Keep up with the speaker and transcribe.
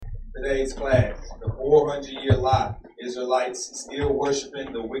Today's class, the 400-year lie. Israelites still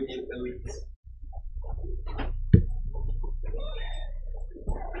worshiping the wicked elites.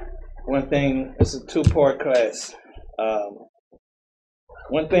 One thing, it's a two-part class.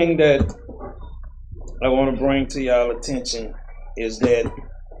 One thing that I want to bring to y'all attention is that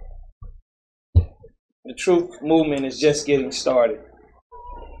the truth movement is just getting started.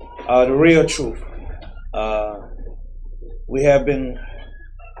 The real truth.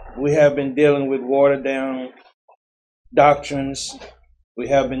 We have been dealing with watered down doctrines. We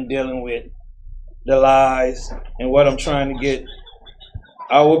have been dealing with the lies, and what I'm trying to get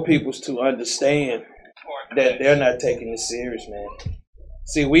our peoples to understand that they're not taking this serious, man.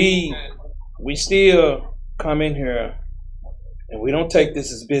 See, we still come in here and we don't take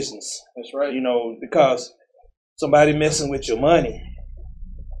this as business. That's right. You know, because somebody messing with your money,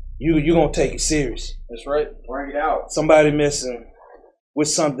 you gonna take it serious. That's right. Bring it out. Somebody messing with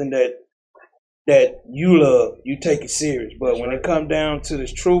something that you love, you take it serious. But when it come down to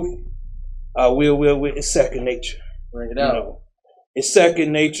this truth, it's second nature. Bring it out. You know, it's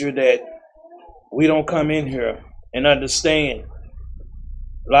second nature that we don't come in here and understand.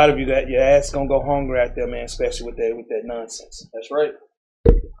 A lot of you got your ass gonna go hungry out there, man, especially with that nonsense. That's right.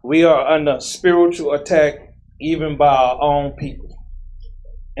 We are under spiritual attack even by our own people.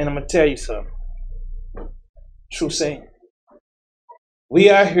 And I'm gonna tell you something. True saying. We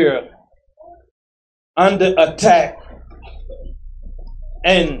are here under attack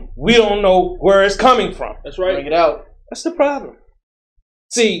and we don't know where it's coming from. That's right. Bring it out. That's the problem.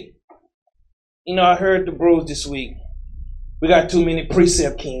 See, you know, I heard the bros this week. We got too many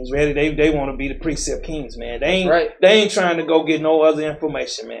precept kings, ready. They want to be the precept kings, man. They ain't trying to go get no other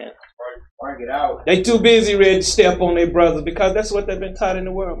information, man. Bring it out. They too busy ready to step on their brothers because that's what they've been taught in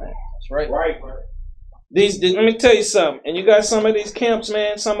the world, man. That's right. Right, man. Let me tell you something. And you got some of these camps,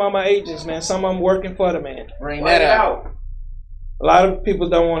 man. Some of my agents, man. Some of them working for the man. Bring that out. A lot of people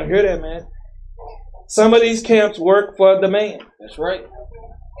don't want to hear that, man. Some of these camps work for the man. That's right.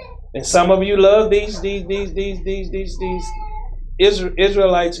 And some of you love these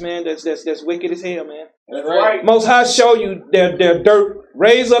Israelites, man. That's wicked as hell, man. That's right. Most High show you their dirt.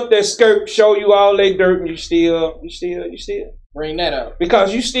 Raise up their skirt, show you all their dirt, and you still. Bring that out.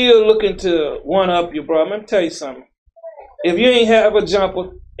 Because you still looking to one up your brother. Let me tell you something. If you ain't have a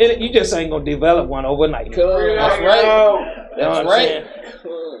jumper, you just ain't gonna develop one overnight. That's right. You know what I'm saying?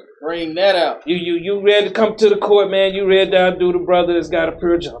 Bring that out. You ready to come to the court, man? You ready to outdo the brother that's got a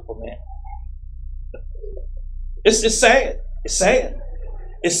pure jumper, man? It's sad. It's sad.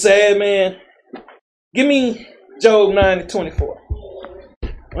 It's sad, man. Give me Job 9:24.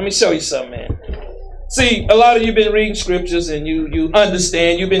 Let me show you something, man. See, a lot of you been reading scriptures and you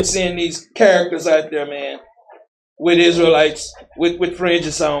understand. You've been seeing these characters out there, man, with Israelites, with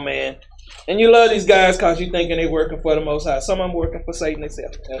fringes on, man. And you love these guys because you thinking they working for the Most High. Some of them working for Satan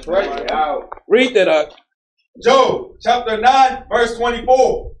themselves. That's right. Read that out. Job chapter 9, verse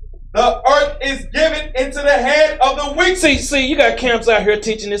 24. The earth is given into the hand of the wicked. See, you got camps out here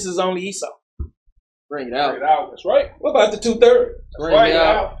teaching this is only Esau. Bring it out. Bring it out. That's right. What about the 2/3? Bring it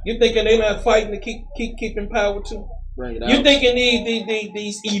out. You thinking they not fighting to keeping power too? Bring it out. You thinking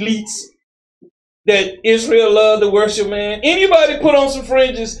these elites that Israel love to worship, man? Anybody put on some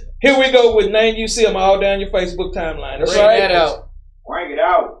fringes? Here we go with name. You see them all down your Facebook timeline. That's Bring right. that out. Bring it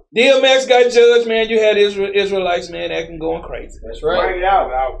out. DMX got judged, man. You had Israelites, man, acting going crazy. That's right. Bring it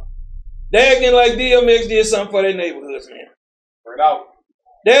out. They acting like DMX did something for their neighborhoods, man. Bring it out.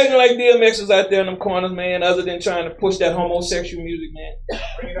 They acting like DMX was out there in them corners, man, other than trying to push that homosexual music,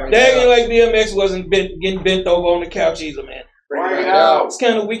 man. They acting like DMX wasn't getting bent over on the couch either, man. Bring it out. It's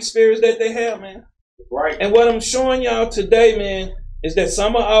kind of weak spirits that they have, man. Right. And what I'm showing y'all today, man, is that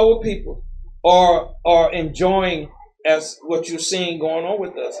some of our people are enjoying as what you're seeing going on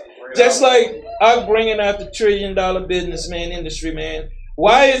with us. Just like I'm bringing out the $1 trillion businessman industry, man.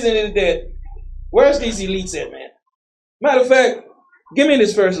 Why isn't it that, where's these elites at, man? Matter of fact, give me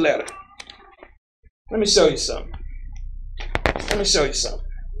this first letter. Let me show you something.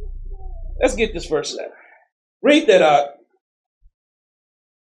 Let's get this first letter. Read that out.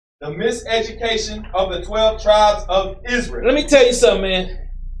 The miseducation of the 12 tribes of Israel. Let me tell you something, man.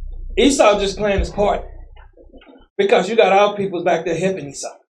 Esau just playing his part. Because you got our people back there helping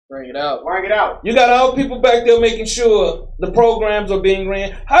Esau. Bring it out. Bring it out. You got our people back there making sure the programs are being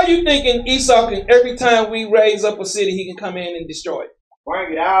ran. How you thinking Esau can, every time we raise up a city, he can come in and destroy it?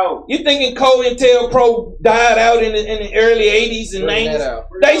 Bring it out. You thinking COINTELPRO died out in the early 80s and Bring 90s? that out.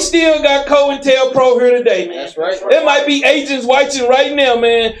 They still got COINTELPRO here today, man. That's right. There might be agents watching right now,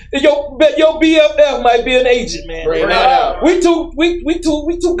 man. Your BFF might be an agent, man. Bring that out. We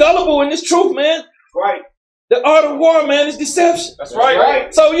too gullible in this truth, man. Right. The art of war, man, is deception. That's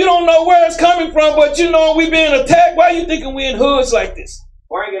right. So you don't know where it's coming from, but you know we being attacked. Why you thinking we in hoods like this?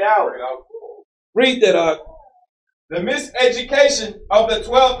 Bring it out. Read that, Art. The miseducation of the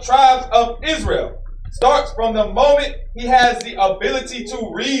 12 tribes of Israel starts from the moment he has the ability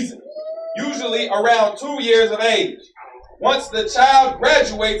to reason, usually around 2 years of age. Once the child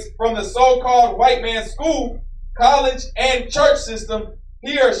graduates from the so-called white man's school, college, and church system,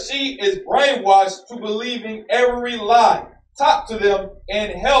 he or she is brainwashed to believing every lie taught to them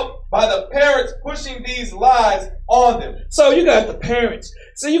and helped by the parents pushing these lies on them. So you got the parents.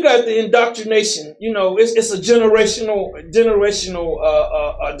 So you got the indoctrination. You know, it's a generational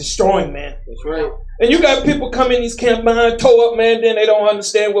destroying, man. That's right. And you got people come in these camp behind, toe up, man. Then they don't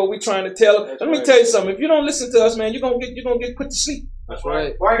understand what we're trying to tell them. Let me tell you something. If you don't listen to us, man, you're gonna get put to sleep. That's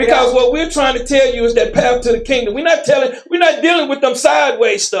right. Because what we're trying to tell you is that path to the kingdom. We're not dealing with them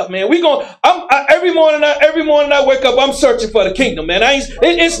sideways stuff, man. Every morning I wake up, I'm searching for the kingdom, man.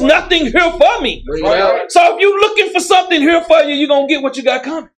 It's nothing here for me. Bring it out. So if you're looking for something here for you, you're gonna get what you got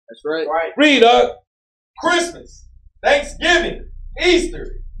coming. That's right. Read, Christmas, Thanksgiving,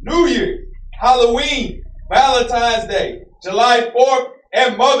 Easter, New Year, Halloween, Valentine's Day, July 4th,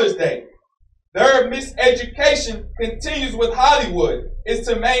 and Mother's Day. Their miseducation continues with Hollywood, is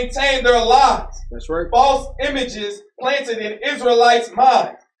to maintain their lies. That's right. False images planted in Israelites'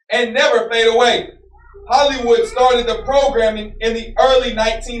 minds and never fade away. Hollywood started the programming in the early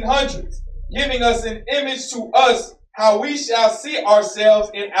 1900s, giving us an image to us how we shall see ourselves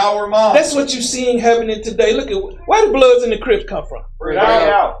in our minds. That's what you're seeing happening today. Look at where the Bloods and the Crips come from. Bring it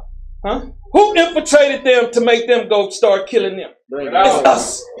out. Huh? Who infiltrated them to make them go start killing them? Bring it It's out.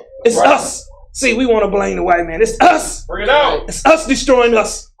 us. It's us. See, we want to blame the white man. It's us. Bring it out. It's us destroying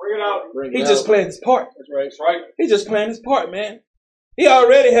us. Bring it out. Bring He it just out. playing his part. That's right. He just playing his part, man. He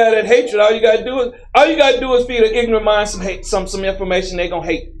already had that hatred. All you gotta do is feed an ignorant mind some information they gonna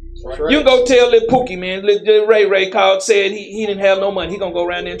hate. That's right. You can go tell little Pookie, man. Little Ray called, said he didn't have no money. He gonna go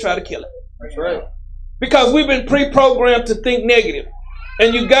around there and try to kill him. That's right. Because we've been pre-programmed to think negative.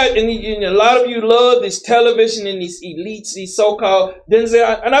 And a lot of you love this television and these elites, these so-called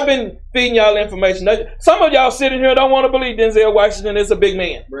Denzel. And I've been feeding y'all information. Some of y'all sitting here don't want to believe Denzel Washington is a big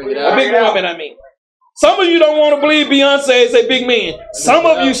man. Bring it A out. big woman, I mean. Some of you don't want to believe Beyonce is a big man. Some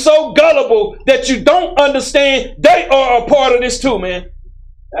of you so gullible that you don't understand they are a part of this too, man.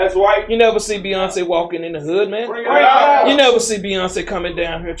 That's right. You never see Beyonce walking in the hood, man. Bring it out. You never see Beyonce coming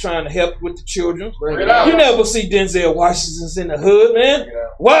down here trying to help with the children. Bring it out. You never see Denzel Washington's in the hood, man.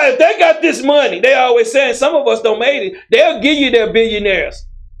 Why? If they got this money, they always saying some of us don't make it. They'll give you their billionaires.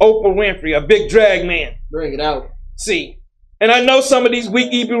 Oprah Winfrey, a big drag man. Bring it out. See. And I know some of these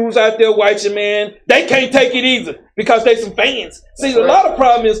weak Hebrews out there watching, man, they can't take it either because they some fans. See, a lot of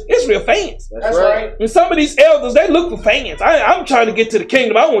problem is Israel fans. That's right. And some of these elders, they look for fans. I'm trying to get to the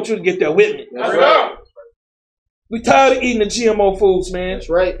kingdom. I want you to get there with me. That's right. We tired of eating the GMO foods, man. That's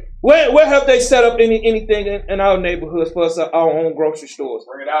right. Where have they set up anything in our neighborhoods for us, our own grocery stores?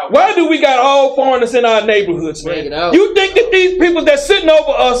 Bring it out. Why do we got all foreigners in our neighborhoods, man? Bring it out. You think that these people that's sitting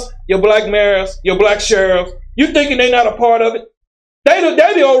over us, your black mayors, your black sheriffs, you thinking they're not a part of it? They're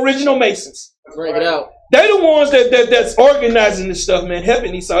the original Masons. Bring it out. They the ones that's organizing this stuff, man,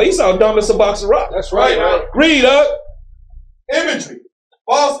 helping Esau. Esau dumb as a box of rocks. That's right. Read up. Imagery,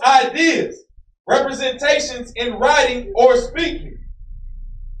 false ideas, representations in writing or speaking,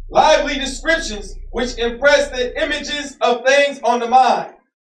 lively descriptions which impress the images of things on the mind,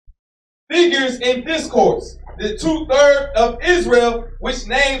 figures in discourse, the 2/3 of Israel, which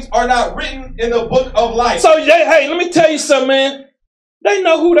names are not written in the book of life. So, hey, let me tell you something, man. They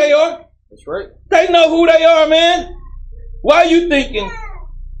know who they are. That's right. They know who they are, man. Why are you thinking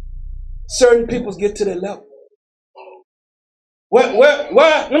certain peoples get to that level?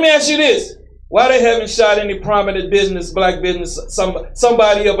 Why? Let me ask you this. Why they haven't shot any prominent black business,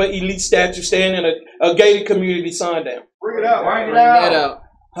 somebody of an elite stature staying in a gated community sundown? Bring it out. Bring that out.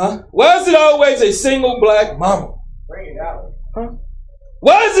 Huh? Why is it always a single black mama? Bring it out. Huh?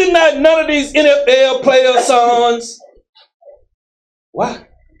 Why is it not none of these NFL player sons? Why?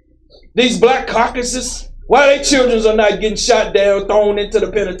 These black caucuses? Why their children are not getting shot down, thrown into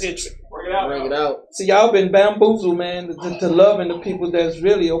the penitentiary? Bring it out. Bring it out. See, y'all been bamboozled, man, to loving the people that's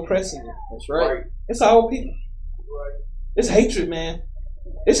really oppressing you. That's right. It's our people. It's hatred, man.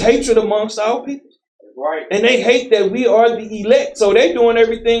 It's hatred amongst our people. Right. And they hate that we are the elect. So they're doing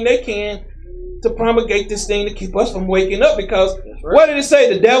everything they can to promulgate this thing to keep us from waking up. Because what did it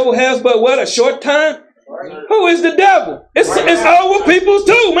say? The devil has but what? A short time? Right. Who is the devil? It's our peoples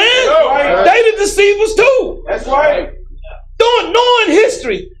too, man. Right. They the deceivers too. That's right. Knowing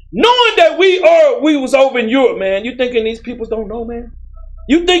history, knowing that we was over in Europe, man. You thinking these peoples don't know, man?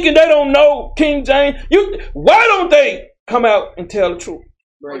 You thinking they don't know King James? Why don't they come out and tell the truth?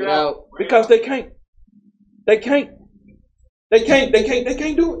 Bring it out. Because they can't. They can't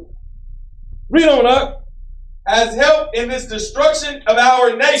do it. Read on up. Has helped in this destruction of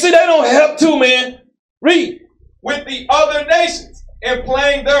our nation. See, they don't help too, man. Read. With the other nations and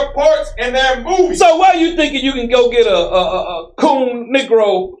playing their parts in their movies. So why are you thinking you can go get a coon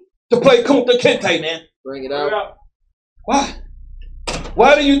Negro to play Kunta Kinte, man? Bring it out. Why?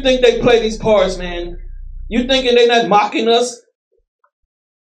 Why do you think they play these parts, man? You thinking they not mocking us?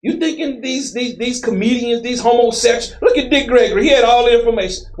 You thinking these comedians, these homosexuals? Look at Dick Gregory. He had all the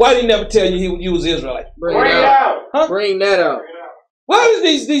information. Why did he never tell you he was Israelite? Bring it out. Huh? Bring that out. Why do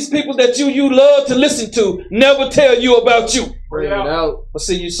these people that you love to listen to never tell you about you? Bring it out. But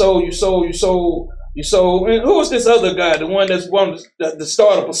see, you sold. And who was this other guy? The one that's wanted to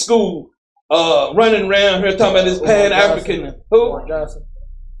start up a school, running around here talking about this Pan-African. Who?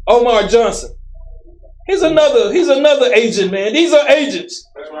 Omar Johnson. He's another agent, man. These are agents.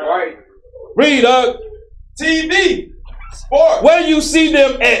 That's right. Read, TV, sports. Where you see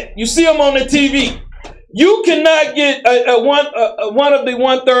them at? You see them on the TV. You cannot get one of the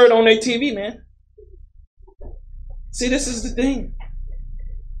 1/3 on their TV, man. See, this is the thing.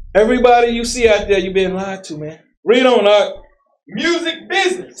 Everybody you see out there, you've been lied to, man. Read on, Music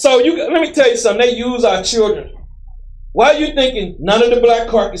business. So let me tell you something. They use our children. Why are you thinking none of the black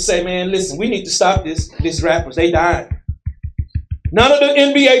caucus say, man, listen, we need to stop these rappers. They dying. None of the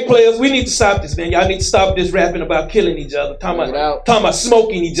NBA players, we need to stop this, man. Y'all need to stop this rapping about killing each other. Talking about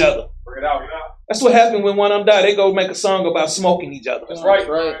smoking each other. Bring it out. That's what happened when one of them died. They go make a song about smoking each other. That's right.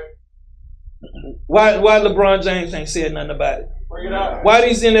 Why LeBron James ain't said nothing about it? Bring it out. Why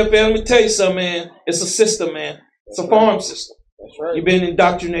these NFL? Let me tell you something, man. It's a system, man. It's a farm system. That's right. You've been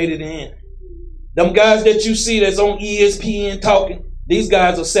indoctrinated in. Them guys that you see that's on ESPN talking, these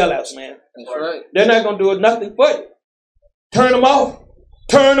guys are sellouts, man. That's right. They're not going to do nothing for you. Turn them off.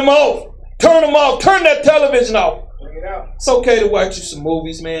 Turn them off. Turn them off. Turn that television off. Bring it out. It's okay to watch you some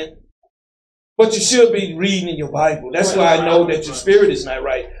movies, man. But you should be reading in your Bible. That's why I know that your spirit is not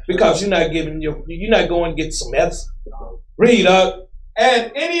right. Because you're not going to get some medicine. Read up.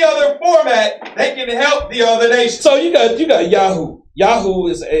 And any other format, they can help the other nations. So you got Yahoo. Yahoo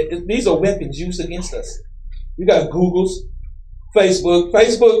these are weapons used against us. You got Googles,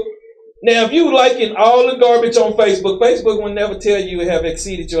 Facebook. Now, if you liking all the garbage on Facebook will never tell you have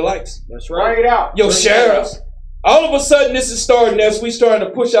exceeded your likes. That's right. Bring it out. Your shares. All of a sudden, this is starting as we starting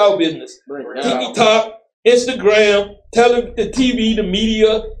to push our business. TikTok, Instagram, the TV, the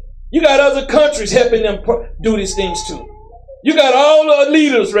media. You got other countries helping them do these things too. You got all the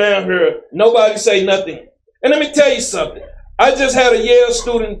leaders around here. Nobody say nothing. And let me tell you something. I just had a Yale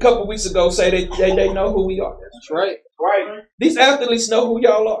student a couple weeks ago say they know who we are. That's right. Right. These athletes know who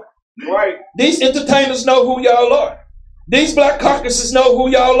y'all are. Right. These entertainers know who y'all are. These black caucuses know who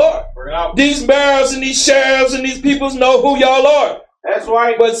y'all are. These mayors and these sheriffs and these peoples know who y'all are. That's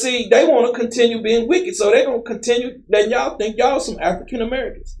right. But see, they want to continue being wicked, so they're going to continue letting y'all think y'all some African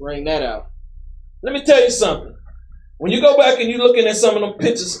Americans. Bring that out. Let me tell you something. When you go back and you're looking at some of them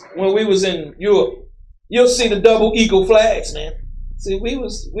pictures when we was in Europe, you'll see the double eagle flags, man. See, we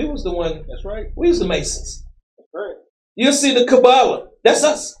was the one. That's right. We was the Masons. That's right. You'll see the Kabbalah. That's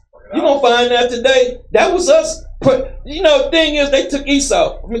us. You're going to find that today. That was us. You know, the thing is, they took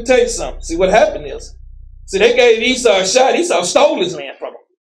Esau. Let me tell you something. See, what happened is, they gave Esau a shot. Esau stole his land from him.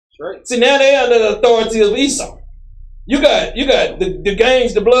 That's right. See, now they under the authority of Esau. You got the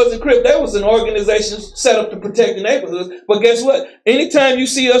gangs, the Bloods and Crips. That was an organization set up to protect the neighborhoods. But guess what? Anytime you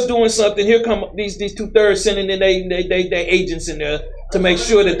see us doing something, here come these 2/3 sending in they agents in there to make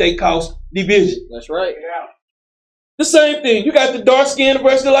sure that they cause division. That's right. Yeah. The same thing. You got the dark skin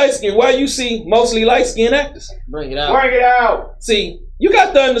versus the light skin. Why you see mostly light skin actors? Bring it out. Bring it out. See, you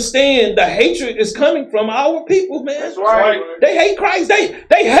got to understand the hatred is coming from our people, man. That's right. They hate Christ. They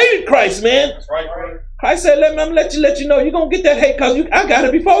hated Christ, man. That's right. Christ said, let me let you know you're gonna get that hate because I got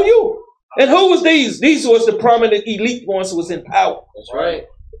it before you. And who was these? These was the prominent elite ones who was in power. That's right.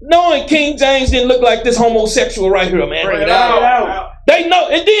 Knowing King James didn't look like this homosexual right here, man. Bring it out. They know,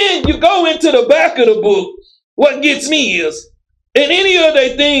 and then you go into the back of the book. What gets me is, in any of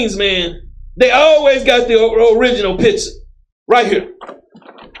their things, man, they always got the original picture right here.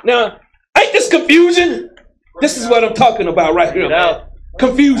 Now, Ain't this confusion? This is what I'm talking about right here, man.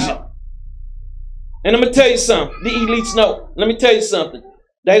 Confusion. And I'm gonna tell you something. The elites know. Let me tell you something.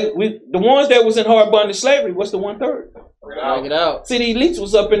 The ones that was in hard bondage slavery was the 1/3. Bring it out. See, the elites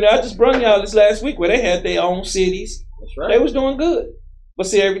was up in there. I just brought y'all this last week where they had their own cities. That's right. They was doing good. But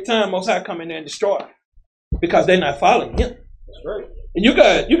see, every time Most High come in there and destroy because they're not following him. That's right. And you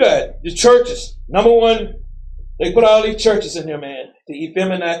got the churches. Number one, they put all these churches in here, man, to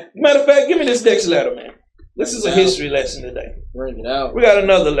effeminate. Matter of fact, give me this next letter, man. This is a history lesson today. Bring it out. We got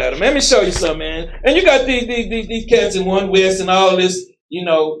another letter, man. Let me show you something, man. And you got these cats in One West and all this, you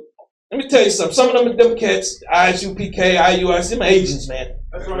know. Let me tell you something. Some of them cats, ISUPK, IUIC, them agents, man.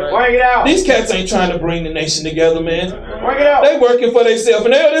 That's right. Bring it out. These cats ain't trying to bring the nation together, man. Bring it out. They working for themselves.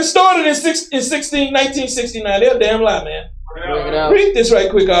 And they started in 1969. They're a damn lie, man. Bring it out. Read this right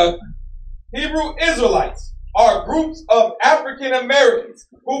quick, Hebrew Israelites are groups of African Americans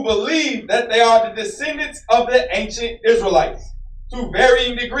who believe that they are the descendants of the ancient Israelites. To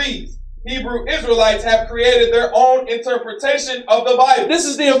varying degrees, Hebrew Israelites have created their own interpretation of the Bible. This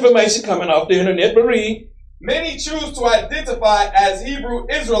is the information coming off the internet, but read. Many choose to identify as Hebrew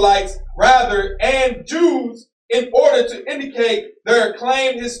Israelites rather and Jews in order to indicate their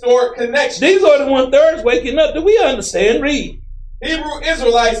claimed historic connection. These are the 1/3 waking up. Do we understand? Read. Hebrew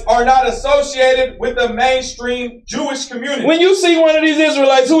Israelites are not associated with the mainstream Jewish community. When you see one of these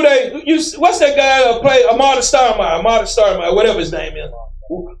Israelites, what's that guy play Amada Starmire, whatever his name is?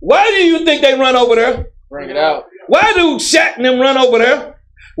 Why do you think they run over there? Bring it out. Why do Shaq and them run over there?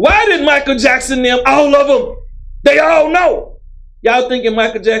 Why did Michael Jackson them, all of them, they all know? Y'all thinking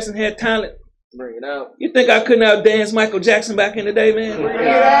Michael Jackson had talent? Bring it out. You think I couldn't outdance Michael Jackson back in the day, man? Bring it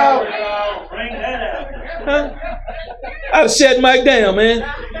out. Bring that out. Huh? I'd have shut Mike down, man.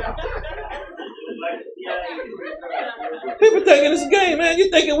 People thinking it's a game, man. You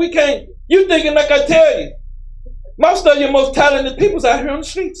thinking we can't. You thinking like I tell you. Most of your most talented people's out here on the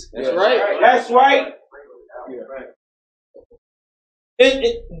streets. That's right. That's right. And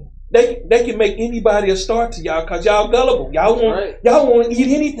they can make anybody a star to y'all because y'all gullible. Y'all want to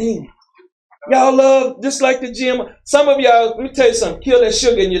eat anything. Y'all love just like the gym. Some of y'all, let me tell you something, kill that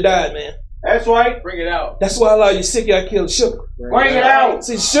sugar in your diet, man. That's right. Bring it out. That's why a lot of you sick, y'all kill sugar. Bring it out.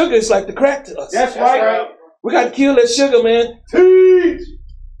 See, sugar is like the crack to us. That's right. We got to kill that sugar, man. Teach.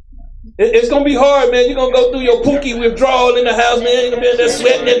 It's going to be hard, man. You're going to go through your pookie withdrawal in the house, man. You're going to be in there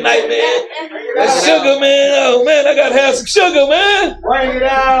sweating at night, man. That sugar, man. Oh, man, I got to have some sugar, man. Bring it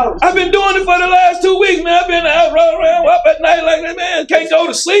out. I've been doing it for the last 2 weeks, man. I've been out rolling around up at night like that, man. Can't go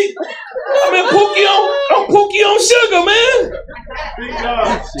to sleep. I'm pookie on sugar, man.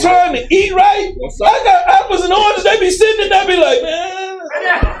 Trying to eat right. I got apples and oranges. They be sitting there, they be like, man.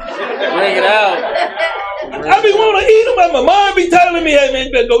 Bring it out. I be want to eat them, but my mom be telling me, hey, man,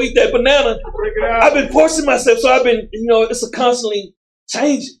 you better go eat that banana. I've been forcing myself, so I've been, it's a constantly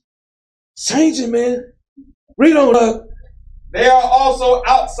changing, man. Read on up. They are also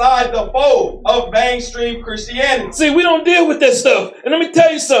outside the fold of mainstream Christianity. See, we don't deal with that stuff. And let me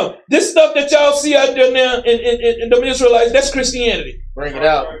tell you something. This stuff that y'all see out there now in the Israelites, that's Christianity. Bring it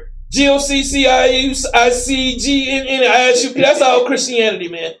out. GOC, CIU, ICG, and ISUP, that's all Christianity,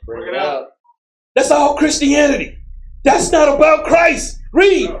 man. Bring it out. That's all Christianity. That's not about Christ.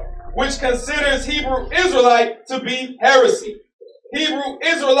 Read. Which considers Hebrew Israelite to be heresy. Hebrew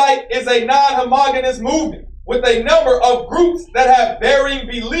Israelite is a non-homogeneous movement with a number of groups that have varying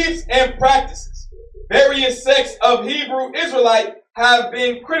beliefs and practices. Various sects of Hebrew Israelite have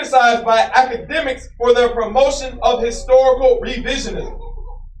been criticized by academics for their promotion of historical revisionism.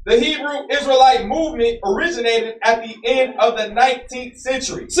 The Hebrew Israelite movement originated at the end of the 19th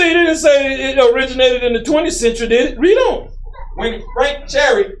century. See, it didn't say it originated in the 20th century, did it? Read on. When Frank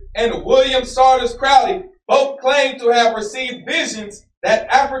Cherry and William Sardis Crowley both claimed to have received visions that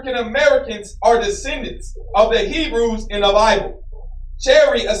African Americans are descendants of the Hebrews in the Bible.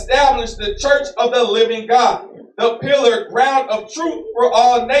 Cherry established the Church of the Living God, the pillar ground of truth for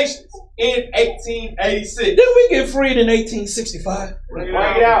all nations, in 1886. Didn't we get freed in 1865? Bring it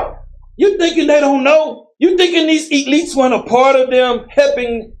out. You thinking they don't know? You thinking these elites want a part of them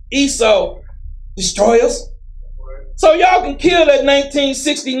helping Esau destroy us? So y'all can kill that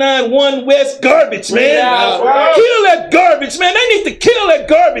 1969 One West garbage, man. That's right. Kill that garbage, man. They need to kill that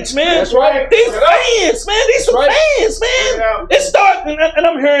garbage, man. That's right. These fans, man. These fans, man. It's starting, and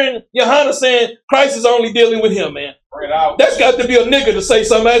I'm hearing Johanna saying Christ is only dealing with him, man. Bring it out. That's got to be a nigga to say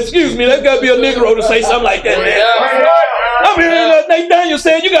something. Excuse me, that's got to be a Negro to say something like that, man. I'm hearing Nathaniel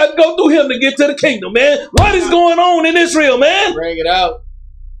saying you got to go through him to get to the kingdom, man. What is going on in Israel, man? Bring it out.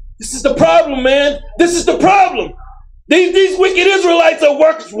 This is the problem, man. This is the problem. These wicked Israelites are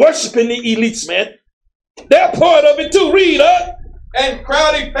worshiping the elites, man. They're part of it too. Read up. And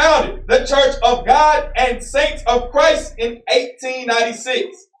Crowley founded the Church of God and Saints of Christ in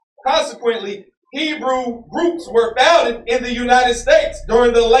 1896. Consequently, Hebrew groups were founded in the United States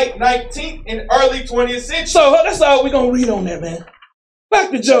during the late 19th and early 20th century. So that's all we're going to read on that, man.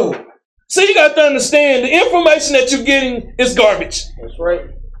 Back to Job. See, you got to understand, the information that you're getting is garbage. That's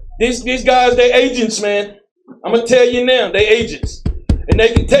right. These guys, they're agents, man. I'm going to tell you now, they're agents. And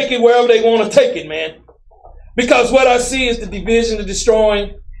they can take it wherever they want to take it, man. Because what I see is the division, the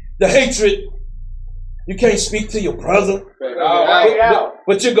destroying, the hatred. You can't speak to your brother. Bring it out.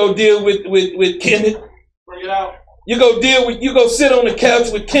 But you go deal with Kemet. Bring it out. You go sit on the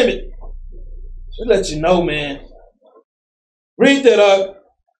couch with Kemet. Should let you know, man. Read that up.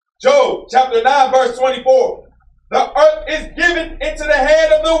 Job chapter 9 verse 24. The earth is given into the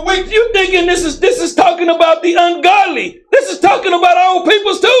hand of the wicked. You thinking this is talking about the ungodly? This is talking about our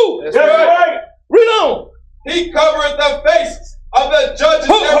peoples too. That's That's right. right. Read on. He covereth the faces of the judges.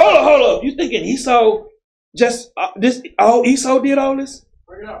 Hold up. You thinking Esau just all Esau did all this?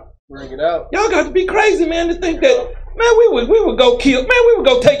 Bring it out. Bring it out. Y'all got to be crazy, man, to think that, man, we would go kill, man, we would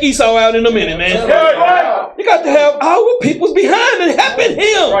go take Esau out in a minute, man. Right. You got to have our peoples behind and helping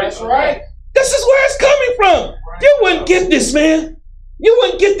him. That's right. This is where it's coming from. You wouldn't get this, man. You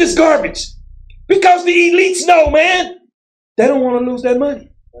wouldn't get this garbage. Because the elites know, man, they don't want to lose that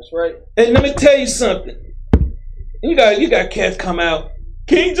money. That's right. And let me tell you something. You got cats come out.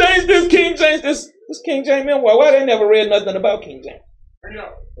 King James this, King James this. This King James, man, why they never read nothing about King James? Bring it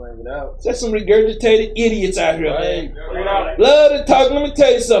out. Bring it out. There's some regurgitated idiots out here, man. Bring it out. Love to talk. Let me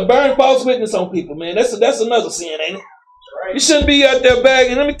tell you something. Burn false witness on people, man. That's another sin, ain't it? You shouldn't be out there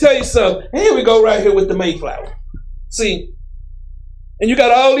bagging. Let me tell you something. And here we go right here with the Mayflower. See, and you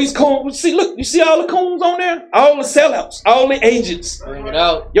got all these coons. See, look, you see all the coons on there? All the sellouts, all the agents. Bring it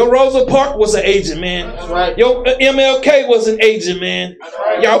out. Your Rosa Parks was an agent, man. That's right. Your MLK was an agent, man.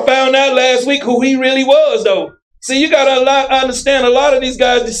 Y'all found out last week who he really was, though. See, you got to understand a lot of these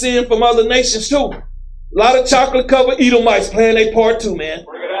guys descend from other nations, too. A lot of chocolate-covered Edomites playing their part, too, man.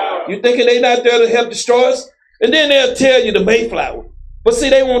 Bring it out. You thinking they not there to help destroy us? And then they'll tell you the Mayflower. But see,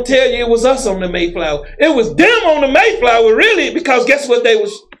 they won't tell you it was us on the Mayflower. It was them on the Mayflower, really, because guess what they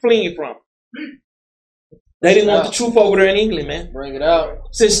was fleeing from? They didn't want the truth over there in England, man. Bring it out.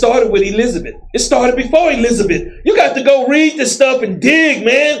 So it started with Elizabeth. It started before Elizabeth. You got to go read this stuff and dig,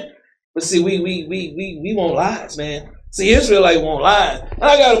 man. But see, we want lies, man. See, Israelite want lies.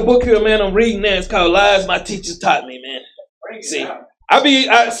 I got a book here, man. I'm reading that. It's called Lies My Teachers Taught Me, man. See,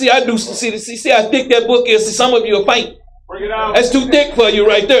 I see how thick that book is. See, some of you are faint. Bring it out. That's too thick for you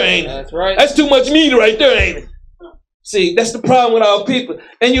right there, ain't it? That's right. That's too much meat right there, ain't it? See, that's the problem with our people.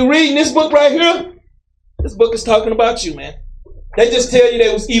 And you reading this book right here? This book is talking about you, man. They just tell you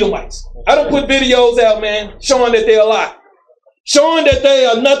they was Edomites. I don't put videos out, man, showing that they're a lie. Showing that they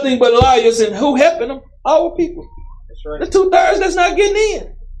are nothing but liars, and who helping them? Our people. That's right. The 2/3 that's not getting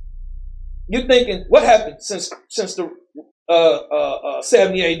in. You thinking, what happened since the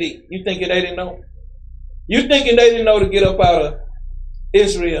 70 AD? You thinking they didn't know? You thinking they didn't know to get up out of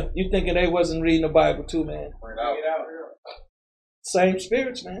Israel? You thinking they wasn't reading the Bible too, man? Bring it out. Same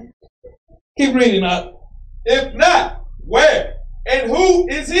spirits, man. Keep reading up. If not, where? And who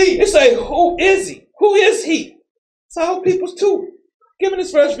is he? It say, who is he? Who is he? It's our peoples too. Give me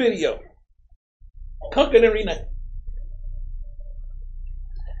this first video. Conquer and rename.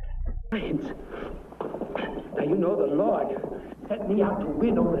 Now you know the Lord set me out to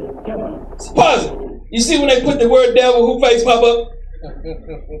win over the devil. Pause it. You see when they put the word devil, who face pop up?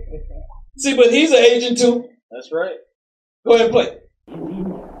 See, but he's an agent too. That's right. Go ahead and play.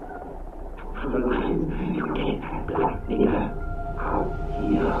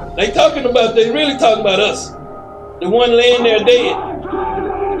 They really talking about us. The one laying there dead.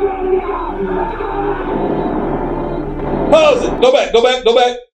 Pause it. Go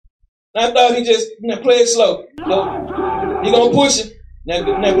back. I thought he just, play it slow. Go. He gonna push it. Now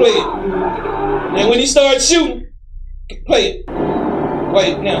play it. Now when he starts shooting, play it.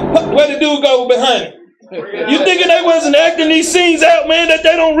 Wait, now, where the dude go behind him? You thinking they wasn't acting these scenes out, man, that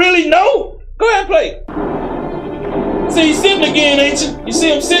they don't really know? Go ahead and play it. See, he's sitting again, ain't you? You see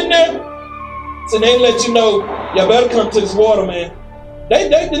him sitting there? So they let you know, y'all better come to this water, man. They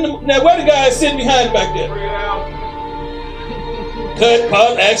didn't. Now, where the guy is sitting behind back there? Bring it out. Cut,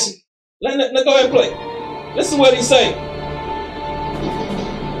 pause, action. Let go ahead and play. Listen to what he say.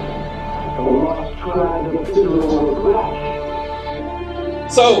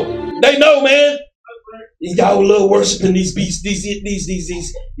 So, they know, man. Y'all love worshiping these beasts,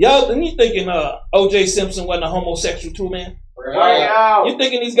 these. Y'all, and you thinking O.J. Simpson wasn't a homosexual too, man? Bring it out. You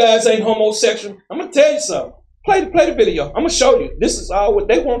thinking these guys ain't homosexual? I'm gonna tell you something. Play the video. I'm gonna show you. This is all what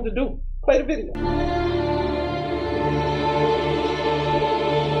they want to do. Play the video.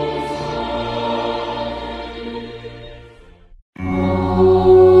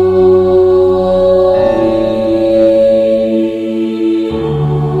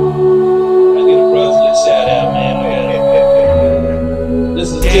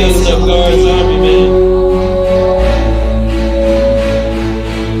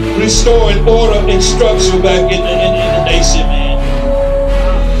 Restoring order and structure back in the nation, man.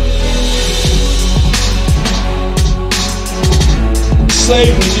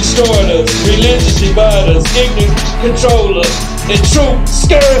 Slavery destroyed us, religion divided us, ignorance controlled us, and truth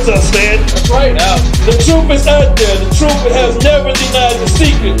scares us, man. That's right. Now, the truth is out there. The truth has never denied the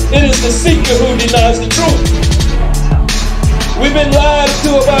secret. It is the seeker who denies the truth. We've been lied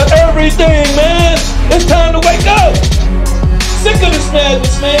to about everything, man. It's time to wake up. Sick of this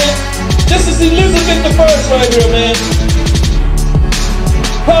madness, man. This is Elizabeth I right here, man.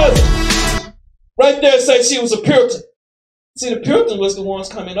 Pause it. Right there say she was a Puritan. See, the Puritans was the ones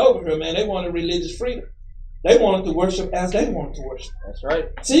coming over here, man. They wanted religious freedom. They wanted to worship as they wanted to worship. That's right.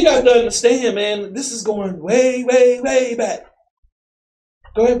 So you got to understand, man, this is going way, way, way back.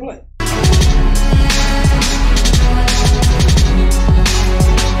 Go ahead and play.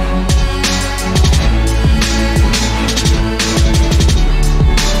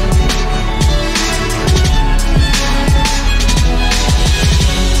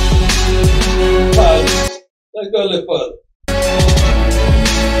 Let's go a little further.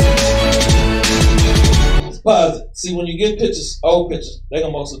 It's positive. See, when you get pictures, old pictures, they're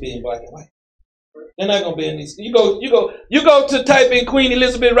gonna mostly be in black and white. They're not gonna be in these. You go to type in Queen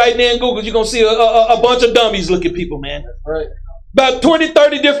Elizabeth right now in Google, you're gonna see a bunch of dummies looking people, man. That's right. About 20,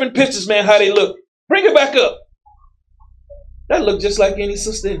 30 different pictures, man, how they look. Bring it back up. That look just like any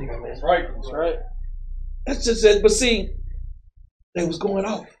sister in here, man. That's right. That's right. That's just it. But see, they was going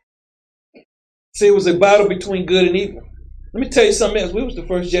off. See, it was a battle between good and evil. Let me tell you something else. We was the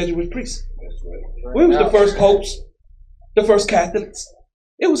first Jesuit priests. We was the first popes, the first Catholics.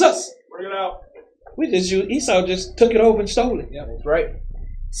 It was us. Bring it out. Esau just took it over and stole it. Yeah, that's right.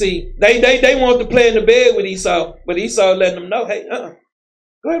 See, they wanted to play in the bed with Esau, but Esau letting them know, hey, go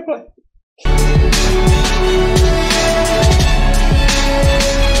ahead and play.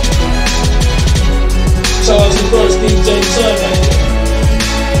 Charles the First, King James son, right there.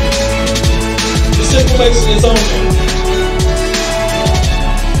 This information is on there.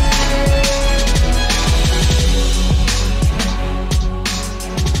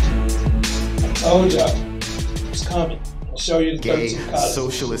 I told y'all, it's coming. I'll show you the 13 colleges.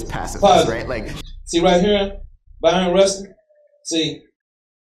 Socialist pacifist, right? Like, see right here, Byron Rustin. See,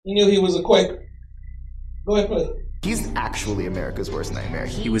 he knew he was a Quaker. Go ahead and play. He's actually America's worst nightmare.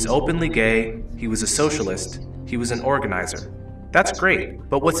 He was openly gay, he was a socialist, he was an organizer. That's great,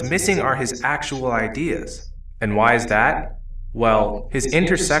 but what's missing are his actual ideas. And why is that? Well, his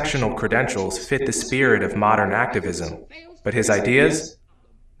intersectional credentials fit the spirit of modern activism, but his ideas?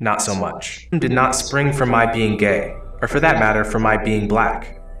 Not so much. Did not spring from my being gay, or for that matter, from my being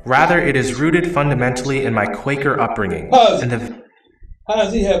black. Rather, it is rooted fundamentally in my Quaker upbringing. How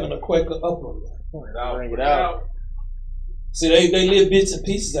is he having a Quaker upbringing? Bring it out. See, they live bits and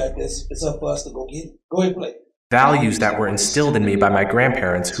pieces out there. It's up for us to go get it. Go ahead and play. Values that were instilled in me by my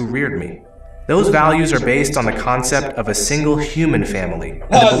grandparents who reared me. Those values are based on the concept of a single human family.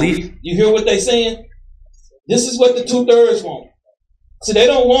 And the belief. You hear what they're saying? This is what the 2/3 want. See, they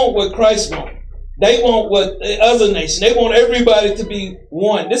don't want what Christ wants. They want what the other nation. They want everybody to be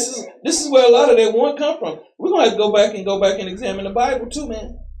one. This is where a lot of that one come from. We're gonna have to go back and examine the Bible too,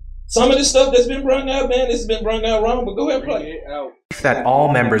 man. Some of the stuff that's been brought out, man, it's been brought out wrong. But go ahead and play. That all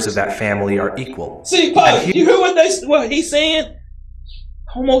members of that family are equal. See, Paul, you hear what he's saying?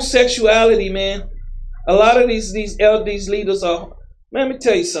 Homosexuality, man. A lot of these leaders are. Man, let me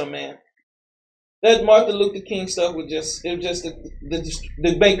tell you something, man. That Martin Luther King stuff was just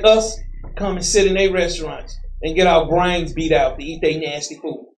to make us come and sit in their restaurants and get our brains beat out to eat their nasty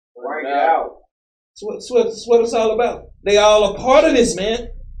food. Bring it out. That's what it's all about. They all a part of this, man.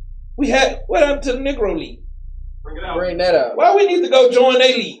 What happened to the Negro League? Bring it out. Bring that out. Why we need to go join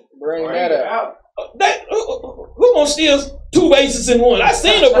their league? Bring that out. Who gonna steal 2 bases in one? I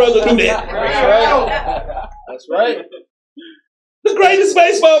seen a brother do that. That's right. That's right. The greatest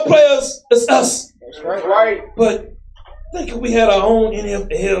baseball players is us. That's right. But think if we had our own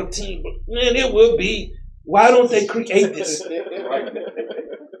NFL team, man, it would be. Why don't they create this?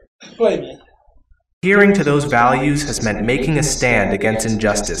 Play, man. Adhering to those values has meant making a stand against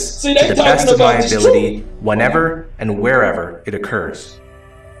injustice See, to they the best talking of my about this ability whenever and wherever it occurs.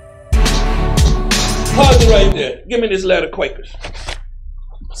 Pause it right there. Give me this letter, Quakers.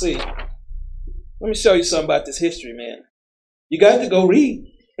 See, let me show you something about this history, man. You got to go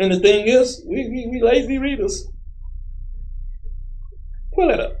read. And the thing is, we lazy readers.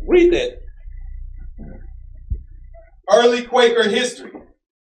 Pull it up. Read that. Early Quaker history.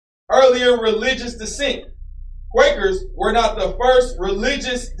 Earlier religious dissent. Quakers were not the first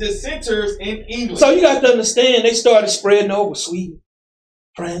religious dissenters in England. So you got to understand, they started spreading over Sweden,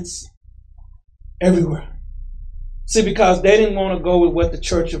 France, everywhere. See, because they didn't want to go with what the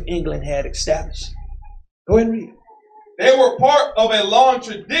Church of England had established. Go ahead and read. They were part of a long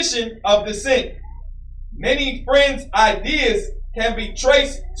tradition of dissent. Many friends' ideas can be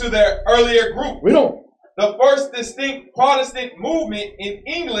traced to their earlier group. Read on. The first distinct Protestant movement in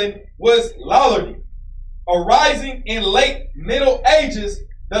England was Lollardy, arising in late Middle Ages,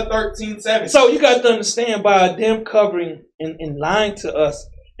 the 1370s. So you got to understand, by them covering and lying to us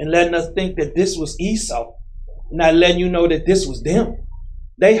and letting us think that this was Esau, not letting you know that this was them,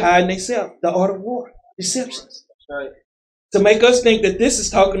 they hiding themselves, the art of war, deceptions. Right. To make us think that this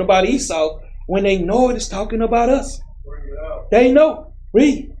is talking about Esau when they know it is talking about us. They know.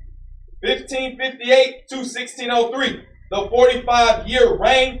 Read. 1558 to 1603, the 45-year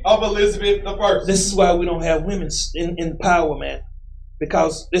reign of Elizabeth I. This is why we don't have women in power, man.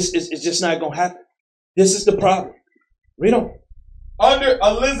 Because it's just not going to happen. This is the problem. Read on. Under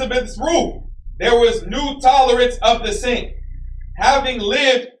Elizabeth's rule, there was new tolerance of dissent. Having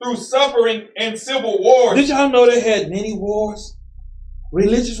lived through suffering and civil wars. Did y'all know they had many wars?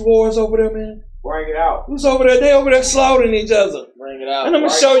 Religious wars over there, man? Bring it out. Who's over there? They over there slaughtering each other. Bring it out. And I'm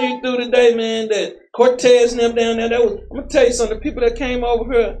going to show you through today, man, that Cortez and them down there, I'm going to tell you something. The people that came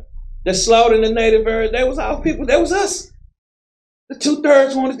over here that slaughtered the native area, they was our people. That was us. The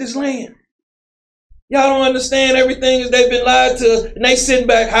 2/3 wanted this land. Y'all don't understand everything is they've been lied to, and they sitting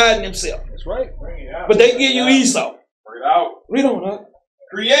back hiding themselves. That's right. Bring it out. But they give you Esau. Bring it out. Read on, huh?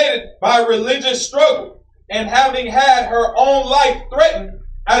 Created by religious struggle and having had her own life threatened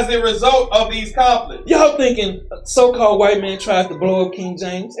as a result of these conflicts. Y'all thinking so-called white man tried to blow up King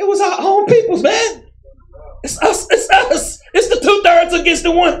James? It was our own peoples, man. It's us. It's us. It's the 2/3 against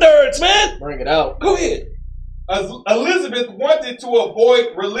the 1/3, man. Bring it out. Go ahead. As Elizabeth wanted to avoid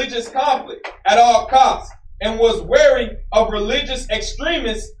religious conflict at all costs and was wary of religious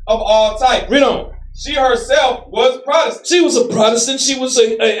extremists of all types. Read on. She herself was Protestant, She was a Protestant. She was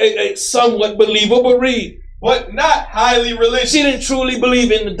a somewhat believer, but read. but not highly religious. She didn't truly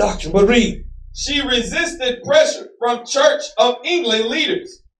believe in the doctrine, but read. She resisted pressure from Church of England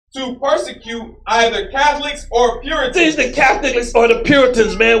leaders to persecute either Catholics or Puritans. These the Catholics or the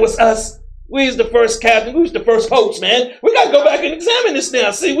Puritans, man, was us. We was the first Catholic. We was the first popes, man. We got to go back and examine this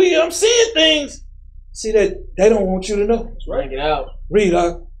now. See, I'm seeing things. See that they don't want you to know. Bring it out. Read,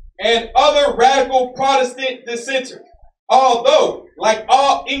 huh? And other radical Protestant dissenters. Although, like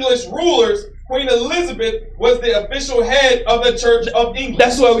all English rulers, Queen Elizabeth was the official head of the Church of England.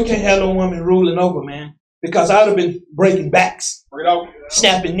 That's why we can't have no woman ruling over, man. Because I'd have been breaking backs, Bring it out.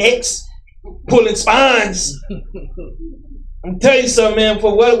 snapping necks, pulling spines. I'm telling you something, man,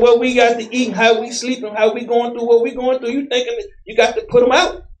 for what we got to eat and how we sleeping, how we going through what we going through, you thinking that you got to put them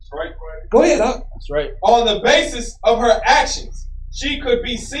out. That's right. Go ahead, huh? That's right. On the basis of her actions, she could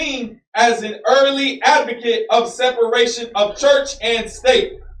be seen as an early advocate of separation of church and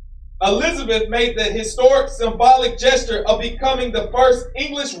state. Elizabeth made the historic symbolic gesture of becoming the first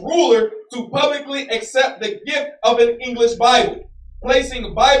English ruler to publicly accept the gift of an English Bible,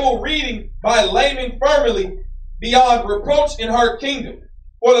 placing Bible reading by laymen firmly beyond reproach in her kingdom.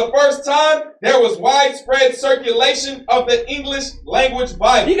 For the first time, there was widespread circulation of the English language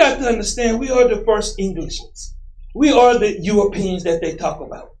Bible. You got to understand, we are the first Englishmen. We are the Europeans that they talk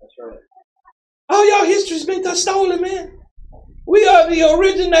about. That's right. All y'all history's been stolen, man. We are the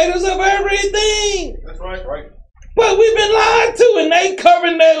originators of everything. That's right, right. But we've been lied to, and they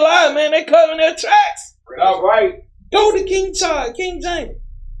covering their lie, man. They covering their tracks. That's right. Go to King James.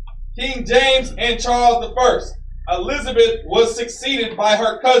 King James and Charles I. Elizabeth was succeeded by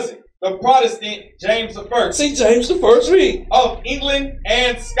her cousin, the Protestant James I. See, James the First, read. Of England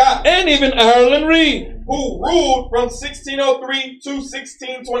and Scotland, And even Ireland, read. who ruled from 1603 to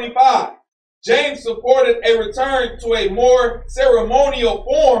 1625. James supported a return to a more ceremonial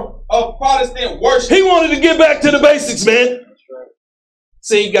form of Protestant worship. He wanted to get back to the basics, man.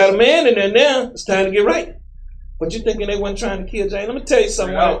 See, you got a man in there now. It's time to get right. But you thinking they weren't trying to kill James? Let me tell you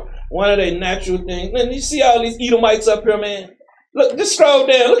something. Yeah. One of their natural things. Man, you see all these Edomites up here, man? Look, just scroll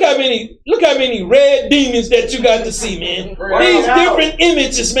down. Look how many red demons that you got to see, man. These different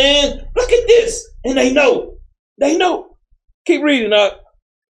images, man. Look at this. And they know. They know. Keep reading up.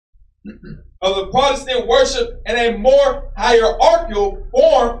 Of the Protestant worship and a more hierarchical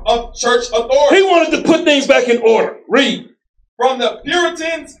form of church authority. He wanted to put things back in order. Read. From the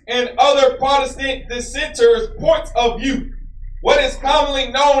Puritans and other Protestant dissenters' points of view, what is commonly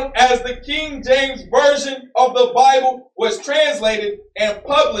known as the King James Version of the Bible was translated and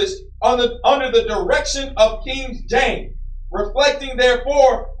published under the direction of King James, reflecting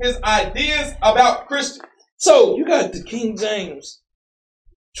therefore his ideas about Christians. So you got the King James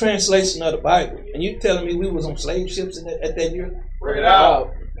translation of the Bible, and you telling me we was on slave ships at that year? Bring it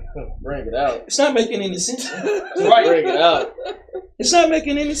out. Bring it out. It's not making any sense. That's right. Bring it out. It's not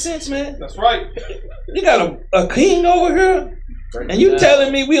making any sense, man. That's right. You got a king over here, and you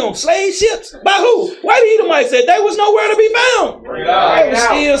telling me we on slave ships? By who? Why the Edomites said they was nowhere to be found? Bring it out. They was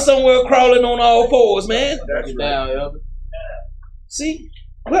still somewhere crawling on all fours, man. Bring it down, Elder. See?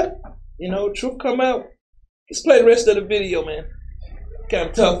 But, truth come out. Let's play the rest of the video, man. Kind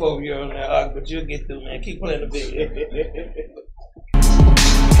of tough over here on that, but you'll get through, man. Keep playing the video.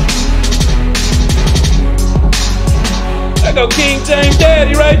 I go King James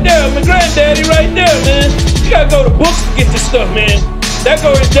Daddy right there, my granddaddy right there, man. You gotta go to books to get this stuff, man. That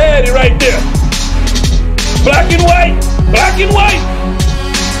go his daddy right there. Black and white, black and white.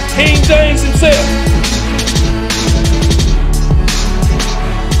 King James himself.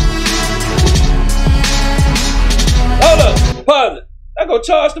 Hold up, pause it. I go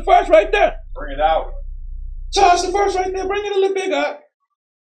Charles the First right there. Bring it out. Charles the First right there. Bring it a little bigger up.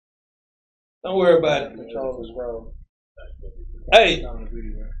 Don't worry about it. Hey,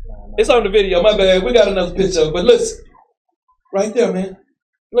 it's on the video. My bad. We got another picture, but listen, right there, man.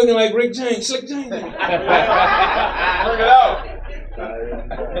 Looking like Rick James, Slick James. Bring it out.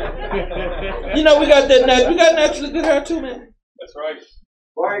 We got that. We got naturally good hair too, man. That's right.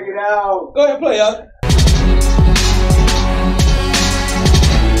 Bring it out. Go ahead, play, y'all.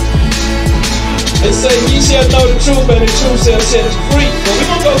 It say, ye shall know the truth, and the truth shall set you free. But we're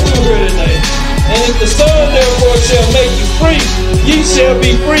going to go through here tonight. And if the Son therefore shall make you free, ye shall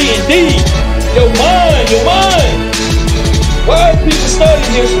be free indeed. Your mind. Why do people study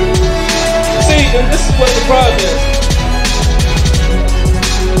history? See, and this is what the problem is.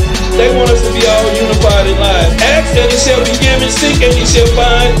 They want us to be all unified in life. Ask and it shall be given, seek and ye shall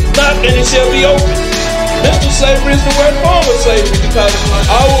find, knock and it shall be open. Mental slavery is the word form of slavery because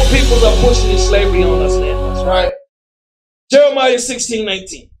our peoples are pushing this slavery on us now. That's right. Jeremiah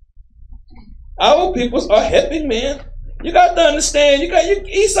 16:19. Our peoples are helping, man. You got to understand.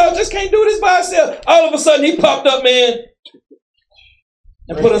 Esau just can't do this by himself. All of a sudden he popped up, man,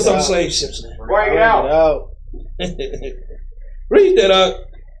 and put us on slave ships, man. Bring it out. Read that out.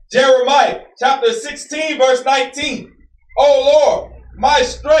 Jeremiah chapter 16 verse 19. O Lord, my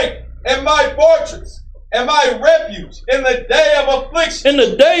strength and my fortress and my refuge in the day of affliction. In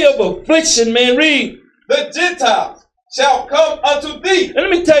the day of affliction, man, read. The Gentiles shall come unto thee. And let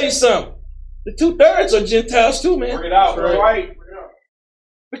me tell you something. The 2/3 are Gentiles too, man. Bring it out. That's right.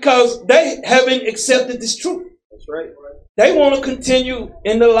 Because they haven't accepted this truth. That's right. They want to continue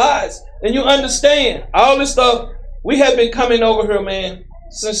in the lies. And you understand, all this stuff, we have been coming over here, man,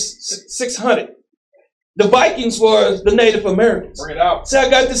 since 600. The Vikings were the Native Americans. Bring it out. See, I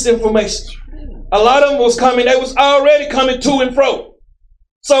got this information. A lot of them was coming. They was already coming to and fro.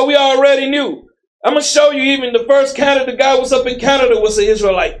 So we already knew. I'm going to show you even the first Canada guy was up in Canada was an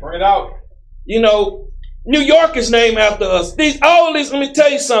Israelite. Bring it out. New York is named after us. All these, let me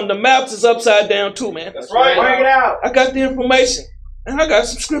tell you something. The maps is upside down too, man. That's right. Bring it out. I got the information. And I got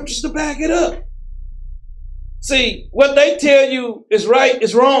some scriptures to back it up. See, what they tell you is right,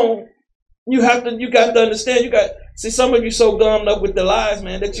 is wrong. You got to understand. Some of you so gummed up with the lies,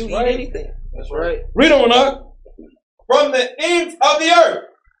 man, that you eat anything. That's right. Read on up. From the ends of the earth,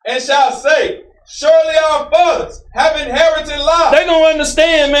 and shall say, surely our fathers have inherited lies. They gonna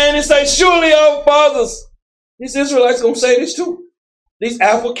understand, man, and say, surely our fathers. These Israelites gonna say this too. These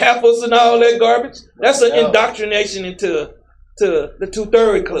Alpha Kappas and all that garbage. That's an indoctrination into the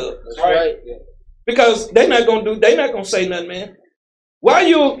 2/3 club. That's right. Because they're not gonna say nothing, man. Why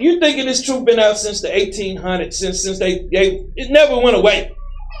you thinking this truth been out since the 1800s, since it never went away?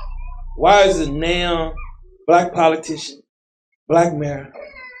 Why is it now black politician, black mayor,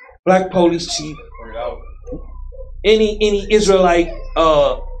 black police chief, any Israelite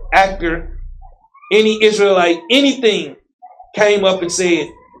actor, any Israelite, anything came up and said,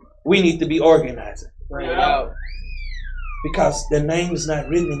 we need to be organizing? Bring it out. Because their name is not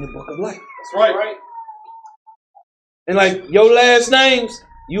written in the book of life. That's right. And like your last names,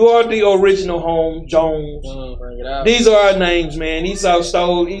 you are the original Holmes, Jones. Bring it out. These are our names, man. Esau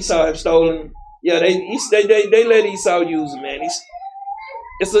have stolen. Yeah, they let Esau use it, man.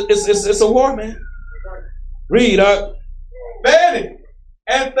 It's a war, man. Read up. Vanity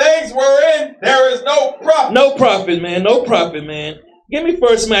and things wherein there is no profit. No profit, man. No profit, man. Give me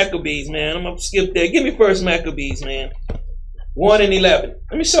First Maccabees, man. I'm gonna skip that. Give me First Maccabees, man. 1 and 11.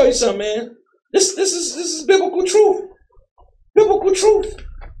 Let me show you something, man. This is biblical truth. Biblical truth.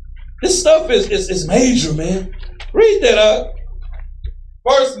 This stuff is major, man. Read that up.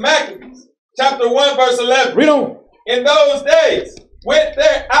 First Maccabees, chapter 1, verse 11. Read on. In those days went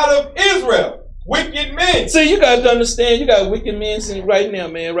there out of Israel wicked men. See, you got to understand, you got wicked men sitting right now,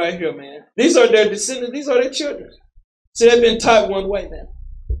 man, right here, man. These are their descendants. These are their children. See, they've been taught one way, man.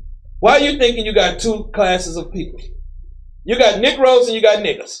 Why are you thinking you got two classes of people? You got Negroes and you got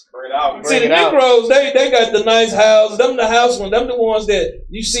niggas. See, the Negroes, they got the nice houses. Them the house ones. Them the ones that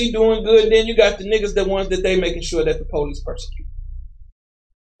you see doing good. And then you got the niggas, the ones that they making sure that the police persecute.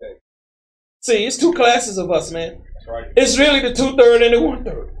 Okay. See, it's two classes of us, man. That's right. It's really the 2/3 and the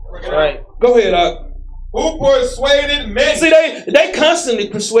 1/3. Right. Go ahead, Doc. Who persuaded men? See, they constantly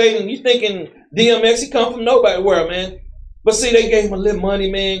persuading. You thinking DMX, he come from nowhere, man. But see, they gave him a little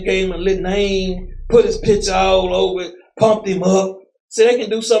money, man. Gave him a little name. Put his picture all over it. Pumped him up. See, they can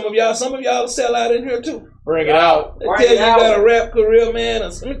do some of y'all. Some of y'all sell out in here too. Bring it out. They tell you got a rap career, man.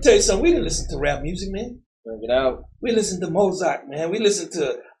 Let me tell you something. We didn't listen to rap music, man. Bring it out. We listen to Mozart, man. We listen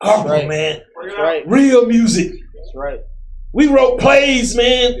to opera, man. That's right. Real music. That's right. We wrote plays,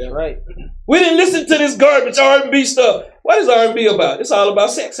 man. That's right. We didn't listen to this garbage R&B stuff. What is R&B about? It's all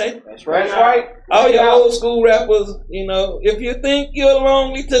about sex, ain't it? That's right. That's right. All your old school rappers, you know, if you think you're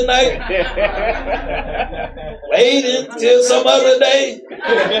lonely tonight, wait until some other day.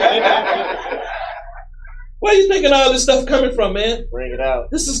 Where are you thinking all this stuff coming from, man? Bring it out.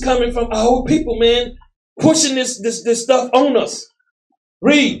 This is coming from our people, man, pushing this stuff on us.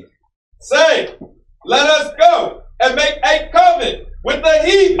 Read. Say, let us go and make a covenant with the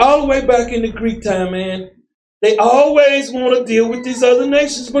heathen. All the way back in the Greek time, man. They always want to deal with these other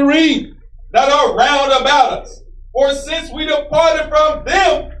nations, but read. That are round about us. For since we departed from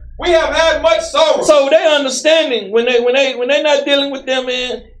them, we have had much sorrow. So they understanding when they not dealing with them,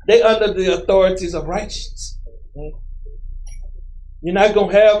 man, they under the authorities of righteousness. You're not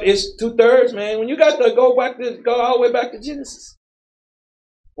gonna have it's 2/3, man. When you got to go all the way back to Genesis.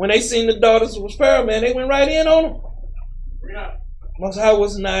 When they seen the daughters of Pharaoh, man, they went right in on them. Most High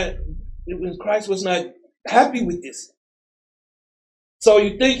Christ was not happy with this. So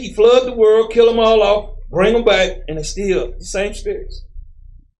you think he flood the world, kill them all off, bring them back, and it's still the same spirits.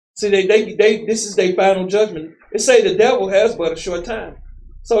 See, this is their final judgment. They say the devil has but a short time.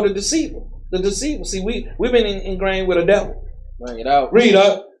 So the deceiver. See, we've been ingrained with a devil. Bring it out. Read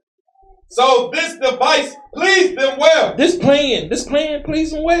up. So this device pleased them well. This plan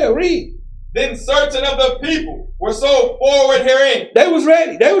pleased them well. Read. Then certain of the people were so forward herein. They was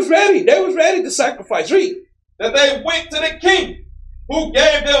ready to sacrifice. Read. That they went to the king, who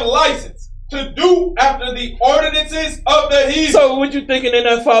gave them license to do after the ordinances of the heathen. So what you thinking they're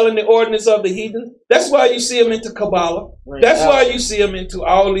not following the ordinance of the heathen? That's why you see them into Kabbalah. That's why you see them into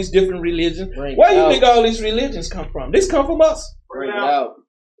all these different religions. Where do you think all these religions come from? These come from us. Bring it out.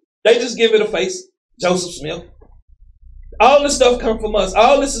 They just give it a face. Joseph Smith. All this stuff come from us.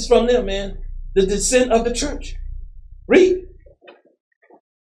 All this is from them, man. The descent of the church. Read.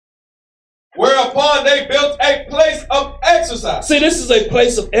 Whereupon they built a place of exercise. See, this is a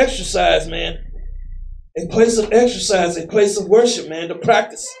place of exercise, man. A place of exercise, a place of worship, man, to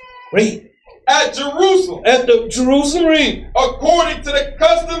practice. Read. At Jerusalem. At the Jerusalem, read. According to the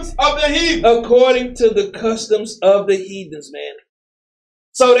customs of the heathen. According to the customs of the heathens, man.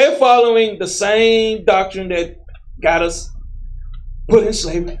 So they're following the same doctrine that got us put in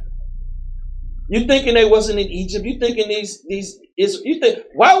slavery. You thinking they wasn't in Egypt? You thinking you think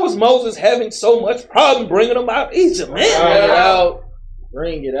why was Moses having so much problem bringing them out of Egypt, man? Bring it out.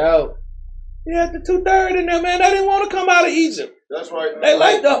 Bring it out. Yeah, the 2/3 in there, man. They didn't want to come out of Egypt. That's right. They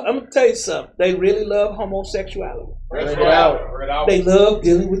like I'm gonna tell you something. They really love homosexuality. Bring it out. They love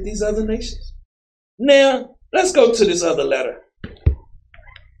dealing with these other nations. Now let's go to this other letter.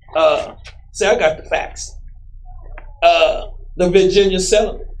 See, I got the facts. The Virginia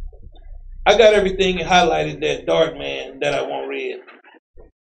settlement. I got everything highlighted that dark, man, that I won't read.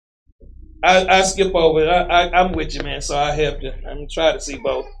 I skip over it. I'm with you, man, so I help you. I'm going to try to see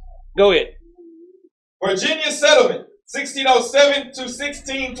both. Go ahead. Virginia settlement, 1607 to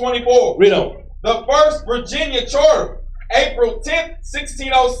 1624. Read on. The first Virginia charter, April 10th,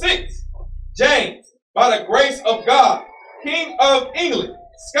 1606. James, by the grace of God, King of England,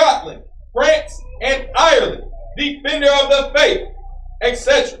 Scotland, France, and Ireland, defender of the faith,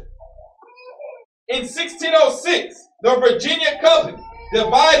 etc. In 1606, the Virginia Company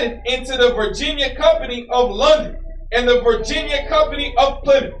divided into the Virginia Company of London and the Virginia Company of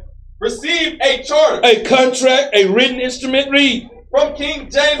Plymouth, received a charter, A contract, a written instrument, read. from King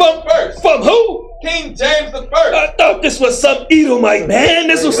James I. From who? King James I. I thought this was some Edomite, man.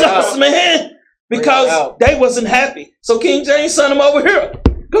 This was us, man. Because they wasn't happy. So King James sent them over here.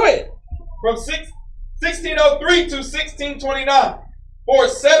 Go ahead. From 1603 to 1629 for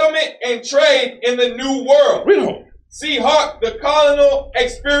settlement and trade in the New World. Read on. See Hart, The Colonial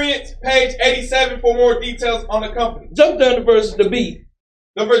Experience, page 87 for more details on the company. Jump down to verse the B.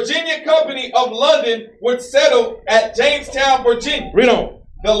 The Virginia Company of London would settle at Jamestown, Virginia. Read on.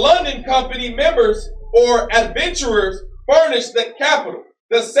 The London Company members or adventurers furnished the capital,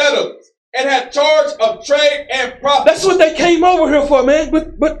 the settlers, and had charge of trade and profit. That's what they came over here for, man.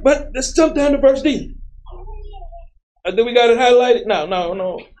 But let's jump down to verse D. Do we got it highlighted?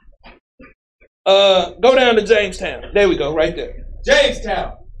 No. Go down to Jamestown. There we go, right there.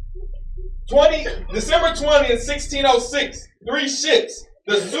 Jamestown. December 20th, 1606. 3 ships,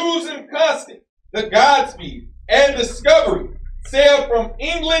 the Susan Constant, the Godspeed, and Discovery, sailed from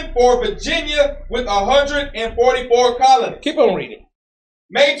England for Virginia with 144 colonies. Keep on reading.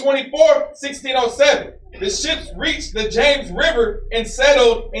 May 24th, 1607, the ships reached the James River and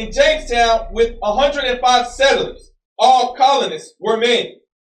settled in Jamestown with 105 settlers. All colonists were men.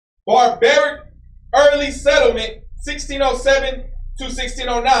 Barbaric early settlement, 1607 to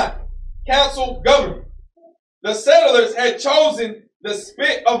 1609. Council government. The settlers had chosen the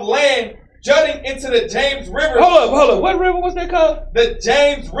spit of land jutting into the James River. Hold up. What river was that called? The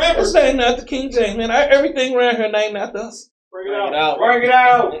James River. It's named after King James, man. Everything around here named after us. Bring it out. Bring it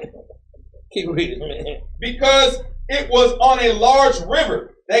out. Keep reading, man. Because it was on a large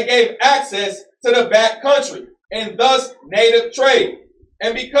river that gave access to the back country and thus native trade.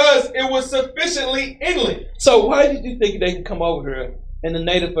 And because it was sufficiently inland. So why did you think they could come over here and the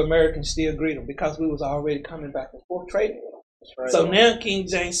Native Americans still greet them? Because we was already coming back and forth trading with them. Right. So now King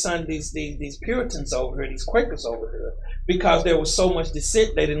James sent these Puritans over here, these Quakers over here, because there was so much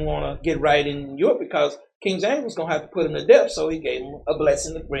dissent they didn't want to get right in Europe because King James was going to have to put them to death. So he gave them a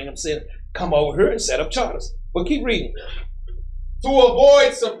blessing to bring them, said, come over here and set up charters. But keep reading. To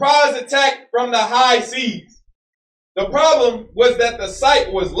avoid surprise attack from the high seas. The problem was that the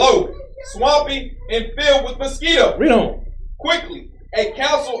site was low, swampy, and filled with mosquitoes. Read on. Quickly, a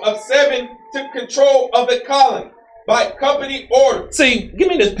council of 7 took control of the colony by company order. See, give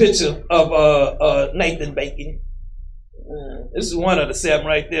me this picture of Nathan Bacon. This is one of the 7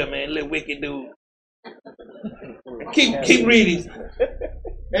 right there, man. Little wicked dude. Keep reading.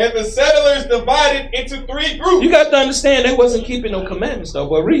 And the settlers divided into 3 groups. You got to understand they wasn't keeping no commandments though,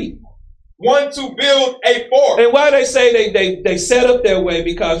 but read. One to build a fort. And why they say they set up their way,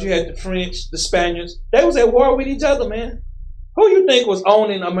 because you had the French, the Spaniards. They was at war with each other, man. Who you think was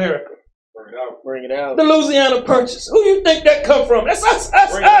owning America? Bring it out. The Louisiana Purchase. Who you think that come from? That's us.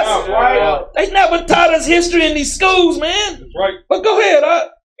 Bring it out, Right? They never taught us history in these schools, man. Right. But go ahead,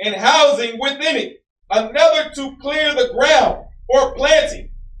 And housing within it. Another to clear the ground for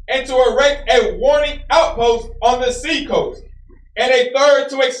planting and to erect a warning outpost on the seacoast. And a third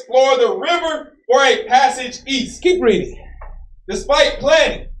to explore the river for a passage east. Keep reading. Despite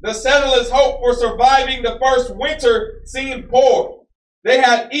planning, the settlers' hope for surviving the first winter seemed poor. They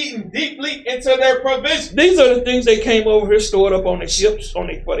had eaten deeply into their provisions. These are the things they came over here, stored up on their ships for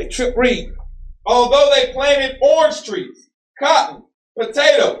their trip. Read. Although they planted orange trees, cotton,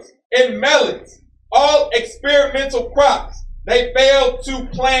 potatoes, and melons, all experimental crops, they failed to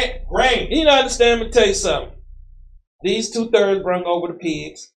plant grain. You know, understand? Let me tell you something. These 2/3 brung over the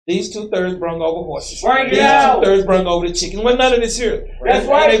pigs. These 2/3 brung over horses. Bring it These out. 2/3 brung over the chicken. Well, none of this here. That's And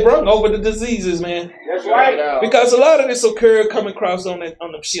right. they brung over the diseases, man. That's right. Because a lot of this occurred coming across on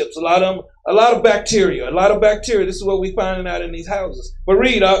them ships. A lot of bacteria. This is what we finding out in these houses. But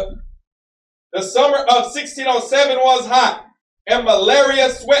read up. The summer of 1607 was hot, and malaria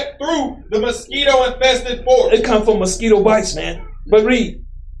swept through the mosquito-infested forest. It come from mosquito bites, man. But read.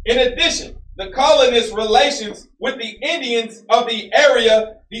 In addition, the colonists' relations with the Indians of the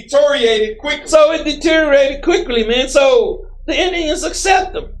area deteriorated quickly. So it deteriorated quickly, man. So the Indians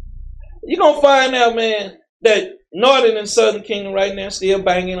accept them. You're going to find out, man, that Northern and Southern Kingdom right now still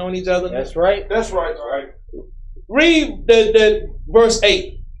banging on each other. That's right. That's right. Right. Read the verse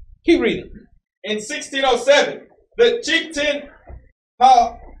 8. Keep reading. In 1607, the chieftain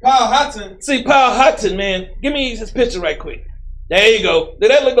Powhatan. See, Powhatan, man. Give me his picture right quick. There you go.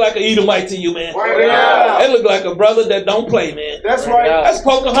 Did that look like an Edomite to you, man? Bring it out. That look like a brother that don't play, man. That's right. That's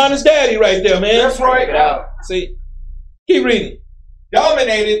Pocahontas' daddy right there, man. That's right. Bring it out. See? Keep reading.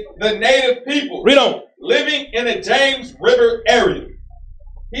 Dominated the native people Read on. living in the James River area.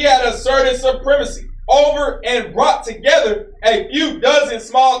 He had asserted supremacy over and brought together a few dozen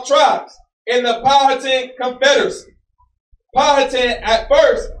small tribes in the Powhatan Confederacy. Powhatan at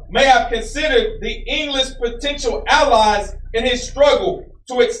first may have considered the English potential allies in his struggle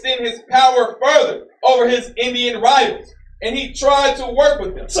to extend his power further over his Indian rivals, and he tried to work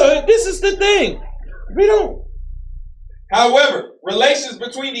with them. So this is the thing. Read on. However, relations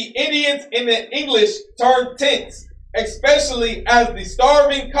between the Indians and the English turned tense, especially as the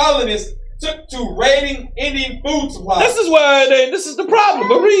starving colonists took to raiding Indian food supplies. This is why this is the problem.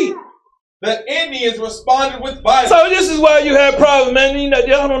 But read. The Indians responded with violence. So this is why you have problems, man. You know,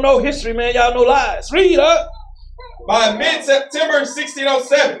 y'all don't know history, man. Y'all know lies. Read up. By mid-September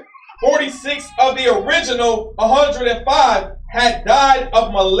 1607, 46 of the original 105 had died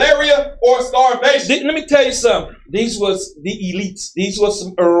of malaria or starvation. Let me tell you something. These was the elites. These was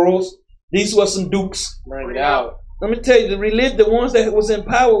some earls. These was some dukes. Bring it out. Let me tell you, the ones that was in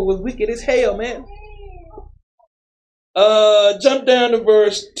power was wicked as hell, man. Jump down to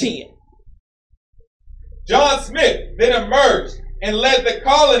verse 10. John Smith then emerged and led the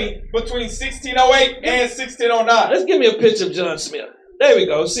colony between 1608 and 1609. Let's give me a picture of John Smith. There we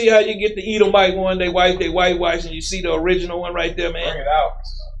go. See how you get the Edomite one, they whitewash, and you see the original one right there, man. Bring it out.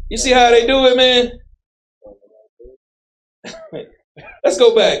 You see how they do it, man? Let's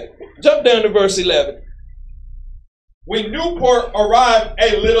go back. Jump down to verse 11. When Newport arrived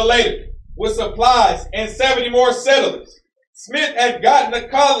a little later with supplies and 70 more settlers, Smith had gotten the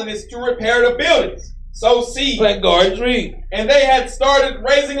colonists to repair the buildings, sow seed, Plant gardens, read. and they had started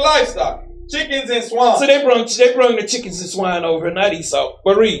raising livestock, chickens and swine. So they brought the chickens and swine over, not Esau.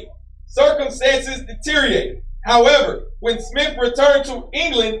 But read. Circumstances deteriorated. However, when Smith returned to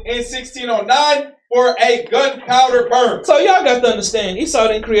England in 1609 for a gunpowder burn. So y'all got to understand, Esau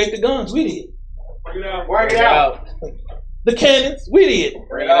didn't create the guns. We did. Bring it out. The cannons, we did.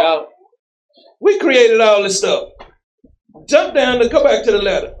 Bring it out. We created all this stuff. Jump down to go back to the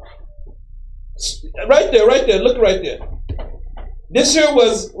letter. Right there. Look right there. This here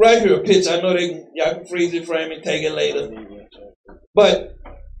was right here a picture. I know y'all can freeze it, frame it, take it later. But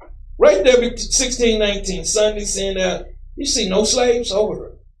right there, 1619, Sunday saying that you see no slaves over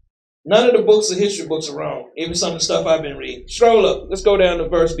here. None of the books, the history books are wrong. Even some of the stuff I've been reading. Scroll up. Let's go down to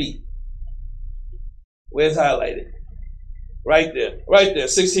verse B. Where's highlighted? Right there,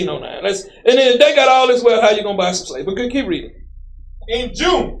 1609. And then they got all this. Well, how you gonna buy some slaves? But keep reading. In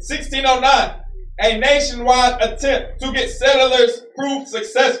June 1609, a nationwide attempt to get settlers proved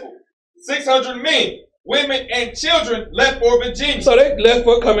successful. 600 men, women, and children left for Virginia. So they left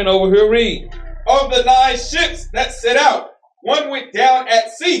for coming over here. Read. Of the 9 ships that set out, one went down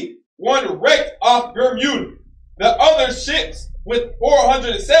at sea, one wrecked off Bermuda. The other ships, with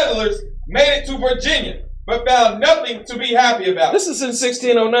 400 settlers, made it to Virginia, but found nothing to be happy about. This is in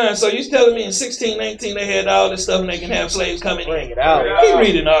 1609. So you telling me in 1619 they had all this stuff and they can have slaves coming? Bring it out. Keep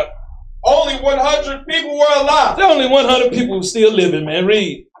reading, Doc. Only 100 people were alive. There are only 100 people still living, man.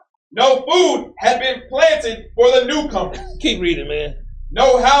 Read. No food had been planted for the newcomers. Keep reading, man.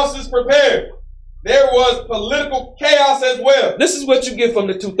 No houses prepared. There was political chaos as well. This is what you get from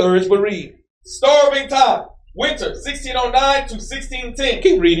the 2/3, but read. Starving time. Winter 1609 to 1610.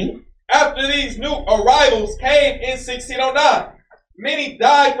 Keep reading. After these new arrivals came in 1609, many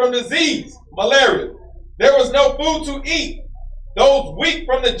died from disease, malaria. There was no food to eat. Those weak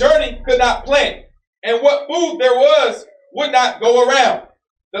from the journey could not plant, and what food there was would not go around.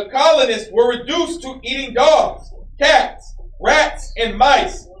 The colonists were reduced to eating dogs, cats, rats, and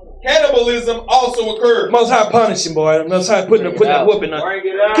mice. Cannibalism also occurred. Most High punishing, boy. Most High putting that whooping on. Bring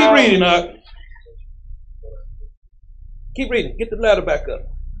it out. Keep reading, Doc. Keep reading. Get the ladder back up.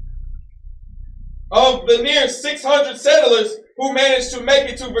 Of the near 600 settlers who managed to make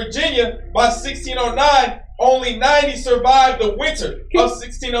it to Virginia by 1609, only 90 survived the winter of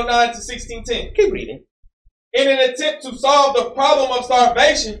 1609 to 1610. Keep reading. In an attempt to solve the problem of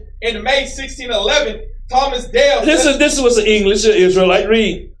starvation, in May 1611, Thomas Dale This was an English Israelite.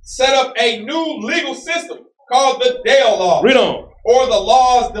 Read. set up a new legal system called the Dale Law, Read on. or the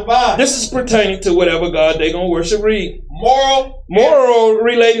laws divine. This is pertaining to whatever God they gonna worship. Read. Moral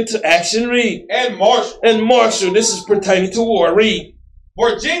relating to action. Read. and martial. And martial. This is pertaining to war. Read.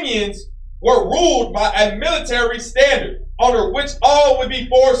 Virginians were ruled by a military standard under which all would be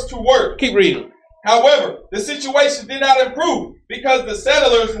forced to work. Keep reading. However, the situation did not improve because the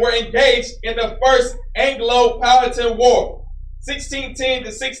settlers were engaged in the First Anglo-Powhatan War. 1610 to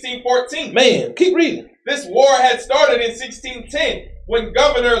 1614. Man, keep reading. This war had started in 1610 when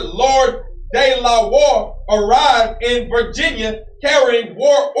Governor Lord de la Warr arrived in Virginia carrying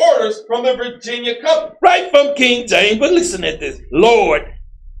war orders from the Virginia Company. Right from King James, but listen at this. Lord.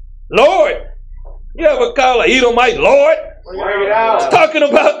 Lord. You ever call a Edomite Lord? Bring it out. It's talking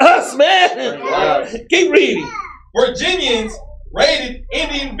about us, man. Keep reading. Virginians raided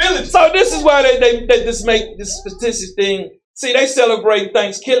Indian villages. So this is why they just make this statistics thing. See, they celebrate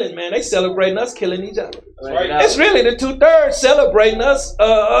Thanksgiving, man. They celebrating us killing each other. Right. It's really the 2/3 celebrating us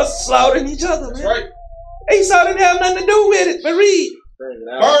slaughtering each other, man. That's right. Esau didn't have nothing to do with it, but read.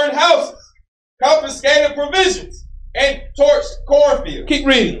 Burned houses, confiscated provisions, and torched cornfields. Keep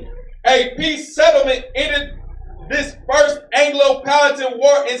reading. A peace settlement ended this first Anglo-Powhatan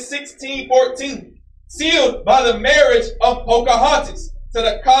War in 1614, sealed by the marriage of Pocahontas to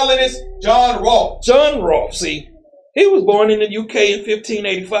the colonist John Rolfe. John Rolfe, see, he was born in the UK in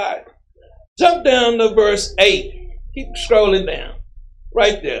 1585. Jump down to verse 8. Keep scrolling down.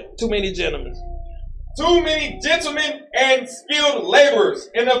 Right there. Too many gentlemen. Too many gentlemen and skilled laborers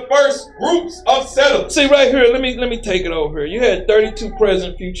in the first groups of settlers. See right here, let me take it over here. You had 32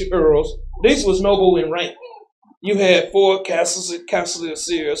 present future earls. These was noble in rank. You had 4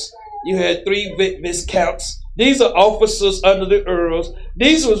 castleseers. You had 3 viscounts. These are officers under the earls.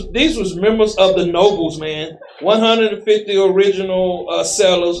 These was members of the nobles, man. 150 original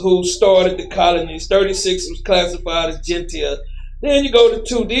settlers who started the colonies. 36 was classified as gentile. Then you go to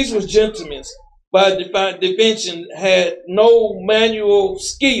 2. These was gentlemen. By definition, had no manual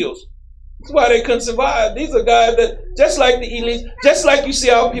skills. That's why they couldn't survive. These are guys that, just like the elites, just like you see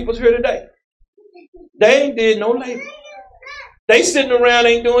our people here today, they ain't did no labor. They sitting around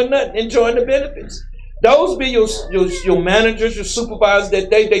ain't doing nothing, enjoying the benefits. Those be your managers, your supervisors, that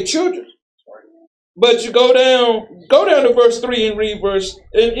they children. But you go down to verse 3 and read verse,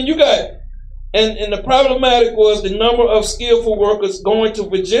 and you got. And the problematic was the number of skillful workers going to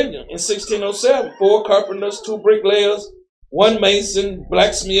Virginia in 1607. 4 carpenters, 2 bricklayers, 1 mason,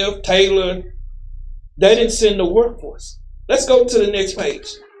 blacksmith, tailor. They didn't send the workforce. Let's go to the next page.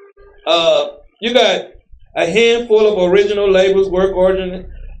 You got a handful of original laborers,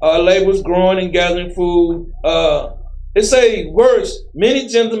 laborers growing and gathering food. It's a worse. Many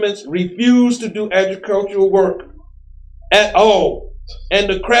gentlemen refused to do agricultural work at all. And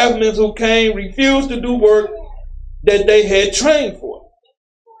the craftsmen who came refused to do work that they had trained for.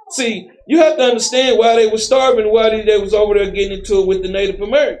 See, you have to understand why they were starving, why they was over there getting into it with the Native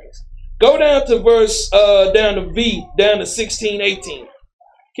Americans. Go down to verse, down to 1618.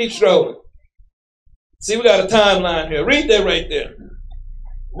 Keep scrolling. See, we got a timeline here. Read that right there.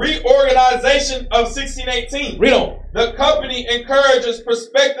 Reorganization of 1618. Read on. The company encourages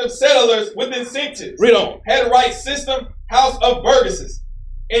prospective settlers with incentives. Read on. Headright system, House of Burgesses.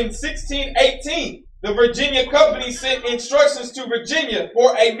 In 1618, the Virginia Company sent instructions to Virginia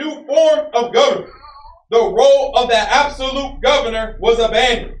for a new form of government. The role of the absolute governor was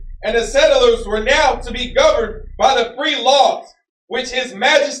abandoned, and the settlers were now to be governed by the free laws, which His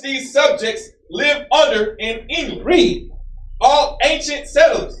Majesty's subjects lived under in England. Read. All ancient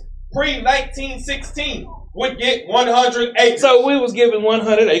settlers, pre-1916, would get 100 acres. So we was given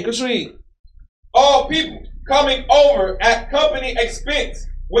 100 acres. Read. All people coming over at company expense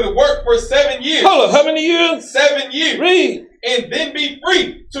would work for 7 years. Hold up, how many years? 7 years. Read. And then be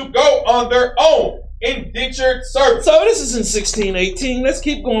free to go on their own indentured service. So this is in 1618. Let's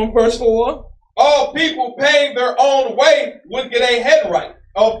keep going. Verse 4. All people paying their own way would get a headright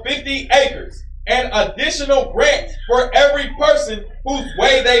of 50 acres and additional grants for every person whose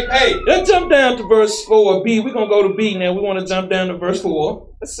way they paid. Let's jump down to verse 4b. We're going to go to B now. We want to jump down to verse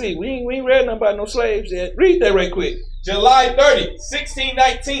 4. Let's see. We ain't read nothing about no slaves yet. Read that right quick. July 30,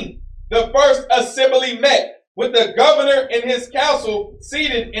 1619, the first assembly met with the governor and his council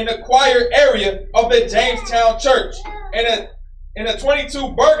seated in the choir area of the Jamestown Church, and the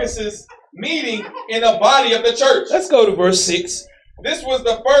 22 burgesses meeting in the body of the church. Let's go to verse 6. This was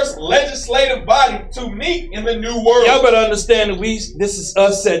the first legislative body to meet in the New World. Y'all better understand that this is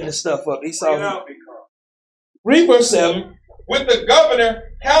us setting this stuff up. Read verse 7. With the governor,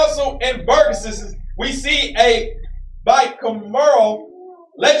 council, and burgesses, we see a bicameral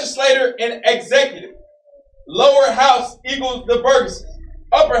legislature and executive. Lower house equals the burgesses.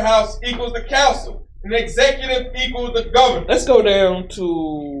 Upper house equals the council. And executive equals the governor. Let's go down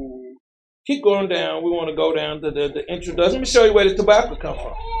to... Keep going down. We want to go down to the introduction. Let me show you where the tobacco come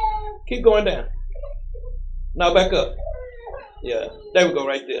from. Keep going down. Now back up. Yeah, there we go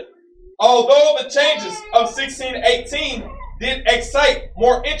right there. Although the changes of 1618 did excite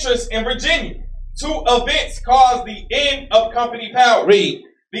more interest in Virginia, Two events caused the end of company power. Read.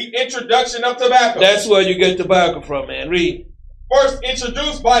 The introduction of tobacco. That's where you get tobacco from, man. Read. First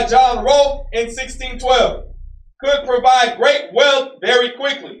introduced by John Rolfe in 1612. Could provide great wealth very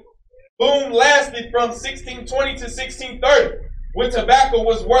quickly. Boom lasted from 1620 to 1630, when tobacco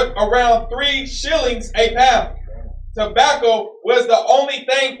was worth around 3 shillings a pound. Tobacco was the only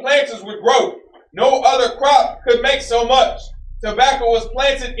thing planters would grow. No other crop could make so much. Tobacco was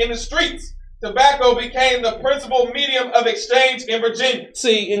planted in the streets. Tobacco became the principal medium of exchange in Virginia.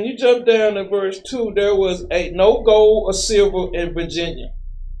 See, and you jump down to verse 2, there was no gold or silver in Virginia.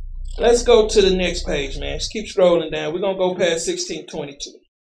 Let's go to the next page, man. Just keep scrolling down. We're going to go past 1622.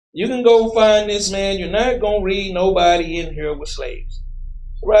 You can go find this, man. You're not going to read nobody in here with slaves.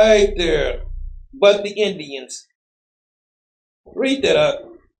 Right there. But the Indians. Read that up.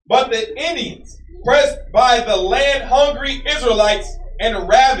 But the Indians, pressed by the land-hungry Israelites and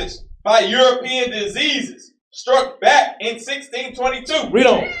ravaged by European diseases, struck back in 1622. Read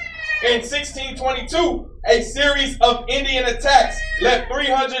on. In 1622, a series of Indian attacks left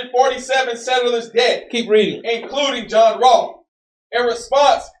 347 settlers dead. Keep reading. Including John Rolfe. In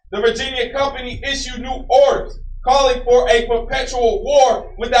response, the Virginia Company issued new orders calling for a perpetual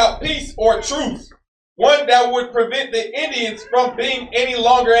war without peace or truce. One that would prevent the Indians from being any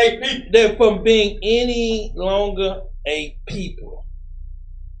longer a people. They're from being any longer a people.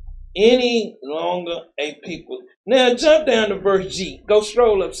 Any longer a people. Now jump down to verse G. Go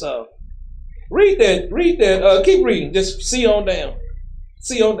stroll up some. Read that. Keep reading. Just see on down.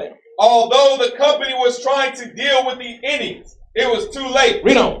 See on down. Although the company was trying to deal with the Indians, it was too late.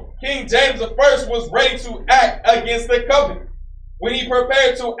 Read on. King James I was ready to act against the company. When he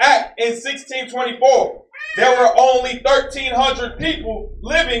prepared to act in 1624, there were only 1,300 people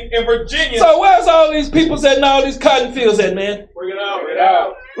living in Virginia. So where's all these people at and all these cotton fields at, man? Bring it out. Bring it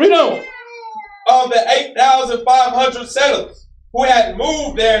out. Read on. Of the 8,500 settlers who had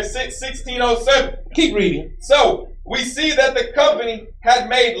moved there since 1607. Keep reading. So we see that the company had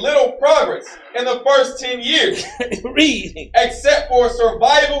made little progress in the first 10 years. Read. Except for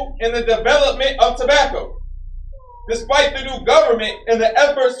survival in the development of tobacco. Despite the new government and the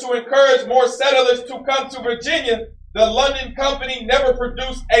efforts to encourage more settlers to come to Virginia, the London Company never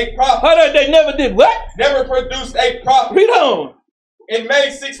produced a profit. Hold on, they never did what? Never produced a profit. Read on. In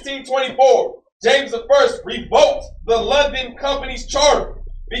May 1624, James I revoked the London Company's charter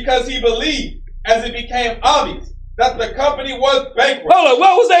because he believed, as it became obvious, that the company was bankrupt. Hold on,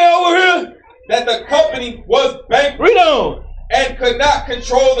 what was they over here? That the company was bankrupt. Read on. And could not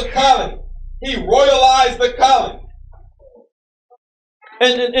control the colony. He royalized the colony.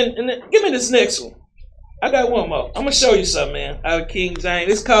 And give me this next one. I got one more. I'm going to show you something, man, out of King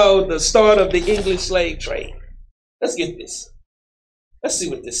James. It's called the start of the English slave trade. Let's get this. Let's see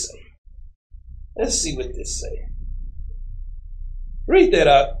what this say. Let's see what this say. Read that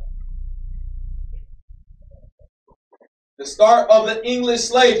up. The start of the English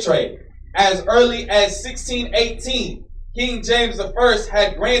slave trade. As early as 1618, King James I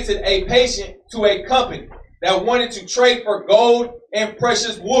had granted a patent to a company that wanted to trade for gold and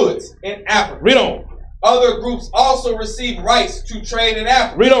precious woods in Africa. Read on. Other groups also received rights to trade in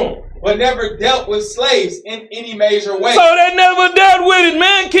Africa. Read on. But never dealt with slaves in any major way. So they never dealt with it,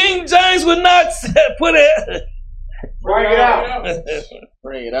 man. King James would not put it. Bring it out.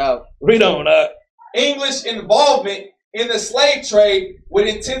 Bring it out. Read on. English involvement in the slave trade would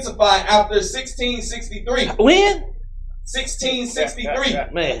intensify after 1663. When?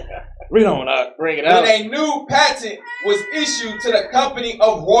 1663. Man, read on. Bring it out. When a new patent was issued to the Company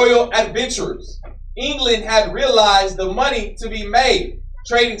of Royal Adventurers. England had realized the money to be made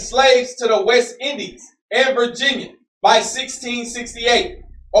trading slaves to the West Indies and Virginia by 1668.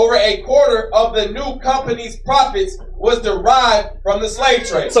 Over a quarter of the new company's profits was derived from the slave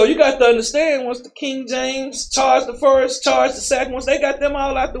trade. So you got to understand, once the King James charged the first, charged the second, once they got them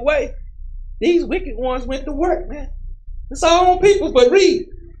all out the way, these wicked ones went to work, man. It's our own people, but read.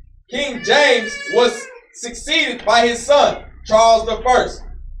 King James was succeeded by his son, Charles I,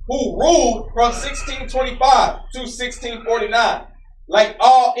 who ruled from 1625 to 1649. Like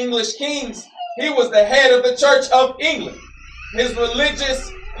all English kings, he was the head of the Church of England. His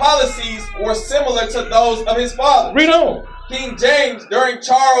religious policies were similar to those of his father. Read on. King James, during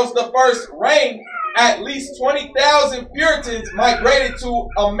Charles I's reign, at least 20,000 Puritans migrated to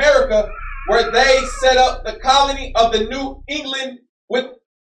America, where they set up the colony of the New England with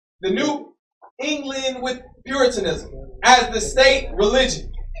Puritanism as the state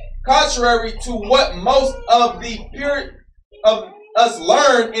religion. Contrary to what most of us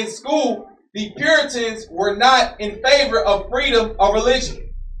learned in school, the Puritans were not in favor of freedom of religion.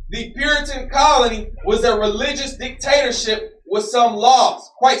 The Puritan colony was a religious dictatorship with some laws,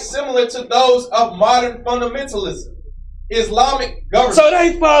 quite similar to those of modern fundamentalism. Islamic government. So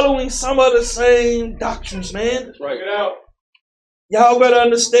they following some of the same doctrines, man. Bring it out. Y'all better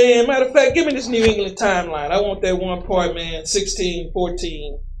understand. Matter of fact, give me this New England timeline. I want that one part, man.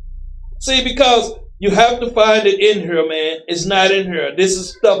 1614. See, because you have to find it in here, man. It's not in here. This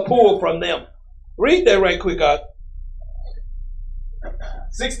is stuff pulled from them. Read that right quick, God.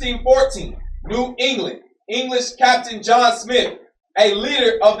 1614, New England. English Captain John Smith, a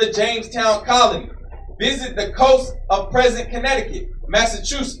leader of the Jamestown colony, visited the coast of present Connecticut,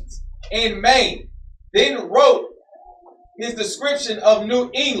 Massachusetts, and Maine. Then wrote his description of New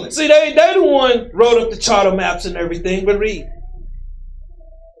England. See, they the one wrote up the charter maps and everything, but read.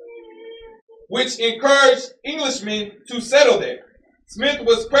 Which encouraged Englishmen to settle there. Smith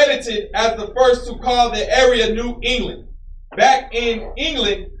was credited as the first to call the area New England. Back in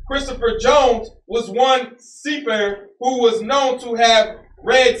England, Christopher Jones was one seafarer who was known to have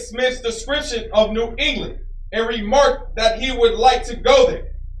read Smith's description of New England and remarked that he would like to go there.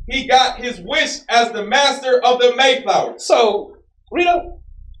 He got his wish as the master of the Mayflower. So, read up.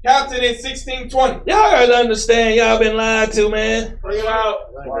 Captain in 1620. Y'all gotta understand, y'all been lied to, man. Bring it out.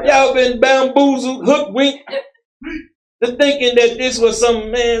 Y'all been bamboozled, hook-winked, to thinking that this was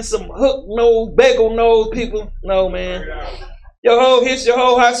some hook-nosed, bagel-nosed people. No, man. Your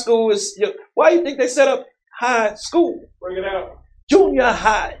whole high school is... why you think they set up high school? Bring it out. Junior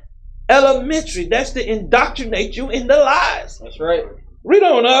high. Elementary. That's to indoctrinate you in the lies. That's right. Read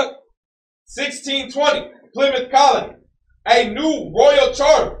on up. 1620, Plymouth Colony. A new royal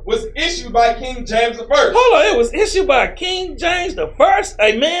charter was issued by King James I. Hold on, it was issued by King James I,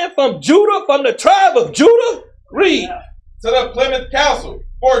 a man from Judah, from the tribe of Judah. Read. To the Plymouth Council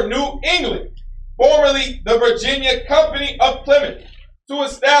for New England, formerly the Virginia Company of Plymouth, to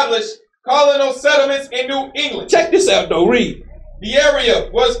establish colonial settlements in New England. Check this out, though. Read. The area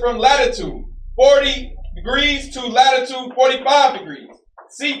was from latitude 40 degrees to latitude 45 degrees.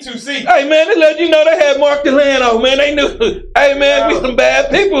 Sea to sea. Hey, man, they let you know they had marked the land off, man. They knew, hey, man, we some bad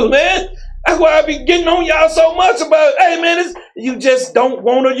people, man. That's why I be getting on y'all so much about, hey, man, you just don't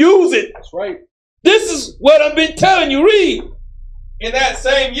want to use it. That's right. This is what I've been telling you. Read. In that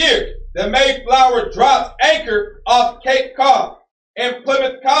same year, the Mayflower dropped anchor off Cape Cod, and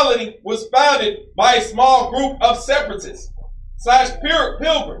Plymouth Colony was founded by a small group of separatists /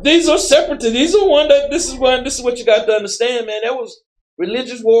 pilgrims. These are separatists. These are one that this is what you got to understand, man. There was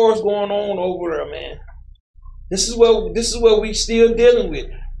religious wars going on over there, man. This is what we still dealing with.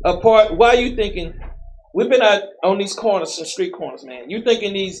 Why you thinking we've been out on these corners and street corners, man? You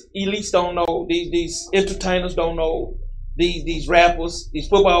thinking these elites don't know, these entertainers don't know, these rappers, these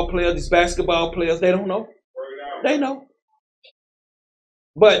football players, these basketball players, they don't know. They know.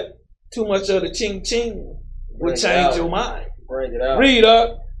 But too much of the ching ching will change your mind. Bring it out. Read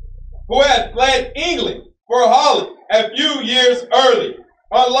up. Who had fled England for Holland a few years earlier.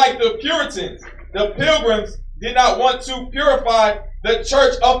 Unlike the Puritans, the Pilgrims did not want to purify the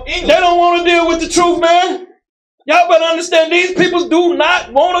Church of England. They don't want to deal with the truth, man. Y'all better understand, these people do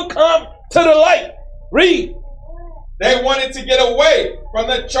not want to come to the light. Read. They wanted to get away from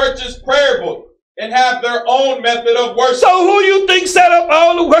the church's prayer book and have their own method of worship. So who you think set up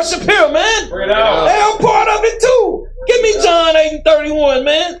all the worship here, man? Bring it out. They are part of it too. Give me John 8:31,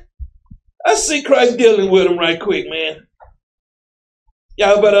 man. I see Christ dealing with them right quick, man.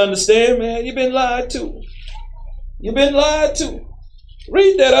 Y'all better understand, man. You've been lied to. You've been lied to.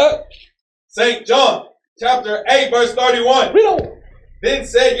 Read that up. St. John, chapter 8, verse 31. Read on. Then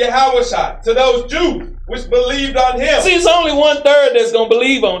said Yahushua to those Jews which believed on him. See, it's only 1/3 that's going to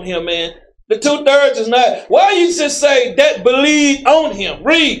believe on him, man. The 2/3 is not. Why you just say that believe on him?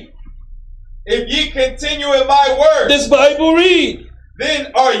 Read. If ye continue in my word, This Bible read.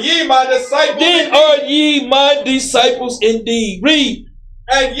 then are ye my disciples Then indeed, are ye my disciples indeed. Read.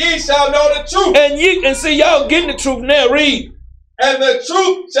 and ye shall know the truth, And you can see y'all getting the truth now. Read. and the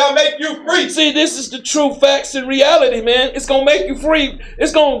truth shall make you free. See, this is the true facts and reality, man. It's going to make you free.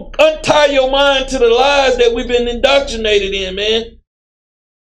 It's going to untie your mind to the lies that we've been indoctrinated in, man.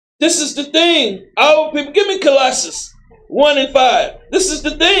 This is the thing. Our people, give me Colossians 1:5. This is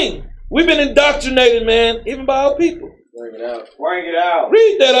the thing. We've been indoctrinated, man, even by our people. Bring it out. Bring it out.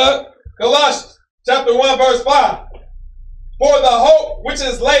 Read that up. Colossians chapter 1, verse 5. For the hope which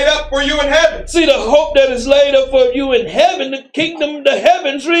is laid up for you in heaven, See, the hope that is laid up for you in heaven, the kingdom, the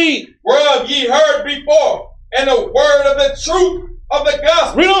heavens, read. whereof ye heard before, and the word of the truth of the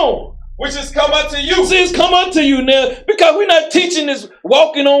gospel, Read on. which is come unto you. See, it's come unto you now because we're not teaching this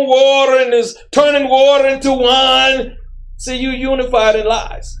walking on water and this turning water into wine. See, you unified in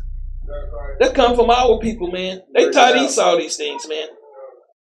lies. That come from our people, man. They taught Esau these things, man.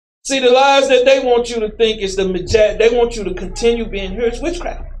 See, the lies that they want you to think is they want you to continue being here. It's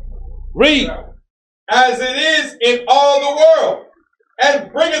witchcraft. Read. As it is in all the world,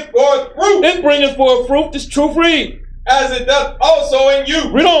 and bringeth forth fruit. It bringeth forth fruit. This truth. Read. As it doth also in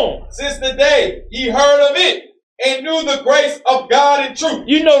you. Read on. Since the day ye heard of it, and knew the grace of God and truth.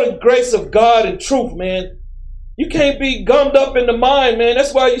 You know the grace of God and truth, man. You can't be gummed up in the mind, man.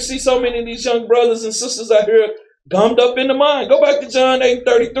 That's why you see so many of these young brothers and sisters out here gummed up in the mind. Go back to John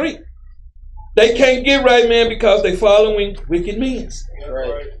 8:33. They can't get right, man, because they following wicked means.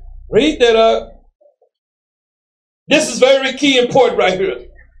 Right. Read that up. This is very key important right here.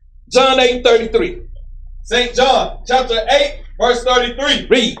 John 8:33. St. John chapter 8, verse 33.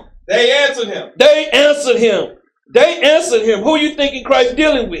 Read. They answered him. They answered him. They answered him. Who you thinking Christ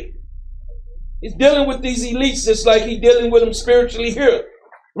dealing with? He's dealing with these elites just like he's dealing with them spiritually here.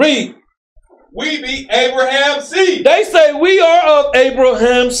 Read. We be Abraham's seed. They say we are of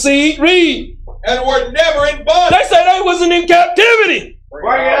Abraham's seed. Read. And were never in bondage. They say they wasn't in captivity.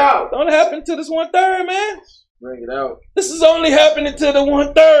 Bring it out. Don't happen to this 1/3, man. Bring it out. This is only happening to the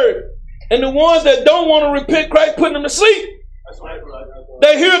 1/3. And the ones that don't want to repent, Christ putting them to sleep.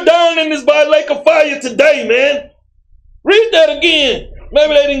 They're here down in this by lake of fire today, man. Read that again.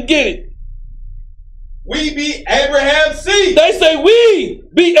 Maybe they didn't get it. We be Abraham's seed. They say we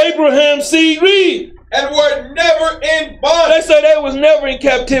be Abraham's seed. Read. And were never in bondage. They say they was never in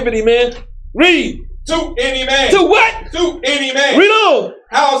captivity, man. Read. To any man. To what? To any man. Read on.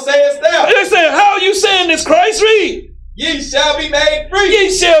 How sayest thou? They say, how are you saying this, Christ? Read. Ye shall be made free.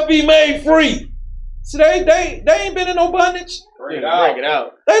 Ye shall be made free. See, they ain't been in no bondage. Bring it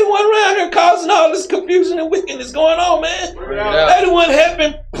out. They the one around here causing all this confusion and wickedness going on, man. Bring it out. They the one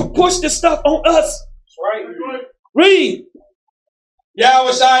helping push this stuff on us. Right. Read.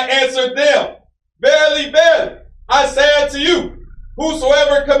 Yahushua answered them, Verily, verily, I say unto you,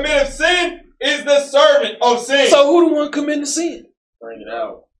 whosoever committeth sin is the servant of sin. So who the one committing sin? Bring it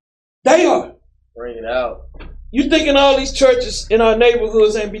out. They are. Bring it out. You thinking all these churches in our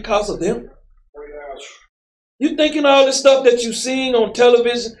neighborhoods ain't because of them? You thinking all this stuff that you seeing on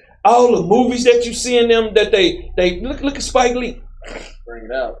television, all the movies that you see in them, that they look at Spike Lee. Bring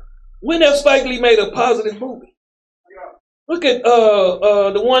it out. When have Spike Lee made a positive movie? Look at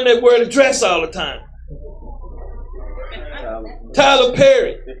the one that wear the dress all the time. Tyler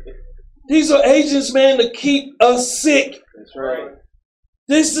Perry. These are agents, man, to keep us sick. That's right.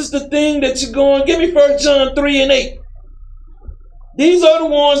 This is the thing that you're going. Give me 1 John 3:8. These are the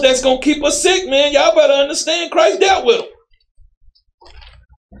ones that's going to keep us sick, man. Y'all better understand Christ dealt with them.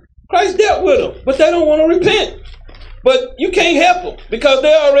 Christ dealt with them, but they don't want to repent. But you can't help them because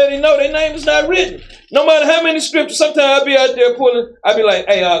they already know their name is not written. No matter how many scriptures, sometimes I'll be out there pulling, I'll be like,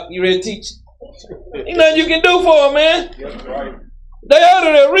 hey, you ready to teach? Ain't nothing you can do for them, man. That's right. They out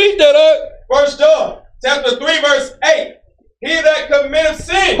of there. Read that up. 1 John chapter 3, verse 8. He that committeth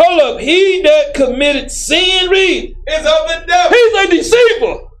sin Hold up. He that committed sin, read, is of the devil. he's a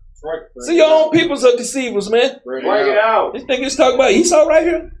deceiver. Right. See, your own people's are deceivers, man. Bring It out. This thing is talking about Esau right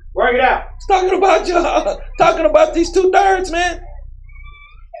here. Bring it out. It's talking about y'all. Talking about these 2/3, man.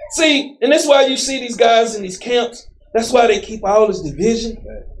 See, and that's why you see these guys in these camps. That's why they keep all this division.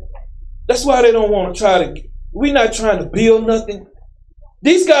 That's why they don't want to try to. We're not trying to build nothing.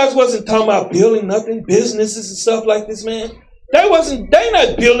 These guys wasn't talking about building nothing, businesses and stuff like this, man. They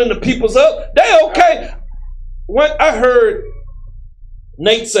not building the peoples up. They okay. What I heard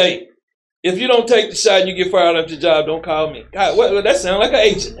Nate say, if you don't take the shot and you get fired off your job, don't call me. God, that sounds like an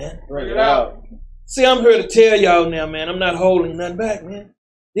agent, man. Bring it out. See, I'm here to tell y'all now, man, I'm not holding nothing back, man.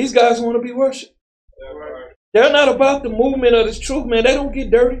 These guys want to be worshipped. They're not about the movement of this truth, man. They don't get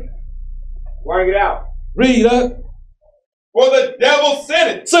dirty. Bring it out. Read up. For the devil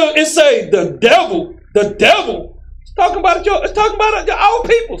sinned. So it say the devil. It's talking about our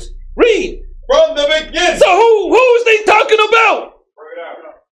peoples. Read. From the beginning. So who is they talking about?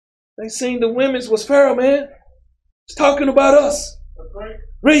 They seen the women's was Pharaoh, man. It's talking about us.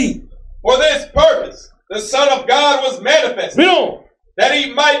 Read. For this purpose, the Son of God was manifested, Read on. that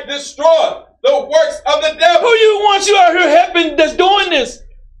he might destroy the works of the devil. Who you want you out here helping that's doing this?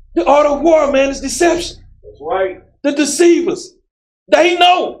 The art of war, man, is deception. That's right. The deceivers. They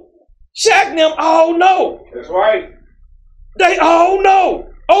know. Shaq and them all know. That's right. They all know.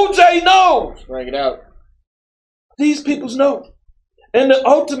 OJ knows. Bring it out. These peoples know. And the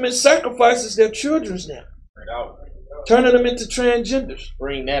ultimate sacrifice is their children's now. Turning them into transgenders.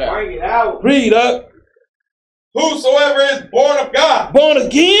 Bring that out. Bring it out. Read up. Whosoever is born of God Born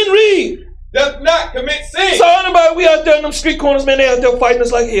again, read. does not commit sin. So anybody we out there there in them street corners, man, they out there fighting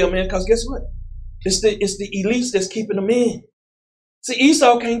us like hell, man. Because guess what? It's the elites that's keeping them in. See,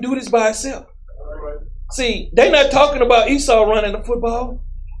 Esau can't do this by himself. See, they're not talking about Esau running the football.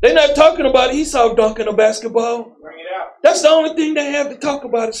 They're not talking about Esau dunking a basketball. Bring it out. That's the only thing they have to talk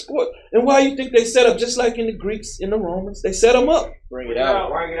about in sport. And why you think they set up, just like in the Greeks, in the Romans, they set them up Bring it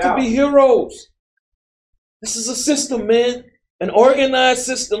out. Bring it to out. be heroes. This is a system, man. An organized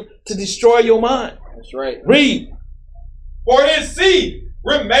system to destroy your mind. That's right. Read. For his seed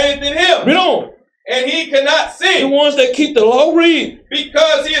remaineth in him, Read on. and he cannot The sin, ones that keep the law, read.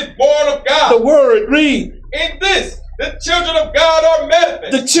 because he is born of The God. word, read. In this, the children of God are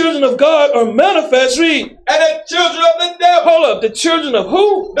manifest, The children of God are manifest, read. and the children of the devil. Hold up. The children of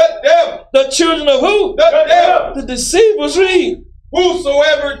who? The devil. The children of who? The devil. The deceivers, read.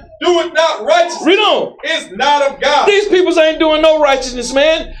 Whosoever doeth not righteousness Read on. is not of God. These peoples ain't doing no righteousness,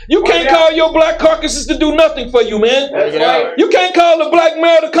 man. You can't call your black carcasses to do nothing for you, man. Bring it out. You can't call the black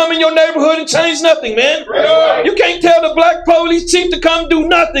mayor to come in your neighborhood and change nothing, man. Right. You can't tell the black police chief to come do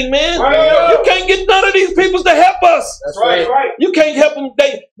nothing, man. Right. You can't get none of these peoples to help us. That's Right, right. right. You can't help them.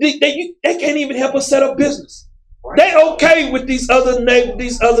 They can't even help us set up business. They okay with these other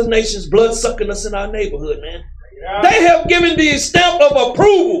nations blood sucking us in our neighborhood, man. They have given the stamp of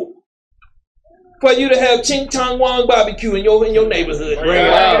approval for you to have Ching Chong Wong barbecue in your neighborhood. Bring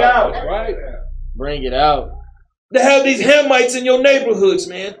it out. That's right. Bring it out. To have these Hamites in your neighborhoods,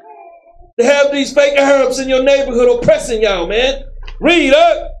 man. To have these fake Arabs in your neighborhood oppressing y'all, man. Read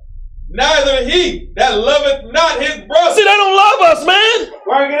up. Neither he that loveth not his See, brother. they don't love us, man.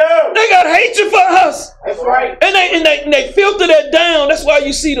 Bring it out. They got hatred for us. That's right. And they filter that down. That's why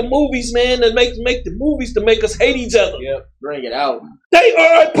you see the movies, man, that make the movies to make us hate each other. Yep. Bring it out. They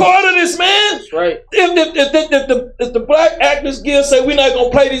are a part of this, man. That's right. If the Black Actors Guild say we're not gonna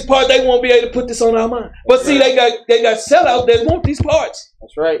play these parts, they won't be able to put this on our mind. But see, they got sellouts that want these parts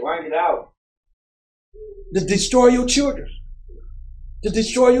That's right. Bring it out. to destroy your children. To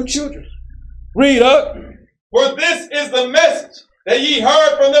destroy your children. Read up. For this is the message that ye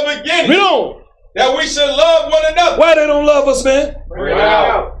heard from the Read beginning, on. that we should love one another. Why they don't love us, man? Bring it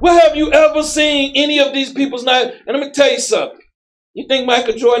out. Where have you ever seen any of these people's night? And let me tell you something. You think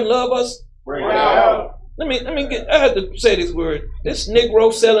Michael Jordan love us? Bring it out. Let me get. I had to say this word. This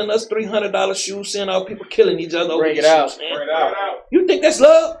Negro selling us $300 shoes, seeing all people killing each other over Bring these it out. shoes, man. Bring it out. You think that's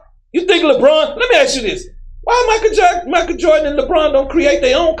love? You think LeBron? Let me ask you this: why Michael Jordan and LeBron don't create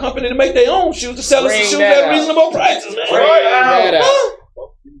their own company to make their own shoes to sell us the Bring shoes that at out. reasonable prices, man? Bring that out. Huh?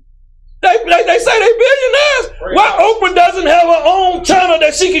 They say they billionaires. Bring Why it out. Oprah doesn't have her own channel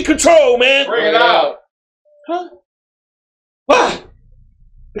that she can control, man? Bring it out. Huh? Why?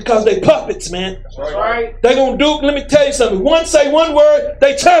 Because they puppets, man. That's That's right. right. They gonna do. Let me tell you something. One say one word,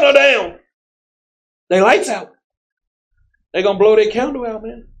 they turn her down. They lights out. They gonna blow their candle out,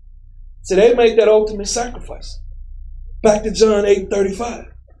 man. So they make that ultimate sacrifice. Back to John 8:35.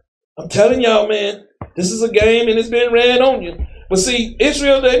 I'm telling y'all, man, this is a game and it's been ran on you. But see,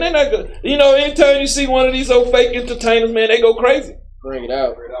 Israel, they're not good. You know, anytime you see one of these old fake entertainers, man, they go crazy. Bring it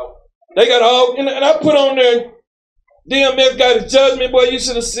out. They got all, and I put on there, DMF got his judgment, boy. You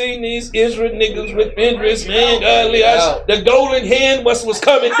should have seen these Israel niggas with interest, man. Golly, the golden hand was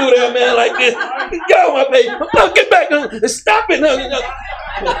coming through there, man, like this. Yo, my baby, no, get back, stop it. No.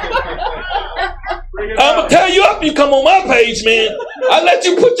 I'm gonna tear you up. You come on my page, man. I let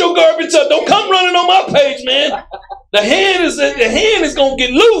you put your garbage up. Don't come running on my page, man. The hand is gonna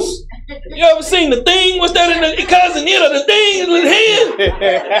get loose. You ever seen the thing? What's that in the cousin? The thing, the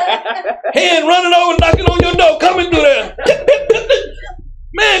hand running over, knocking on your door, coming through there.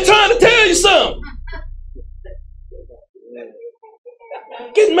 Man, trying to tell you something.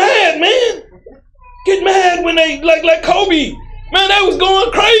 Get mad, man. Get mad when they like Kobe. Man, they was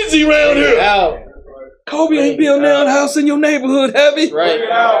going crazy around Bring it here. out. Kobe ain't built down a house in your neighborhood, have he? That's right. Bring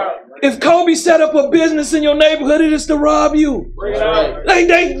it out. If Kobe set up a business in your neighborhood, it is to rob you. Bring it That's out. right.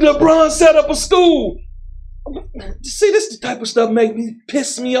 LeBron set up a school. See, this the type of stuff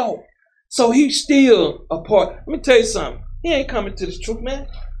piss me off. So he's still a part. Let me tell you something. He ain't coming to this truth, man.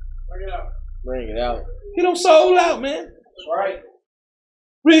 Bring it out. Bring it out. He don't sold out, man. That's right.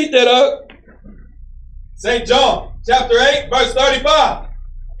 Read that up. St. John, chapter 8, verse 35.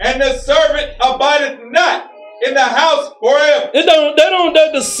 And the servant abideth not in the house forever,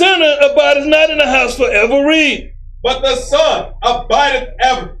 The sinner abideth not in the house forever. Read. but the Son abideth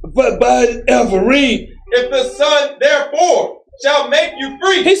ever. But abideth ever. Read. If the Son therefore shall make you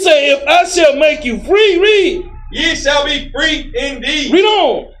free, He said, if I shall make you free, read. ye shall be free indeed. Read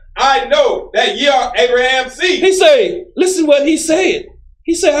on. I know that ye are Abraham's seed, He said, listen what he said.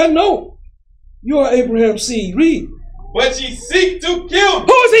 He said, I know you are Abraham's seed. Read. but ye seek to kill me.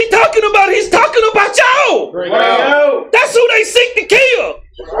 Who is he talking about? He's talking about y'all. Bring it Bring it out. out. That's who they seek to kill.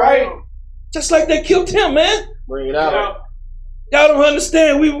 That's right. Just like they killed him, man. Bring it out. Y'all don't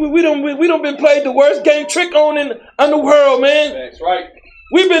understand. We don't been played the worst game trick on in the world, man. That's right.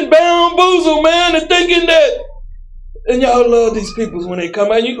 We've been bamboozled, man, and thinking that. And y'all love these peoples when they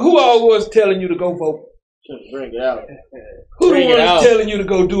come out. Who all was telling you to go vote? Bring it out. Who the Bring it one out. telling you to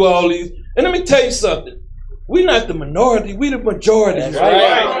go do all these? And let me tell you something. We're not the minority. We the majority. That's right?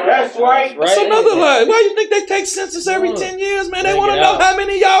 right. That's right. That's another lie. Why you think they take census every 10 years, man? They want to know how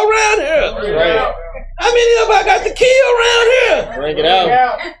many of y'all around here. Right. How many of I got to kill around here? Bring it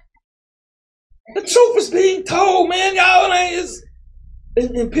out. The truth is being told, man. Y'all ain't.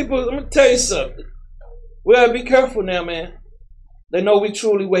 And people, let me tell you something. We gotta be careful now, man. They know we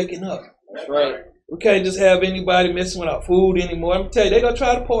truly waking up. That's right. We can't just have anybody messing with our food anymore. I'm tell you, they gonna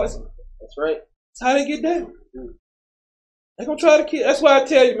try to poison. That's right. That's how they get down. They gonna try to kill. That's why I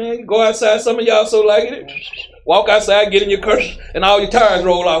tell you, man. You go outside. Some of y'all so like it. Walk outside, get in your car, and all your tires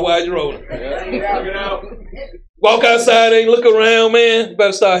roll out while you're rolling. Walk outside, ain't look around, man. You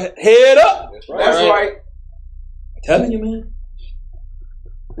better start head up. That's That's right. right. I'm telling you, man.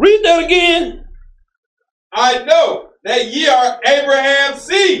 Read that again. I know that ye are Abraham's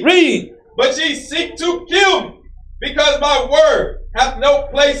seed, Read. but ye seek to kill me, because my word hath no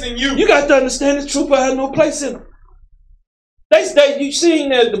place in you. You got to understand this truth. I have no place in them. You seen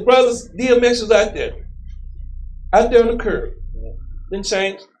that the brothers DMX was out there on the curb. Didn't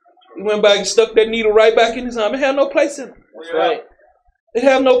change. He went back and stuck that needle right back in his arm. It had no place in him. That's right. It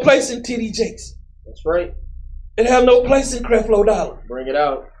had no place in TD Jakes. That's right. It had no place in Creflo Dollar. Bring it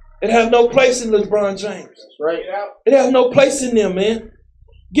out. It had no place in LeBron James. That's right. It has no place in them, man.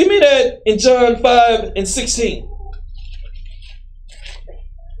 Give me that in John 5:16.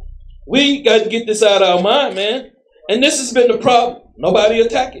 We got to get this out of our mind, man. And this has been the problem. Nobody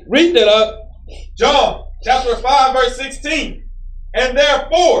attack it. Read that up. John chapter 5 verse 16. And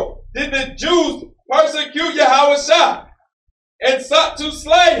therefore did the Jews persecute Yahushua and sought to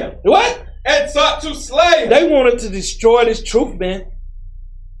slay him. What? And sought to slay him. They wanted to destroy this truth, man.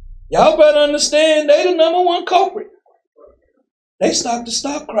 Y'all better understand they the number one culprit. They stopped to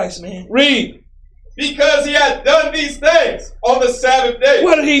stop Christ, man. Read. Because he had done these things on the Sabbath day.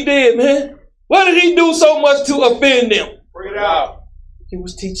 What did he do, man? What did he do so much to offend them? Bring it out. He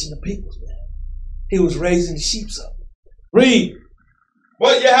was teaching the people, man. He was raising the sheep up. Read.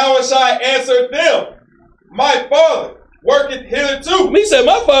 But Yahushua answered them, my Father worketh hitherto, He said,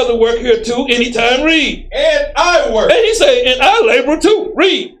 my father work here too, anytime. Read. and I work. And he said, and I labor too.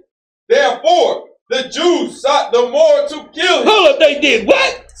 Read. Therefore the Jews sought the more to kill him. Hold up, they did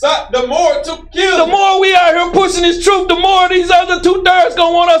what? Sought the more to kill The him. more we out here pushing this truth, the more these other 2/3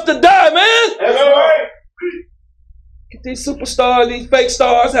 gonna want us to die, man. That's right. Get these superstars, these fake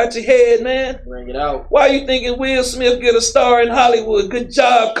stars out your head, man. Bring it out. Why you thinking Will Smith get a star in Hollywood? Good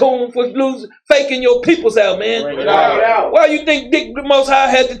job, Coon, for faking your peoples out, man. Bring it Bring it out. out. Why you think Dick Most High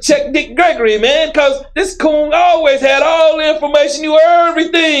had to check Dick Gregory, man? Because this Coon always had all the information, you heard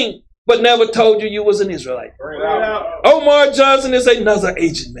everything, but never told you was an Israelite. Bring it out. Omar Johnson is another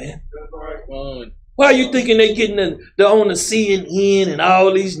agent, man. Mm. Why you thinking they getting the on the CNN and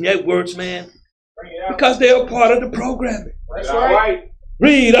all these networks, man? Bring it out. Because they're a part of the programming. That's right.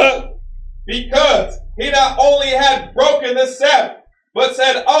 Read up. Because he not only had broken the Sabbath, but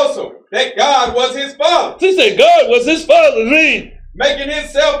said also that God was his father, He said God was his father. Read. making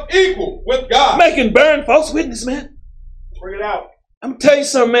himself equal with God. Making burn false witness, man. Bring it out. I'm telling you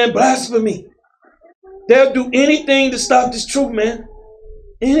something, man. Blasphemy. They'll do anything to stop this truth, man.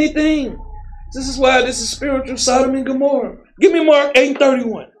 Anything. This is why this is spiritual Sodom and Gomorrah. Give me Mark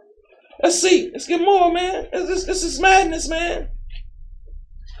 8:31. Let's see. Let's get more, man. This is madness, man.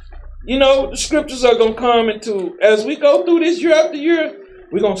 You know, the scriptures are going to come into, as we go through this year after year,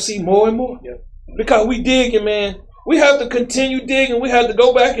 we're going to see more and more. Because we digging, man. We have to continue digging. We have to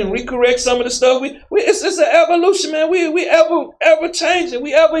go back and recorrect some of the stuff. It's an evolution, man. We ever changing.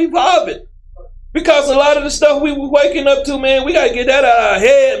 We ever evolving. Because a lot of the stuff we were waking up to, man, we got to get that out of our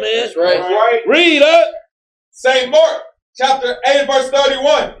head, man. That's right. That's right. Read up. St. Mark chapter 8 verse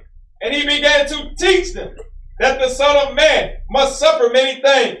 31. And he began to teach them that the Son of Man must suffer many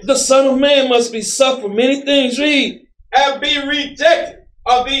things, The Son of Man must be suffer many things. Read. and be rejected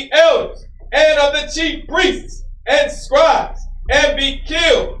of the elders and of the chief priests and scribes, and be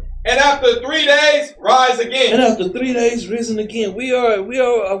killed, and after 3 days rise again. And after 3 days risen again. We are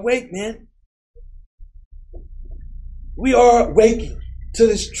awake, man. We are waking to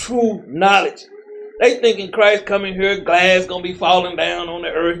this true knowledge They thinking Christ coming here, glass gonna be falling down on the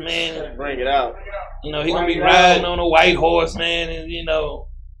earth, man. Bring it out. You know, he gonna be riding on a white horse, man, and you know,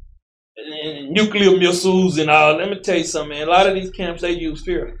 and nuclear missiles and all. Let me tell you something, man. A lot of these camps, they use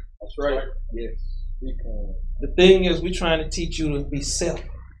fear. That's right. Yes. The thing is, we're trying to teach you to be self.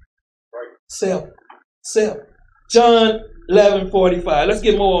 Self. John 11:45. Let's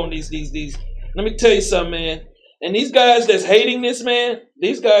get more on these. Let me tell you something, man. And these guys that's hating this, man,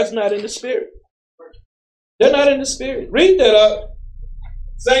 these guys not in the spirit. They're not in the spirit. Read that up.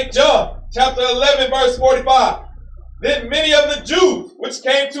 St. John, chapter 11, verse 45. Then many of the Jews which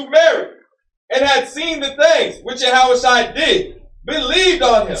came to Mary and had seen the things which Yahushua did, believed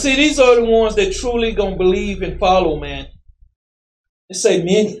on him. See, these are the ones that truly gonna believe and follow, man. It say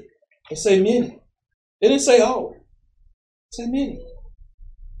many. It say many. It didn't say all. It say many.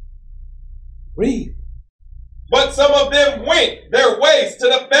 Read. But some of them went their ways to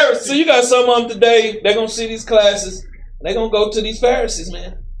the Pharisees. So you got some of them today, they're going to see these classes, and they're going to go to these Pharisees,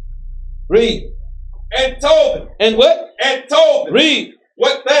 man. Read. And told them. And what? And told them. Read.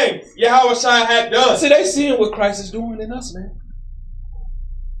 What things Yahushua had done. See, they seeing what Christ is doing in us, man.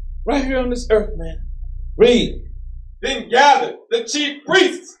 Right here on this earth, man. Read. Then gathered the chief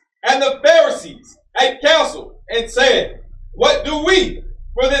priests and the Pharisees at council and said, what do we?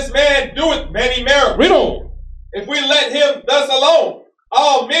 For this man doeth many miracles. Read on. If we let him thus alone,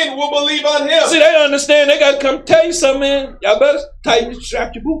 all men will believe on him. See, they don't understand. They got to come tell you something, man. Y'all better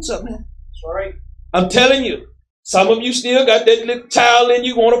strap your boots up, man. That's right. I'm telling you. Some of you still got that little child in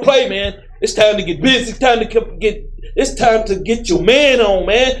you want to play, man. It's time to get busy. It's time to get your man on,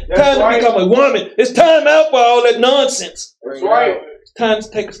 man. That's time right. to become a woman. It's time out for all that nonsense. That's right. It's time to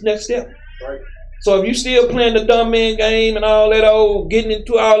take a next step. Right. So if you still playing the dumb man game and all that old getting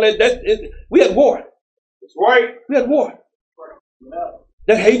into all that, we at war. That's right. We at war.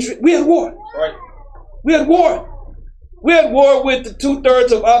 That hatred, we at war. Right. We at war. We at war with the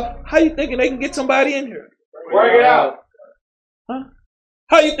 2/3 of how you thinking they can get somebody in here? Bring it out. Huh?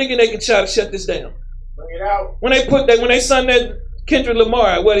 How you thinking they can try to shut this down? Bring it out. When they sung that Kendrick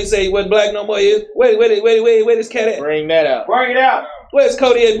Lamar, what he say, he wasn't black no more is? Where this cat at? Bring that out. Bring it out. Where's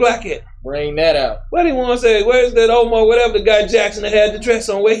Cody Black at? Bring that out. What he want to say? Where's that Omar, whatever the guy Jackson that had the dress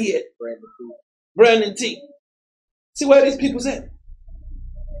on? Where he at? Brandon T. See where these people's at?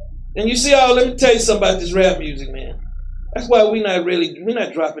 And you see, let me tell you something about this rap music, man. That's why we're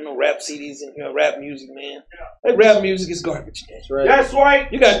not dropping no rap CDs in here, rap music, man. That rap music is garbage, man. That's right. That's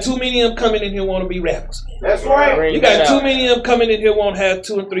right. You got too many of them coming in here want to be rappers, man. That's right. Bring You got that too out. many of them coming in here want to have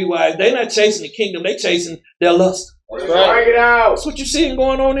 2 and 3 wives. They not chasing the kingdom, they chasing their lust. That's Bring right. it out. That's what you're seeing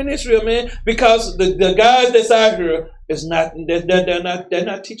going on in Israel, man. Because the guys that's out here is not they're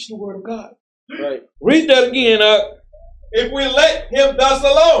not teaching the word of God. Right. Read that again. If we let him thus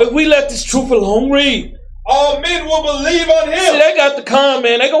alone, If we let this truth alone, read. all men will believe on See, him. they got to come,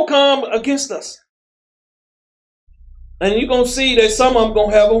 man. They gonna come against us, and you gonna see that some of them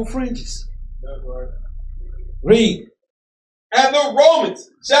gonna have on fringes. Read. And the Romans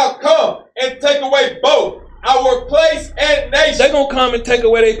shall come and take away both our place and nation. They gonna come and take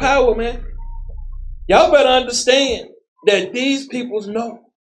away their power, man. Y'all better understand that these peoples know.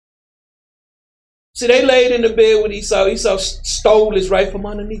 See, they laid in the bed with Esau. Esau stole his right from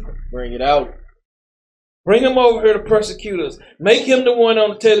underneath him. Bring it out. Bring him over here to persecute us. Make him the one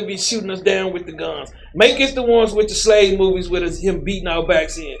on the television shooting us down with the guns. Make us the ones with the slave movies with us, him beating our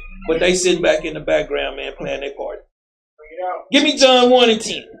backs in. But they sitting back in the background, man, playing their part. Bring it out. Give me John 1 and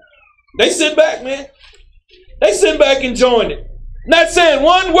 10. They sit back, man. They sit back enjoying it. Not saying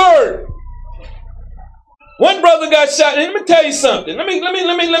one word. One brother got shot. And let me tell you something. Let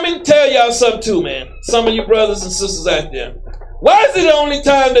me tell y'all something too, man. Some of you brothers and sisters out there. Why is it the only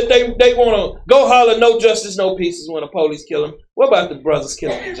time that they want to go holler no justice, no peace is when the police kill them? What about the brothers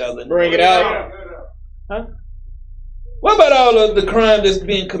killing each other? Bring it out. Huh? What about all of the crime that's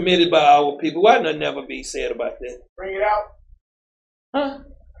being committed by our people? Why nothing ever be said about that? Bring it out. Huh?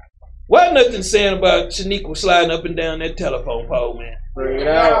 Why nothing saying about Shaniqua sliding up and down that telephone pole, man? Bring it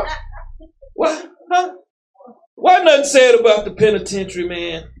out. What? Huh? Why nothing said about the penitentiary,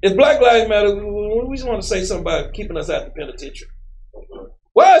 man? If Black Lives Matter, we just want to say something about keeping us out the penitentiary.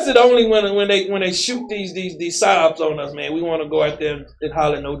 Why is it only when they shoot these psyops on us, man, we want to go out there and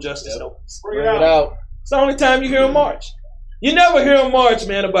holler no justice, no peace? Bring it Bring it out. out. It's the only time you hear them march. You never hear them march,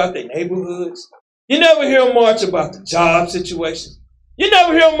 man, about their neighborhoods. You never hear them march about the job situation. You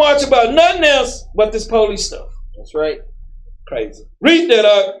never hear them march about nothing else but this police stuff. That's right. Crazy. Read that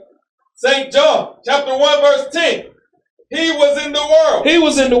up. St. John, chapter 1, verse 10. He was in the world, He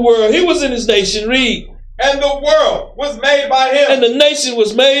was in the world. He was in his nation. Read. And the world was made by him. And the nation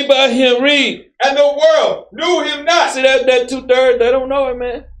was made by him. Read. And the world knew him not. See that 2/3? They don't know it,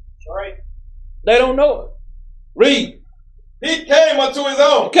 man. Right. They don't know it. Read. He came unto his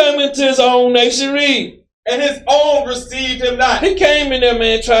own, Came into his own nation. Read. and his own received him not. He came in there,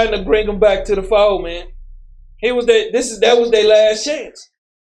 man, trying to bring them back to the fold, man. That was their last chance.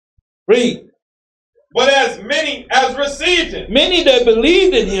 Read. But as many as received him, Many that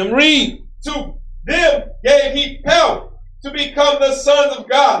believed in him. Read. to them gave he power to become the sons of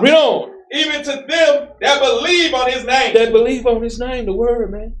God, Read on. even to them that believe on his name. That believe on his name, the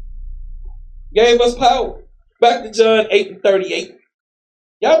word, man. Gave us power. Back to John 8:38.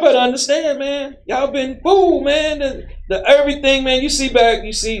 Y'all better understand, man. Y'all been fooled, man. The everything, man. You see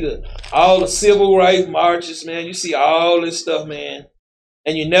all the civil rights marches, man. You see all this stuff, man.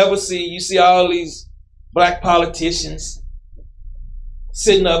 And you see all these black politicians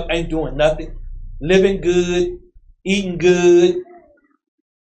sitting up, ain't doing nothing, living good, eating good.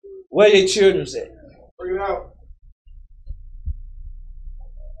 Where their children's at? Bring it out.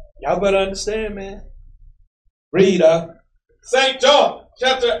 Y'all better understand, man. Read up. St. John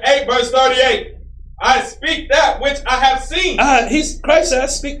chapter 8 verse 38. I speak that which I have seen Christ said, I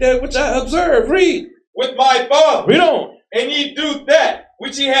speak that which I observe. Read. with my Father, Read on. and ye do that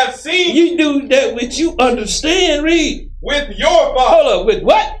which ye have seen You do that which you understand. Read. with your Father. Hold up. With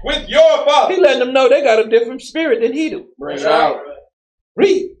what? With your Father. He letting them know they got a different spirit than he do. Bring it out.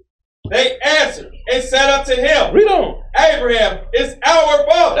 Read. They answered and said unto him, Read on. Abraham is our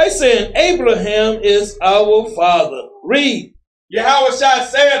father. They saying Abraham is our father. Read. Yahushua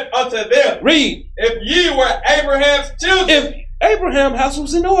said unto them, Read. if ye were Abraham's children, If Abraham's house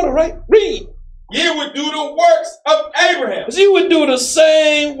was in order, right? Read. ye would do the works of Abraham. Because you would do the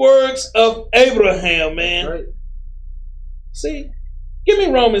same works of Abraham, man. Right. See? Give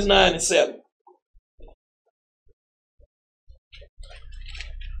me Romans 9:7.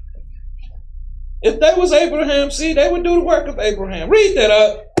 If they was Abraham, see, they would do the work of Abraham. Read that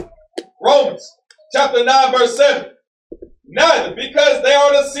up. Romans chapter 9 verse 7. Neither because they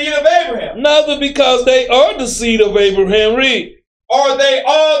are the seed of Abraham Neither because they are the seed of Abraham. Read. are they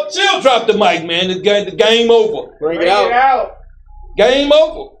all children. Drop the mic, man. The game over. Bring it out. Game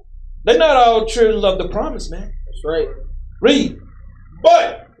over. They're not all children of the promise, man. That's right. Read.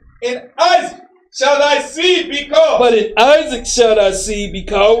 But in Isaac shall thy seed be called. But in Isaac shall thy seed be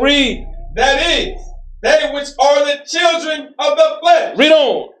called. Read. That is, they which are the children of the flesh. Read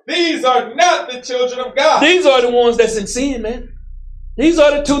on. These are not the children of God. These are the ones that's in sin, man. These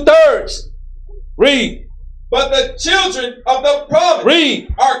are the 2/3. Read. But the children of the promise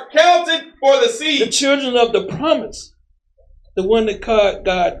Read. are counted for the The seed. children of the promise. The one that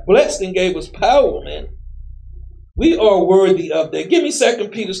God blessed and gave us power, man. We are worthy of that. Give me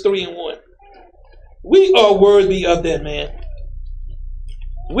 2 Peter 3:1. We are worthy of that, man.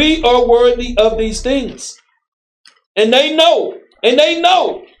 We are worthy of these things. And they know. And they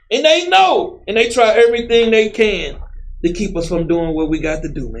know. And they know. And they try everything they can to keep us from doing what we got to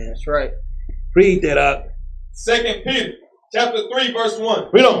do, man. That's right. Read that up. 2 Peter chapter 3 verse 1.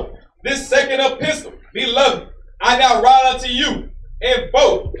 Read on. This second epistle, beloved, I now write unto you in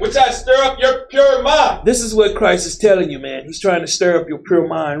both, which I stir up your pure mind This is what Christ is telling you, man. He's trying to stir up your pure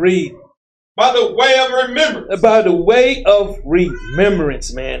mind. Read. by the way of remembrance. By the way of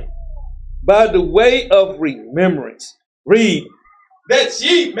remembrance, man. By the way of remembrance. Read. That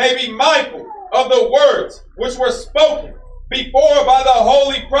ye may be mindful of the words which were spoken before by the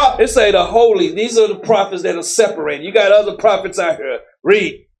holy prophets. It say the holy. These are the prophets that are separated. You got other prophets out here.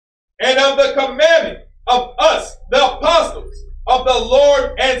 Read. And of the commandment of us, the apostles of the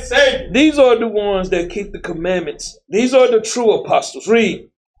Lord and Savior, These are the ones that keep the commandments. These are the true apostles. Read.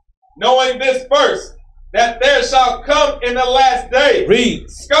 knowing this first, that there shall come in the last days Read.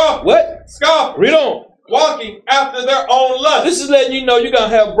 scoffers, What? scoffers, Read on. walking after their own lust. This is letting you know you're going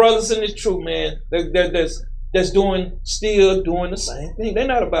to have brothers in this truth, man. That's still doing the same thing. They're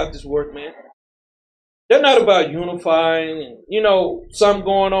not about this work, man. They're not about unifying and, something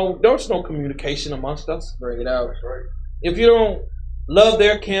going on. There's no communication amongst us. Bring it out. If you don't love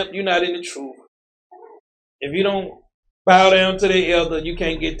their camp, you're not in the truth. If you don't bow down to the elder, you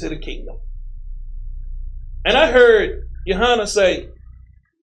can't get to the kingdom. And I heard Johanna say,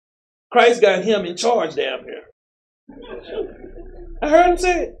 Christ got him in charge down here. I heard him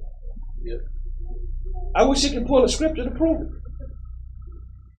say it. Yeah. I wish you could pull a scripture to prove it.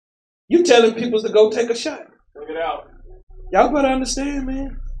 You telling people to go take a shot. Bring it out. Y'all better understand,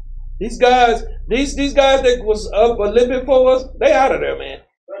 man. These guys, these guys that was up a little bit for us, they out of there, man.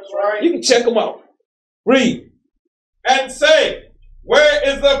 That's right. You can check them out. Read. And say, Where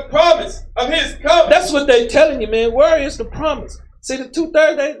is the promise of his coming? That's what they're telling you, man. Where is the promise? See, the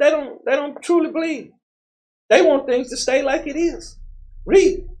 2/3, they don't truly believe. They want things to stay like it is.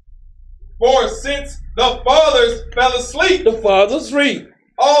 Read. For since the fathers fell asleep, The fathers read.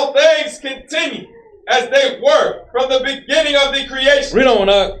 all things continue as they were from the beginning of the creation. Read on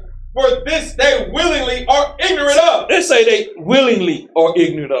up. For this they willingly are ignorant of, They say they willingly are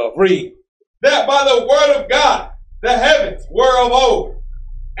ignorant of. Read. that by the word of God the heavens were of old,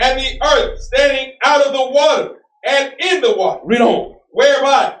 and the earth standing out of the water and in the water, Read on.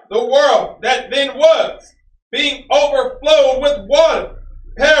 whereby the world that then was, being overflowed with water,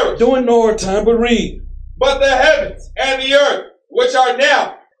 perished. Doing no hard time, but read. But the heavens and the earth, which are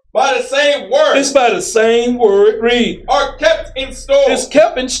now by the same word, It's by the same word. Read. are kept in store, It's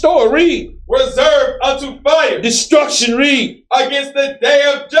kept in store. Read. reserved unto fire Destruction. Read. against the day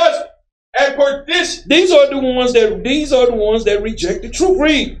of judgment and perdition These are the ones that reject the truth.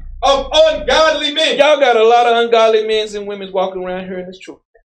 Read. of ungodly men. Y'all got a lot of ungodly men and women walking around here in this truth.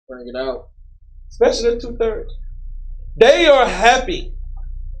 Bring it out. Especially the 2/3. They are happy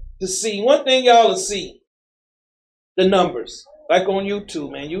to see. One thing y'all will see, the numbers. Like on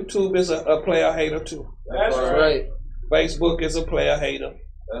YouTube, man. YouTube is a player hater too. That's Right. Facebook is a player hater.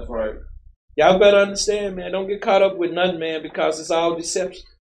 That's right. Y'all better understand, man. Don't get caught up with nothing, man, because it's all deception.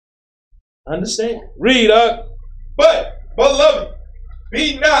 Understand? Read up. But, beloved,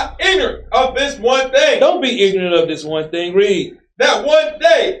 be not ignorant of this one thing, Don't be ignorant of this one thing. Read. that one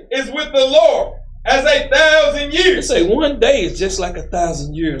day is with the Lord as 1,000 They years, say one day is just like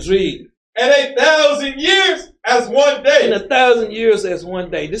 1,000 years. Read. and 1,000 years as one In day. 1,000 years as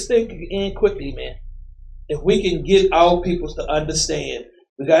one day. This thing can end quickly, man. If we can get our peoples to understand,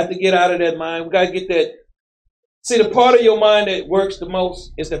 we got to get out of that mind. We got to get that. See, the part of your mind that works the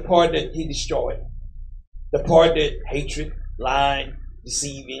most is the part that he destroyed. The part that hatred, lying,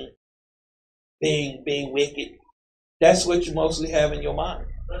 deceiving, being wicked. That's what you mostly have in your mind.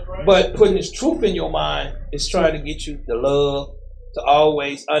 But putting this truth in your mind is trying to get you to love, to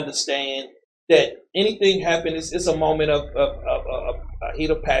always understand that anything happens, it's a moment of a heat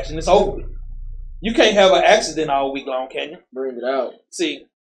of passion. It's over with. You can't have an accident all week long, can you? Bring it out. See,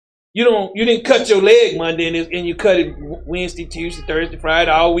 you didn't cut your leg Monday and you cut it Wednesday, Tuesday, Thursday,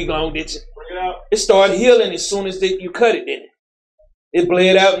 Friday, all week long, did you? Bring it out. It started healing as soon as you cut it, didn't it? It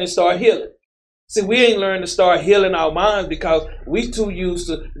bled out and it started healing. See, we ain't learned to start healing our minds because we too used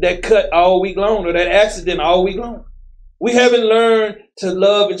to that cut all week long or that accident all week long. We haven't learned to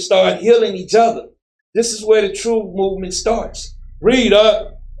love and start healing each other. This is where the true movement starts. Read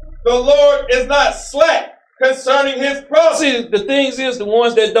up. The Lord is not slack concerning his promise. See, the things is, the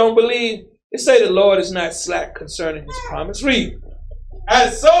ones that don't believe, they say the Lord is not slack concerning his promise. Read.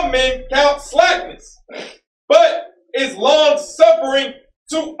 As some men count slackness, but is long suffering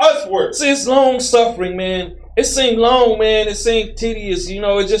to usward. See, it's long suffering, man. It seemed long, man. It seemed tedious. You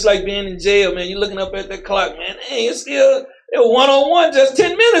know, it's just like being in jail, man. You're looking up at the clock, man. Hey, it's still one-on-one just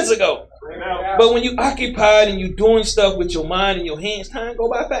 10 minutes ago. But when you occupied and you doing stuff with your mind and your hands, time go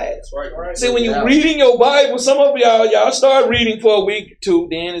by fast. Right. See, when you're reading your Bible, some of y'all start reading for a week or two,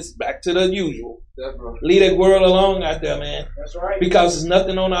 then it's back to the usual. Definitely. Leave that world alone out there, man. That's right. Because there's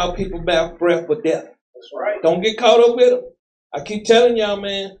nothing on our people but breath but death. That's right. Don't get caught up with them. I keep telling y'all,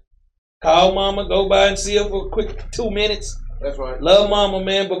 man. Call mama, go by and see her for a quick 2 minutes. That's right. Love mama,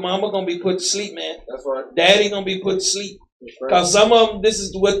 man, but mama gonna be put to sleep, man. That's right. Daddy gonna be put to sleep. That's right. Cause some of them, this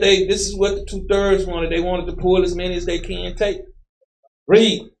is what the 2/3 wanted. They wanted to pull as many as they can take.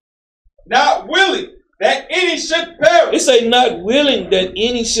 Read. Not willing that any should It perish, say not willing that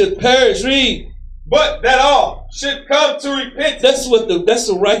any should perish. Read. but that all should come to repentance. That's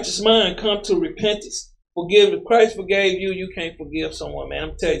the righteous mind come to repentance. Forgive. If Christ forgave you, you can't forgive someone, man. I'm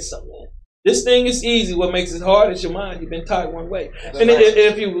gonna tell you something, man. This thing is easy. What makes it hard is your mind. You've been taught one way. And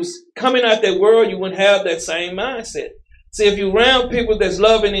if you was coming out that world, you wouldn't have that same mindset. See, if you around people that's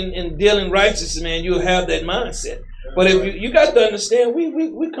loving and dealing righteous, man, you'll have that mindset. But if you got to understand,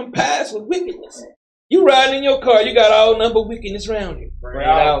 we compass with wickedness. You riding in your car, you got all number of wickedness around you. Bring it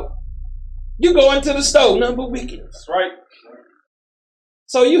out. You go into the store, number of wickedness. That's right.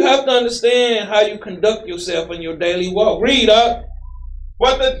 So you have to understand how you conduct yourself in your daily walk. Read up.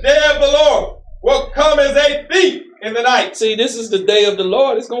 But the day of the Lord will come as a thief in the night, See, this is the day of the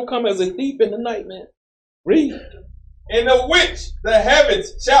Lord. It's going to come as a thief in the night, man. Read. in the which the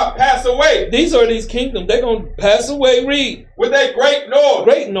heavens shall pass away These are these kingdoms. They're going to pass away. Read. with a great noise,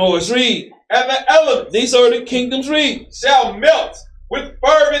 Great noise. Read. and the elements These are the kingdoms. Read. shall melt with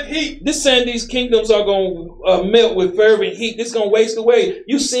fervent heat. This saying these kingdoms are going to melt with fervent heat. This is going to waste away.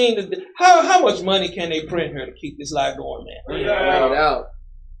 You seen how much money can they print here to keep this lie going, man? Bring it out.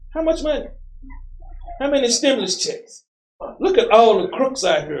 How much money? How many stimulus checks? Look at all the crooks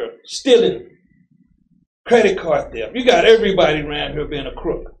out here stealing credit card theft. You got everybody around here being a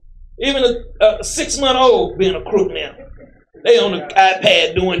crook. Even a 6-month-old being a crook now. They on the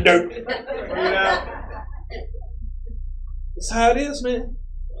iPad doing dirt. That's how it is, man.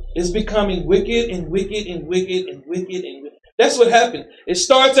 It's becoming wicked and wicked and wicked and wicked and wicked. That's what happened. It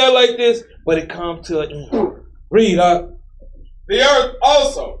starts out like this, but it comes to an end. Read up. The earth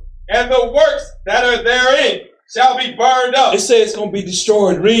also, and the works that are therein, shall be burned up. It says it's going to be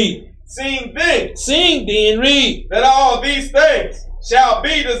destroyed. Read. Seeing then Read. that all these things shall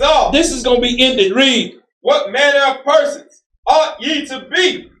be dissolved. This is going to be ended. Read. What manner of persons ought ye to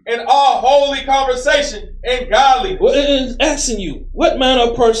be in all holy conversation and godliness? Well, it's asking you, what manner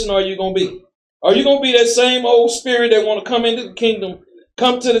of person are you going to be? Are you going to be that same old spirit that want to come into the kingdom,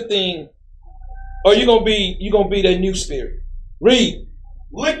 come to the thing? Or you going to be that new spirit? Read.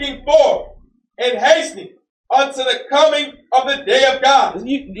 Looking forward and hastening unto the coming of the day of God.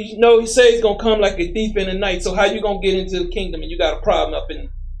 You know, he says he's going to come like a thief in the night. So how you going to get into the kingdom and you got a problem up in?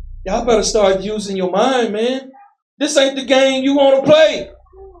 Y'all better start using your mind, man. This ain't the game you want to play.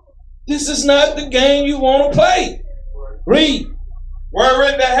 This is not the game you want to play. Read.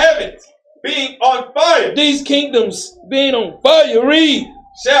 Wherein the heavens, being on fire, These kingdoms being on fire. Read.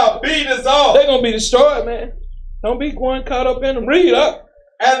 shall be dissolved, They're going to be destroyed, man. Don't be going caught up in them. Read up.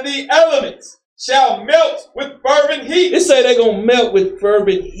 and the elements shall melt with fervent heat. It say they're going to melt with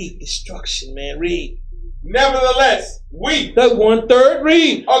fervent heat. Destruction, man. Read. Nevertheless, we, That 1/3.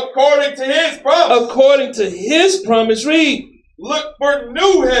 Read. according to his promise, According to his promise. Read. look for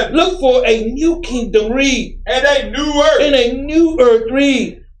new heaven Look for a new kingdom. Read. and a new earth, In a new earth.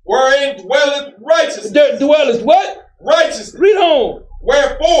 Read. wherein dwelleth righteousness. There dwelleth what? Righteousness. Read on.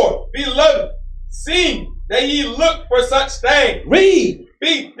 Wherefore, beloved, seeing that ye look for such things, Read. be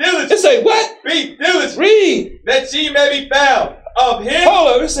It diligent, say what? be diligent, Read. that ye may be found of him.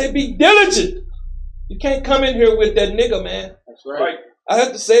 Hold on. It say be diligent. You can't come in here with that nigga, man. That's right. I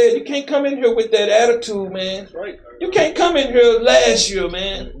have to say it. You can't come in here with that attitude, man. Right. You can't come in here last year,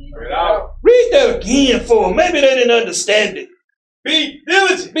 man. Bring it out. Read that again for them. Maybe they didn't understand it. Be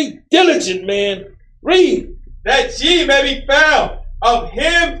diligent, Be diligent, man. Read. that ye may be found of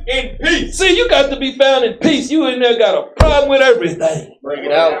him in peace. See, you got to be found in peace. You in there got a problem with everything. Bring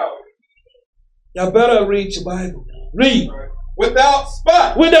it out. Y'all better read your Bible. Read. Without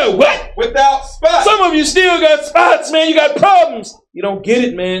spot. Without what? Without spot. Some of you still got spots, man. You got problems. You don't get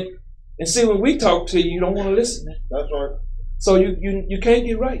it, man. And see, when we talk to you, you don't want to listen, man. That's right. So you can't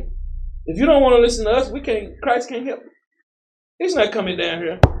get right. If you don't want to listen to us, Christ can't help you. He's not coming down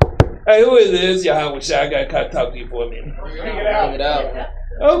here. Hey, who is this? Yahweh Shai. I got to talk to you for a minute. Bring it Bring out. it out.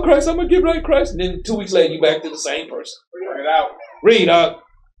 Oh, Christ, I'm going to get right, Christ. And then 2 weeks later, you back to the same person. Bring it out. Read,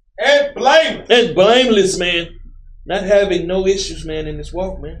 And blameless. and blameless, man. Not having no issues, man, in this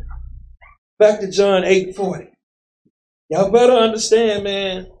walk, man. Back to John 8:40. Y'all better understand,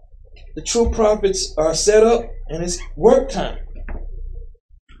 man. The true prophets are set up, and it's work time.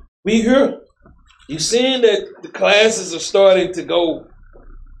 We here. You seeing that the classes are starting to go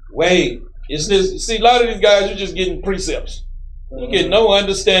way. It's this. See, a lot of these guys are just getting precepts. You get no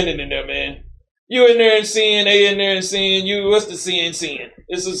understanding in there, man. You in there and seeing, they in there and seeing you. What's the seeing?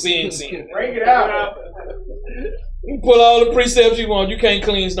 It's a seeing. Bring it out. You can pull all the precepts you want. You can't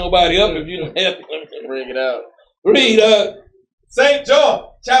cleanse nobody up if you don't have them. Bring it out. Read, St. John,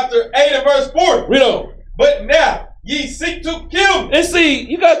 chapter 8 and verse 4. read on. But now ye seek to kill me. And see,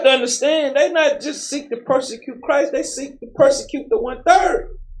 you got to understand, they not just seek to persecute Christ, they seek to persecute the 1/3.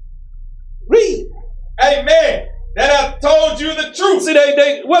 Read. A man that hath told you the truth. See,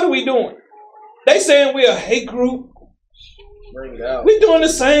 they what are we doing? They saying we're a hate group. Bring it out. We doing the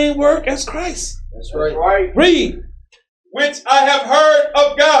same work as Christ. That's right. Right. Read. Which I have heard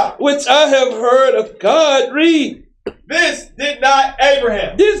of God. Which I have heard of God. Read. This did not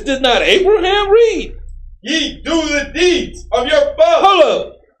Abraham. This did not Abraham. Read. Ye do the deeds of your father. Hold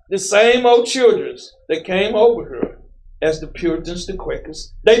up. The same old children that came over here as the Puritans, the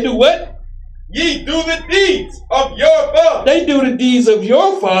Quakers. They do what? Ye do the deeds of your father. They do the deeds of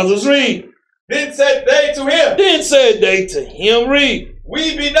your fathers. Read. Then said they to him, Then said they to him. Read.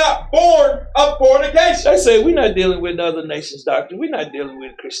 We be not born of fornication. They say we're not dealing with other nations' doctrine. We're not dealing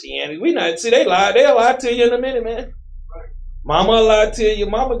with Christianity. We not. See, they lie. They'll lie to you in a minute, man. Mama lie to you.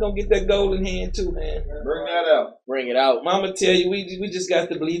 Mama gonna get that golden hand too, man. Bring that out. Bring it out. Mama tell you we just got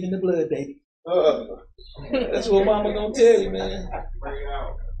to believe in the blood, baby. That's what mama gonna tell you, man.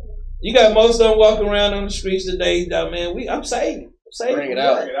 You got most of them walking around on the streets today, man. I'm saved. I'm saved. Bring it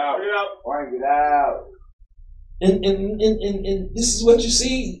out. Bring it out. Bring it out. And this is what you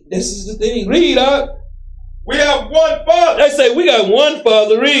see. This is the thing. Read up. We have one Father. They say we got one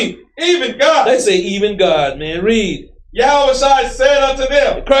Father. Read. Even God. They say even God, man. Read. Yahweh said unto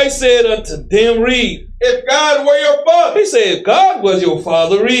them. Christ said unto them, read. If God were your Father. He said, if God was your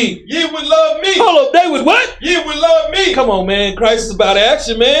Father, read. Ye would love me. Hold up, they would what? Ye would love me. Come on, man. Christ is about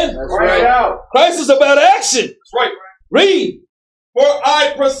action, man. That's Bring it right. out. Christ is about action. That's right. Read. For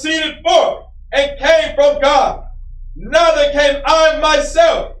I proceeded forth and came from God. Neither came I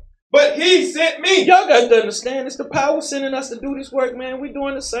myself, but he sent me. Y'all got to understand, it's the power sending us to do this work, man. We're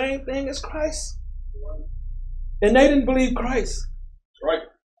doing the same thing as Christ. And they didn't believe Christ. That's right.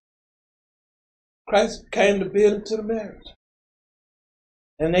 Christ came to build them to the marriage.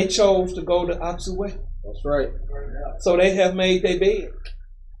 And they chose to go the opposite way. That's right. So they have made their bed.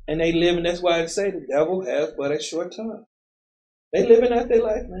 And they live, and that's why they say the devil has but a short time. They living out their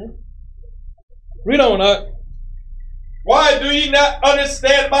life, man. Read on up. Why do ye not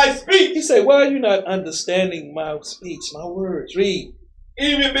understand my speech? He said, why are you not understanding my speech, my words? Read.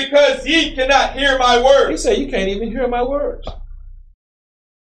 Even because ye cannot hear my He words. said, you can't even hear my words.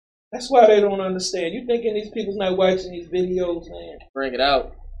 That's why they don't understand. You thinking these people's not watching these videos, man? Bring it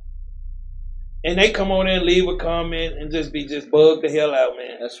out. And they come on in and leave a comment and just bug the hell out,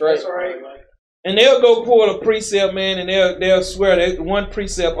 man. That's right. That's right. And they'll go pull a precept, man, and they'll swear that one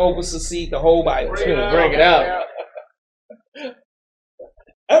precept oversees the whole Bible. Bring it out.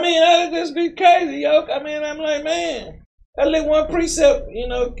 I mean, that'd just be crazy, yo. I mean, I'm like, man, that little one precept, you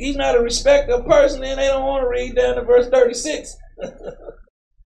know, he's not a respecter of person, and they don't want to read down to verse 36.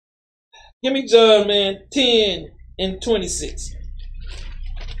 Give me John, man, 10 and 26.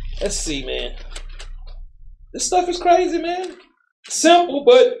 Let's see, man. This stuff is crazy, man. Simple,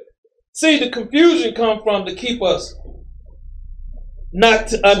 but see, the confusion come from to keep us not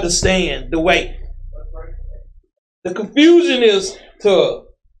to understand the way. The confusion is to,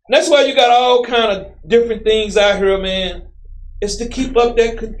 that's why you got all kind of different things out here, man. It's to keep up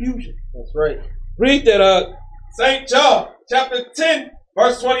that confusion. That's right. Read that out. St. John, chapter 10,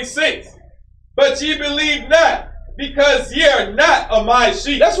 verse 26. But ye believe not, because ye are not of my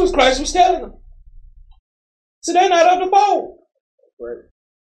sheep. That's what Christ was telling them. So they're not of the fold. Right.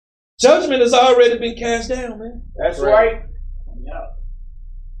 Judgment has already been cast down, man. That's right.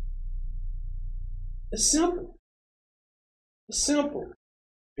 It's simple. It's simple.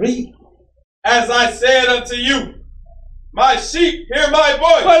 Read. As I said unto you, my sheep hear my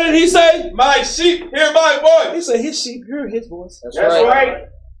voice. What did he say? My sheep hear my He voice. said his sheep hear his voice. That's That's right.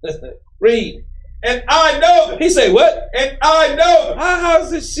 right. Read. And I know them. He said what? And I know them.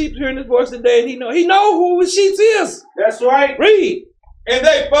 How's his sheep hearing his voice today? And he know who his sheep is. That's right. Read. And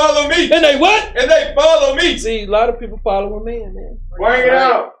they follow me. And they what? And they follow me. See, a lot of people following man. Bring it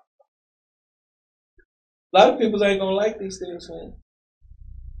out. A lot of people ain't gonna like these things, man.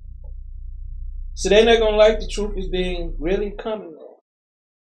 So they're not gonna like the truth is being really coming, man.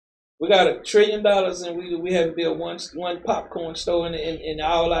 We got $1 trillion and we haven't built one popcorn store in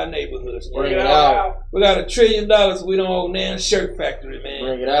all our neighborhoods. Man. Bring it out. We got $1 trillion. We don't own a shirt factory, man.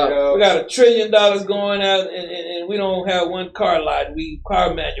 Bring it out. We got $1 trillion going out, and we don't have one car lot. We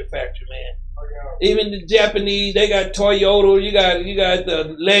car manufacture, man. Even the Japanese, they got Toyota. You got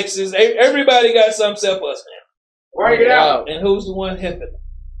the Lexus. Everybody got something except us, man. Bring it out. And who's the one helping?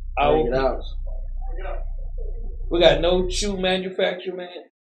 Bring it out. We got no shoe manufacturer, man.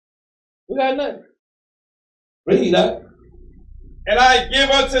 We got nothing. Read that. And I give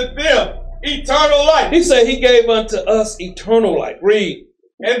unto them eternal life. He said he gave unto us eternal life. Read.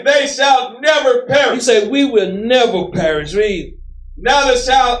 And they shall never He perish. said we will never perish. Read. Neither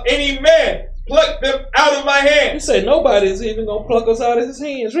shall any man pluck them out of my He hand. said nobody's even going to pluck us out of his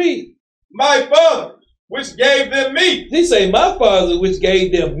hands. Read. My Father, which gave them me, He said my Father which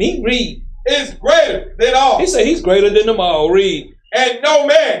gave them me. Read. is greater than all. He said he's greater than them all. Read. And no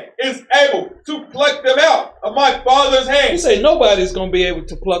man is able to pluck them out of my Father's He hand. said nobody's going to be able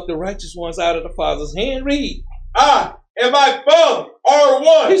to pluck the righteous ones out of the Father's hand. Read. I and my Father are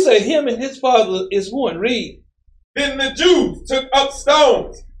one. He said him and his Father is one. Read. Then the Jews took up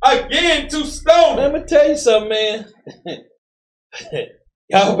stones again to stone Let him. me tell you something, man.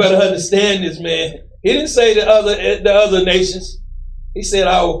 Y'all better understand this, man. He didn't say the other nations. He said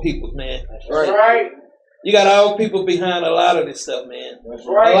our people, man. That's That's right. right. You got our people behind a lot of this stuff, man. That's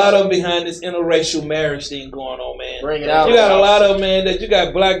right. A lot of them behind this interracial marriage thing going on, man. Bring it out. You got a lot of them, man, that you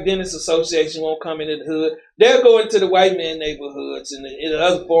got Black Dentists Association won't come into the hood. They'll go into the white man neighborhoods and the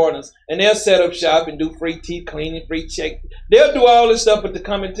other foreigners, and they'll set up shop and do free teeth cleaning, free check. They'll do all this stuff, but to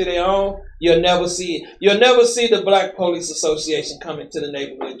come into their own, you'll never see it. You'll never see the Black Police Association come into the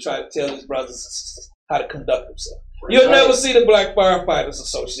neighborhood and try to tell his brothers and sisters how to conduct themselves. You'll never see the Black Firefighters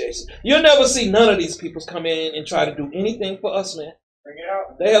Association. You'll never see none of these people come in and try to do anything for us, man. Bring it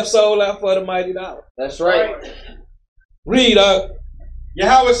out. They have sold out for the mighty dollar. That's right. Read up.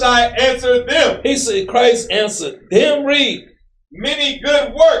 Yahushua answered them, He said, Christ answered them. Read. many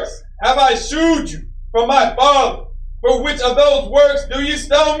good works have I shewed you from my Father. For which of those works do you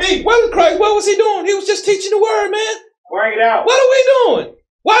stone me? What was he doing? He was just teaching the word, man. Bring it out. What are we doing?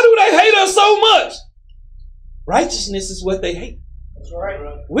 Why do they hate us so much? Righteousness is what they hate. That's right.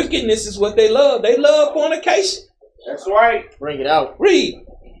 Wickedness is what they love. They love fornication. That's right. Bring it out. Read.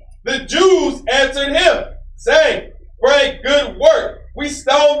 The Jews answered him, saying, for a good work we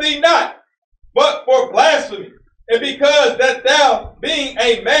stone thee not, but for blasphemy, and because that thou, being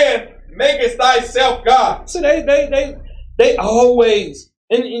a man, makest thyself God. So they always,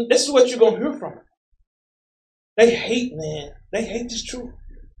 and this is what you're going to hear from them. They hate, man. They hate this truth.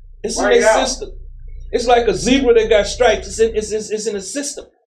 It's in their system. It's like a zebra that got stripes. It's in the system.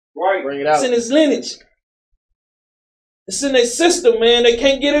 Right. Bring it out. It's in his lineage. It's in their system, man. They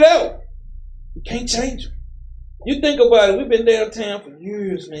can't get it out. You can't change them. You think about it. We've been downtown for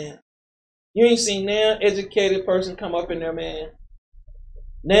years, man. You ain't seen now educated person come up in there, man.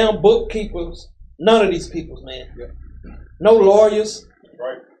 Now bookkeepers. None of these people, man. No lawyers.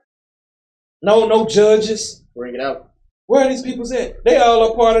 Right. No judges. Bring it out. Where are these people at? They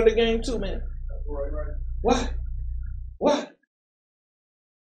all are part of the game too, man. Right. Why?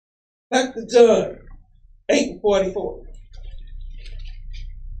 Back to John 8:44.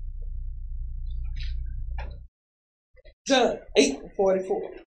 John 8:44.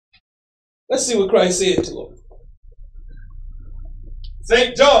 Let's see what Christ said to him.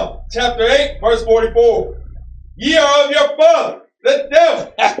 St. John, chapter 8, verse 44. Ye are of your father, the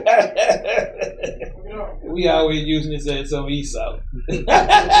devil. We always using this as some Esau. Bring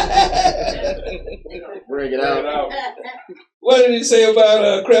it out. What did he say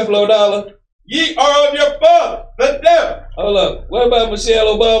about Creflo Dollar? Ye are of your father, the devil. Hold up. What about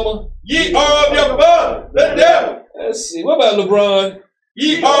Michelle Obama? Ye are of your father, the devil. Let's see. What about LeBron?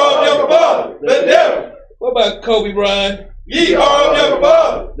 Ye are of your father, the devil. What about Kobe Bryant? Ye are of your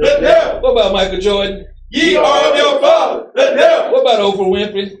father, the devil. What about Michael Jordan? Ye are of your father, the devil. What about Oprah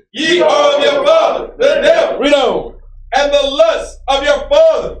Winfrey? Ye are of your father, the devil. Read on. And the lust of your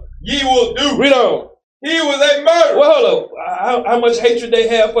father ye will do. Read on. He was a murderer. Well, hold up. How much hatred they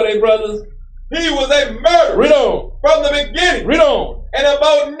have for their brothers? He was a murderer. Read on. From the beginning. Read on. And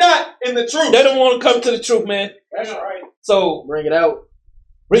abode not in the truth. They don't want to come to the truth, man. That's right. So, Bring it out.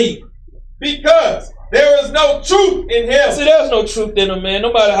 read. Because there is no truth in him. See, there's no truth in them, man.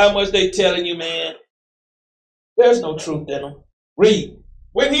 No matter how much they telling you, man. There's no truth in them. Read.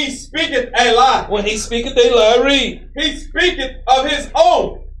 When he speaketh a lie. When he speaketh, they lie. Read. He speaketh of his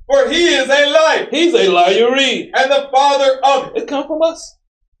own. For he is a liar. He's a liar. Read. And the father of it. It come from us.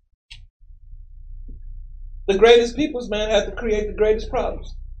 The greatest peoples, man, have to create the greatest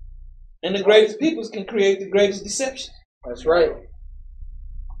problems. And the greatest peoples can create the greatest deception. That's right.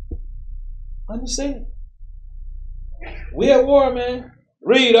 Understand? We at war, man.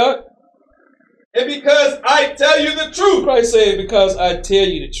 Read up. And because I tell you the truth. Christ said, because I tell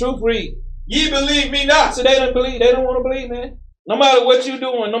you the truth. Read. Ye believe me not. So they don't believe. They don't want to believe, man. No matter what you're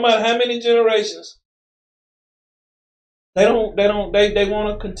doing, no matter how many generations, they want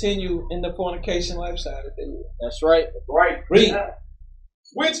to continue in the fornication lifestyle that they live. That's right. Right. Read.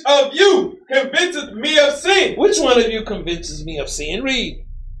 Which of you convinceth me of sin? Which one of you convinces me of sin? Read.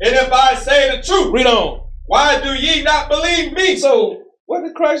 And if I say the truth, Read on. why do ye not believe me? So what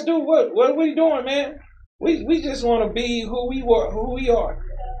did Christ do? What are we doing, man? We just want to be who we are.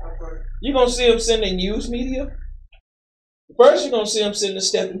 You're gonna see them send in news media. First, you're gonna see them send the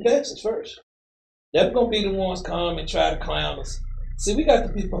stepping Texas first. They're gonna be the ones come and try to clown us. See, we got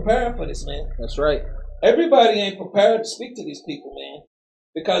to be prepared for this, man. That's right. Everybody ain't prepared to speak to these people, man,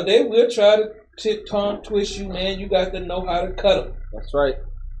 because they will try to tip-tongue twist you, man. You got to know how to cut them. That's right.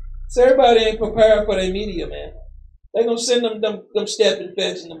 So everybody ain't prepared for their media, man. They gonna send them stepping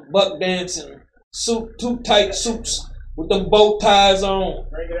fetch and them buck dancing suit, too tight suits with them bow ties on.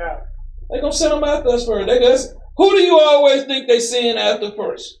 Bring it out. They gonna send them after us first. Who do you always think they send after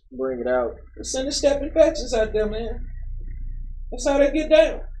first? Bring it out. They send the stepping fetches out there, man. That's how they get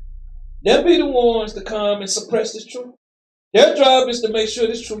down. They'll be the ones to come and suppress this truth. Their job is to make sure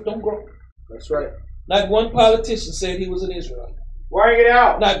this truth don't grow. That's right. Not one politician said he was an Israelite. Bring it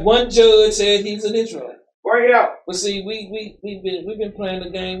out. Not one judge said he's an Israelite. Bring it out. But see, we've been playing the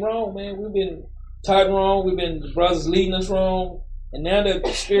game wrong, man. We've been taught wrong. The brothers leading us wrong. And now that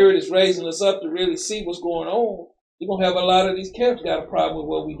the Spirit is raising us up to really see what's going on, you're gonna have a lot of these camps got a problem with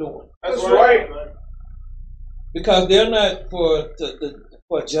what we're doing. That's right. Because they're not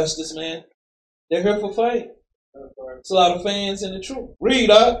for justice, man. They're here for fame. It's a lot of fans in the truth. Read,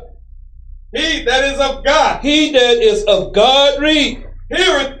 He that is of God. He that is of God, read.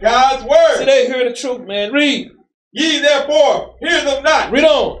 Heareth God's word. See, they hear the truth, man. Read. Ye therefore hear them not. Read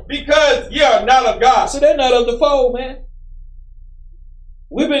on. Because ye are not of God. So they're not of the fold, man.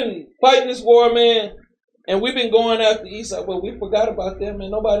 We've been fighting this war, man, and we've been going after Esau, but we forgot about them, and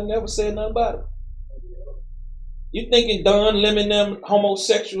nobody never said nothing about it. You thinking Don Lemon, them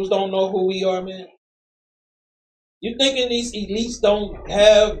homosexuals don't know who we are, man? You thinking these elites don't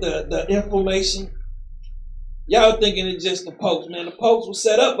have the information? Y'all thinking it's just the popes, man. The popes were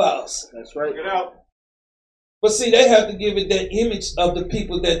set up by us. That's right. Get out. But see, they have to give it that image of the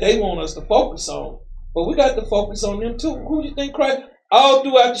people that they want us to focus on. But we got to focus on them too. Who do you think Christ? All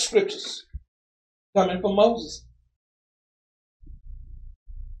throughout the scriptures, coming from Moses.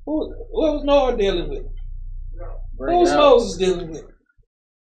 What was Noah dealing with? Who was Moses dealing with?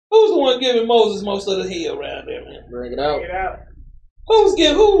 Who's the one giving Moses most of the hell around there, man? Bring it out. Get out. Who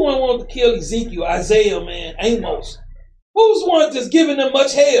the one wanted to kill Ezekiel, Isaiah, man, Amos? Who's the one that's giving them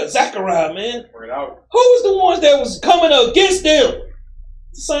much hell? Zechariah, man. Bring it out. Who was the ones that was coming against them?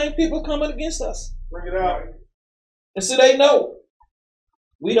 The same people coming against us. Bring it out. And so they know.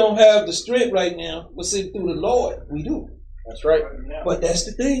 We don't have the strength right now, but see, through the Lord, we do. That's right. But that's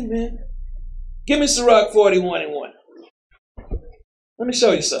the thing, man. Give me Sirach 41:1. Let me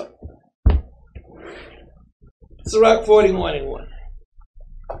show you something. Sirach 41:1.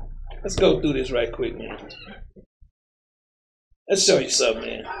 Let's go through this right quick, man. Let's show you something,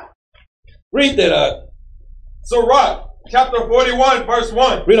 man. Read that out. Sirach, chapter 41, verse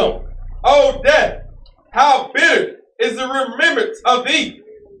 1. Read on. O death, how bitter is the remembrance of thee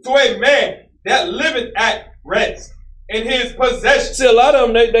to a man that liveth at rest in his possession. See, a lot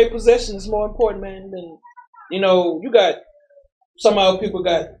of them, they possession is more important, man, than, you got, some of our people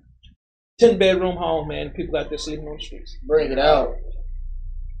got 10-bedroom home, man. People out there sleeping on the streets. Bring it out.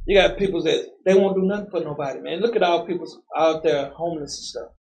 You got people that they won't do nothing for nobody, man. Look at all people out there homeless and stuff.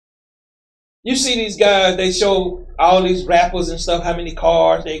 You see these guys, they show all these rappers and stuff, how many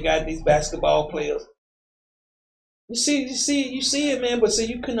cars they got, these basketball players. You see it, man, but see,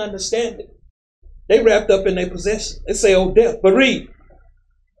 you couldn't understand it. They wrapped up in their possession. They say, oh, death. But read.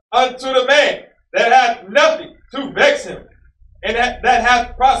 Unto the man that hath nothing to vex him, and that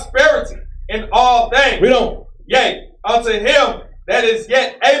hath prosperity in all things. Read on. Yea, unto him that is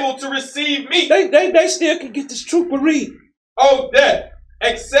yet able to receive meat. They still can get this truth, but read. O death,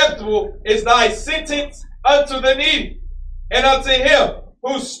 acceptable is thy sentence unto the needy, and unto him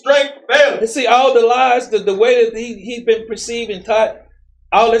whose strength faileth. And see, all the lies, the way that he's been perceived and taught,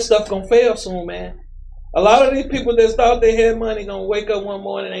 all that stuff gonna fail soon, man. A lot of these people that thought they had money gonna wake up one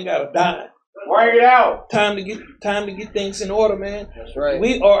morning and ain't got a dime. Bring it out. Time to get things in order, man. That's right.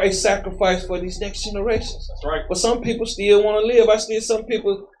 We are a sacrifice for these next generations. That's right. But some people still want to live. I see some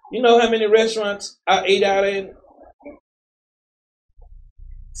people, you know how many restaurants I ate out in?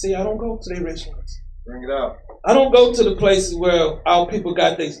 See, I don't go to their restaurants. Bring it out. I don't go to the places where our people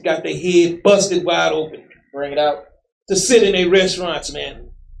got their head busted wide open Bring it out. to sit in their restaurants, man.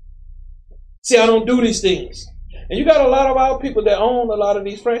 See, I don't do these things. And you got a lot of our people that own a lot of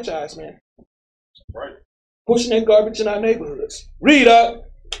these franchises, man. Right. Pushing that garbage in our neighborhoods. Read up.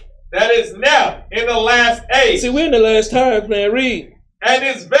 That is now in the last age. See, we're in the last times, man. Read. And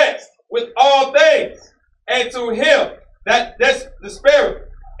is vexed with all things. And to him that despaireth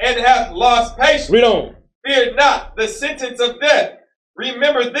and hath lost patience. Read on. Fear not the sentence of death.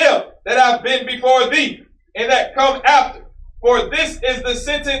 Remember them that have been before thee, and that come after. For this is the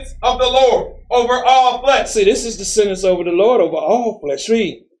sentence of the Lord over all flesh. See, this is the sentence over the Lord over all flesh.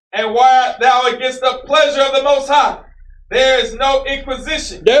 Read. And why art thou against the pleasure of the Most High? There is no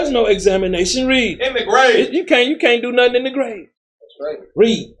inquisition. There's no examination. Read. In the grave. You can't do nothing in the grave. That's right.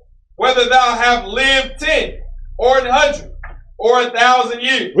 Read. Whether thou have lived 10 or 100 or 1,000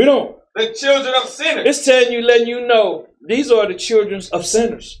 years. Read on. The children of sinners It's telling you, letting you know, these are the children of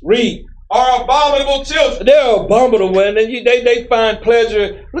sinners. Read. are abominable children. They're abominable, man. And they find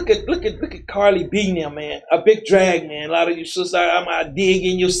pleasure. Look at Carly B now, man. A big drag, man. A lot of you sisters, I'm out dig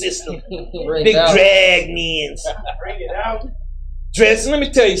in your system. Bring Big it out. drag means. Bring it out. Dress. Let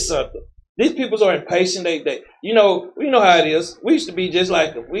me tell you something. These peoples are impatient. They, you know how it is. We used to be just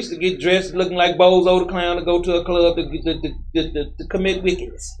like them. We used to get dressed looking like Bozo the Clown to go to a club to commit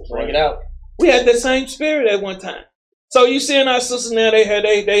wickedness. Bring it out. We had that same spirit at one time. So you seeing our sisters now, they had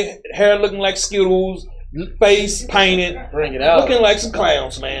they hair looking like Skittles, face painted, Bring it out. looking like some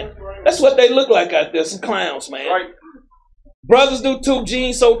clowns, man. That's what they look like out there, some clowns, man. Right. Brothers do too,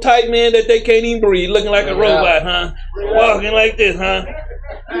 jeans so tight, man, that they can't even breathe, looking like a robot, huh? Walking like this, huh?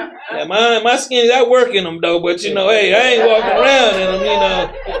 Yeah, my skin got work in them though, but you know, hey, I ain't walking around in them,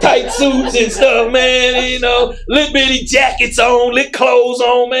 you know, tight suits and stuff, man, you know, little bitty jackets on, little clothes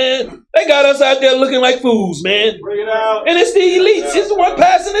on, man. They got us out there looking like fools, man. Bring it out. And it's the elites, it's the one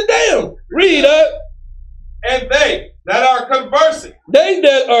passing it down. Read up. And they that are conversing. They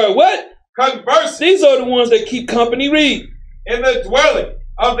that are what? Conversing These are the ones that keep company. Read. in the dwelling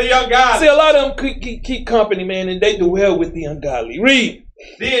of the See, ungodly. a lot of them keep company, man, and they dwell with the ungodly. Read.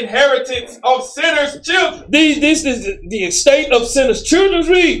 The inheritance of sinners' children This is the estate of sinners' children.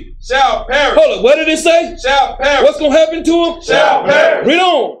 Read. shall perish. Hold up, what did it say? Shall perish. What's going to happen to them? Shall perish. Read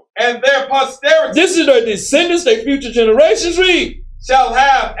on. And their posterity This is their descendants, their future generations. Read. shall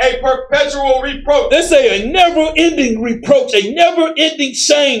have a perpetual reproach. They say a never-ending reproach, a never-ending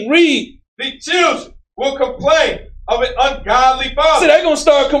shame. Read. The children will complain of an ungodly See, father. they're going to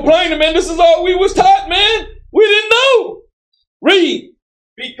start complaining, man. This is all we was taught, man. We didn't know. Read.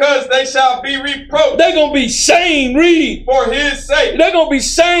 Because they shall be reproached They're going to be shamed. Read. for his sake. They're going to be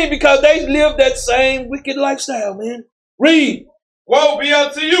shamed because they live that same wicked lifestyle, man. Read. Woe be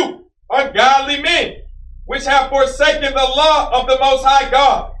unto you, ungodly men, which have forsaken the law of the Most High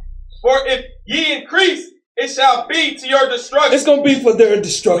God. For if ye increase, it shall be to your destruction. It's going to be for their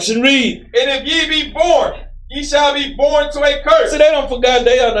destruction. Read. And if ye be born, ye shall be born to a curse. See, they don't forget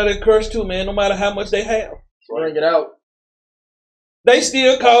they are not cursed too, man, no matter how much they have. Bring it out. They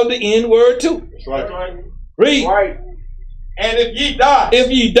still call the N word too. Right. Read. Right. And if ye die,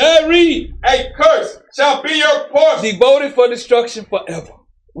 If ye die, read. a curse shall be your portion. Devoted for destruction forever.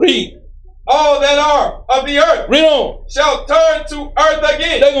 Read. All that are of the earth Read on. shall turn to earth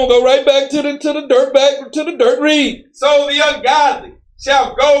again. They're going to go right back to the dirt, back to the dirt. Read. So the ungodly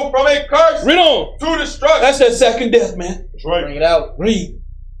shall go from a curse Read on. to destruction. That's that second death, man. Bring it out. Read.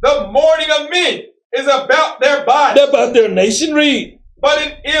 The mourning of men is about their body, They're about their nation. Read. but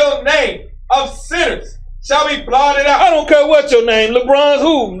an ill name of sinners shall be blotted I out. don't care what your name, LeBron's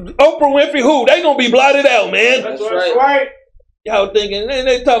who, Oprah Winfrey who, they gonna be blotted out, man. That's That's right. right. Y'all thinking, and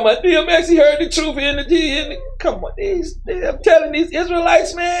they talking about DMX, he heard the truth in come on, I'm telling these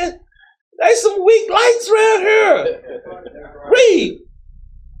Israelites, man, they some weak lights around here. Read.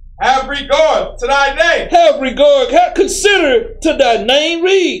 Have regard to thy name, Have regard, consider to thy name.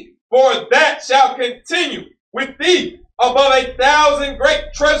 Read. for that shall continue with thee above 1,000 great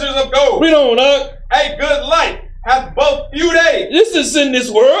treasures of gold. Read on, A good life hath but few days. This is in this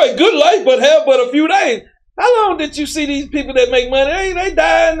world, a good life, but have but a few days. How long did you see these people that make money? They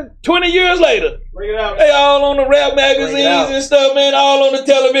dying 20 years later. Bring it out. They all on the rap Bring it magazines out. and stuff, man, all on the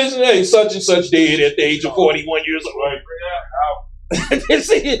television. Hey, such and such dead at the age of 41 years old.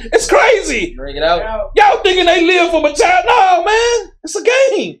 See, it's crazy. Bring it out. Y'all thinking they live from a child? No, man. It's a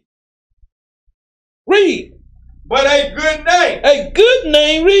game. Read. But a good name A good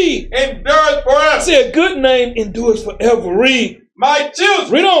name, read. endureth forever. See, a good name endures forever. Read. My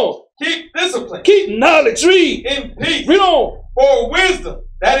children, Read on. keep discipline Keep knowledge. Read. in peace, Read on. for wisdom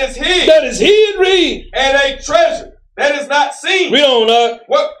that is hid, That is hid. Read. and a treasure that is not seen. Read on.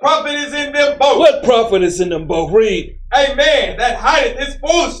 What profit is in them both? What profit is in them both? Read. A man that hideth his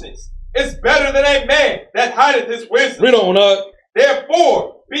foolishness is better than a man that hideth his wisdom. Read on.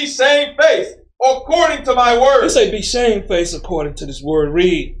 Therefore, be shamefaced according to my It word. say be shamefaced according to this word.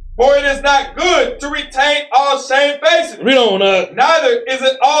 Read. For it is not good to retain all shamefacedness, Read on. neither is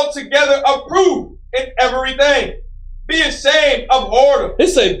it altogether approved in everything. Be ashamed of whoredom It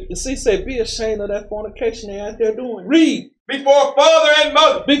say be ashamed of that fornication they out there doing. Read. before father and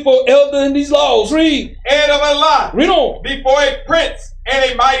mother, Before elder in these laws. Read. and of a lie, Read on. before a prince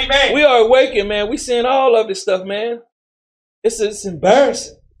and a mighty man. We are awakened, man. We seeing all of this stuff, man. It's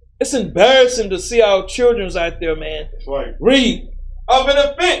embarrassing. It's embarrassing to see our children's out there, man. Right. Read. Of an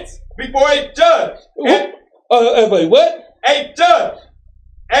offense before a judge, and Wait, what? a judge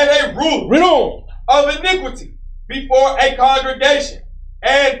and a ruler. Read on. Of iniquity before a congregation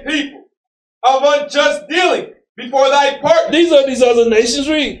and people, of unjust dealing before thy partner These are these other nations.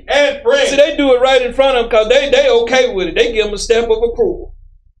 Read. and friends. See, they do it right in front of them because they okay with it. They give them a stamp of approval.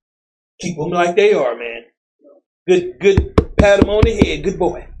 Keep them like they are, man. Good, pat them on the head. Good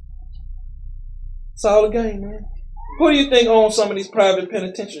boy. It's all a game, man. Who do you think owns some of these private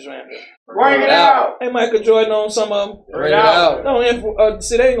penitentiaries around here? Bring it out. Hey, Michael Jordan owns some of them. Bring it out. No,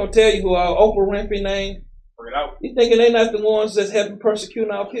 see, they ain't gonna tell you who Oprah Winfrey name. Bring it out. You thinking they not the ones that's helping persecute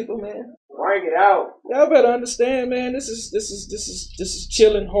our people, man? Bring it out. Y'all better understand, man. This is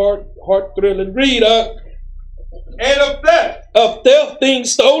chilling, heart thrilling. Read up. And of theft,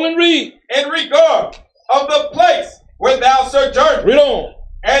 Things stolen. Read. in regard of the place where thou sojournest, Read on.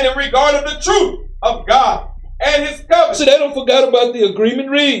 and in regard of the truth of God and his covenant, See, they don't forget about the agreement.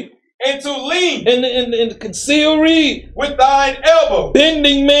 Read. and to lean And the conceal. Read. with thine elbow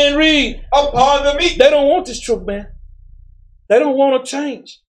Bending, man. Read. upon the meat, They don't want this truth, man. They don't want to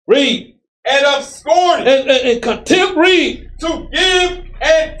change. Read. and of scorning, And contempt. Read. to give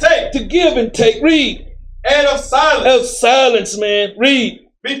and take, To give and take. Read. and of silence Of silence, man. Read.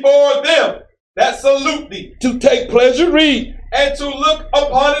 before them that salute thee, To take pleasure. Read. and to look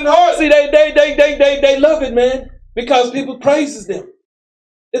upon an heart. See, they love it, man, because people praises them.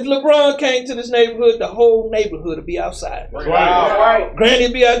 If LeBron came to this neighborhood, the whole neighborhood would be outside. All right.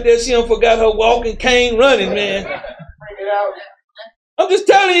 Granny be out there, she done forgot her walking cane running, man. Bring it out. I'm just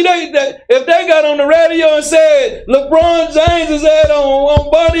telling you that if they got on the radio and said LeBron James is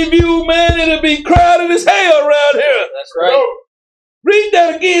on Bonnie View, man, it'll be crowded as hell around here. That's right. Read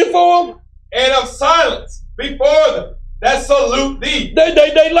that again for them. And of silence before them that salute thee,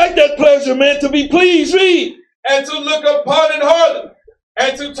 They like that pleasure, man, to be pleased. Read. and to look upon an harlot,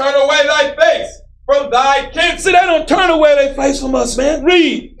 and to turn away thy face from thy kinsmen, See, they don't turn away their face from us, man.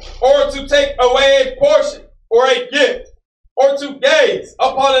 Read. or to take away a portion or a gift, or to gaze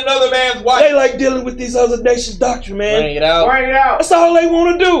upon another man's wife. They like dealing with these other nations' doctrine, man. Bring it out. Bring it out. That's all they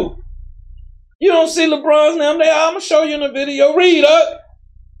want to do. You don't see LeBron's name there. I'm going to show you in the video. Read up.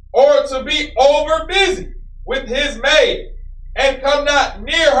 Or to be over busy with his maid, and come not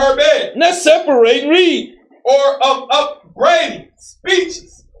near her bed, And that's separating. Read. or of upbraiding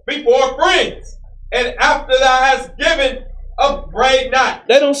speeches before friends, and after thou hast given, upbraid not,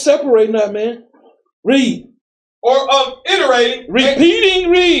 They don't separate now, man. Read. or of iterating Repeating.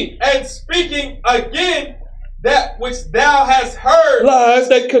 Read. and speaking again that which thou hast heard, Lies.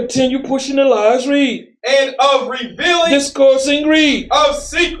 They continue pushing the lies. Read. and of revealing Discoursing. Read. of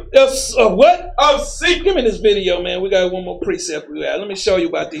secrets, What? of secrets. Give me this video, man. We got one more precept we got. Let me show you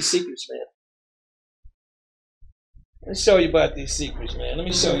about these secrets, man. Let me show you about these secrets, man. Let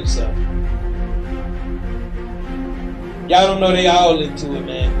me show you something. Y'all don't know they all into it,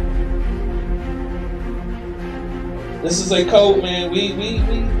 man. This is a code, man. We.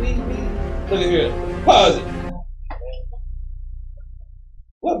 Look at here. Pause it.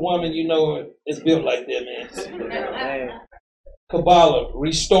 What woman you know is built like that, man? Kabbalah,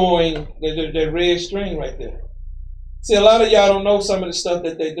 restoring the red string right there. See, a lot of y'all don't know some of the stuff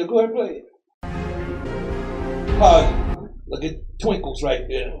that they do. Go ahead and play it. Pause it. Look at Twinkles right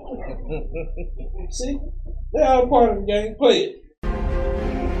there. See? They're all part of the game. Play it.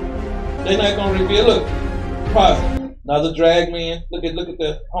 They're not going to reveal. Look. Pause it. Another drag man. Look at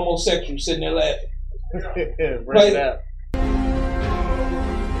the homosexual sitting there laughing. Bring it out.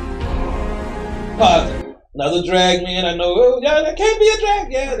 Pause it. Another drag man. I know. Oh, yeah, that can't be a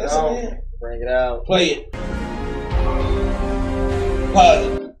drag. Yeah, that's a man. Bring it out. Play it. Pause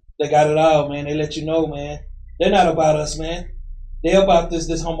it. They got it all, man. They let you know, man. They're not about us, man. They're about this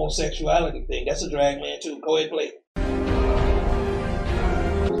homosexuality thing. That's a drag man too. Go ahead, play it.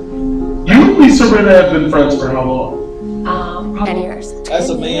 You and Lisa Rinna have been friends for how long? 10 years. That's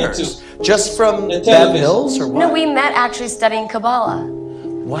a man too. Just from The Bev television. Hills or what? No, we met actually studying Kabbalah.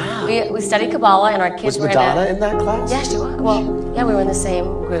 Wow. We studied Kabbalah and our kids Was were Madonna in in that class? Yeah, she was. Well, yeah, we were in the same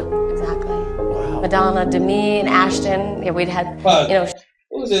group, exactly. Wow. Madonna, Demi, and Ashton. Yeah, we'd had, Pause. you know,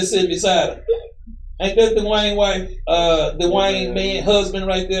 Who's that sitting beside her? Ain't that Dwayne wife? Dwayne man husband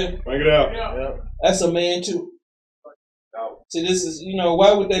right there? Bring it out. That's a man too. See, this is,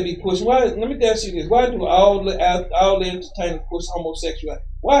 why would they be pushing? Why? Let me ask you this: why do all the entertainers push homosexuality?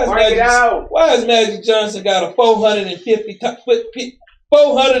 Why is Magic Johnson got a 450?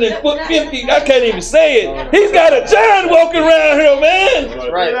 I can't even say it. He's got a giant walking around here, man.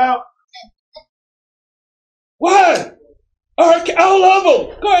 That's right. Why? All of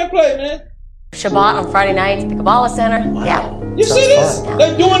them. Go ahead and play, man. Shabbat on Friday nights, the Kabbalah Center. Wow. Yeah. You see this? fun.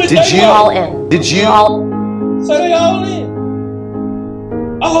 They're doing it. Did they you- know. All in. Did you? So they all in.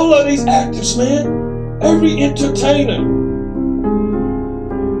 All of these actors, man. Every entertainer.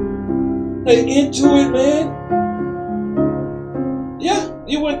 They into it, man. Yeah,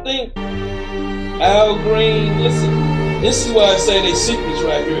 you wouldn't think. Al Green, listen. This is why I say they secrets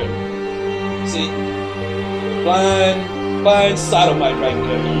right here. See? Blind sodomite right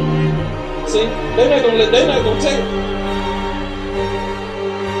there. See, they're not gonna tell.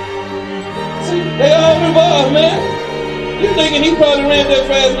 See, they all involved, man. You thinking he probably ran that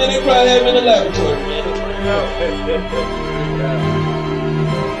fast, man? They probably had him in the laboratory, man.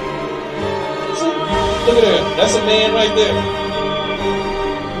 See, look at that. That's a man right there.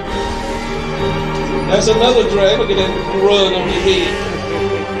 That's another drag. Look at that rug on his head.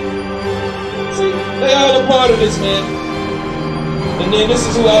 See, they all a part of this, man. And then this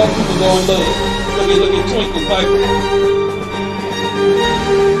is who all people go and love. Look at Twinkle Piper.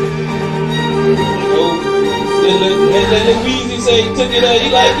 Let Weezy say he took it out, he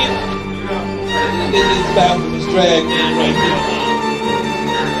like it. And then this fabulous drag man right there, man.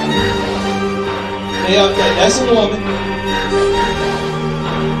 That's a woman.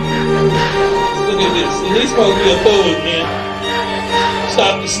 Look at this. And he's supposed to be a thug, man.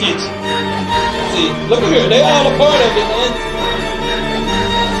 Stop the snitch. See, look at here. They all a part of it, man.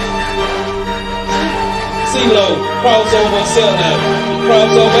 CeeLo, crossover and sell out.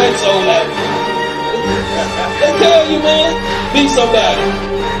 Crossover and sold out. They tell you, man, be somebody.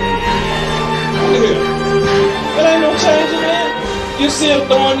 Look at here. It ain't no changing, man. You see them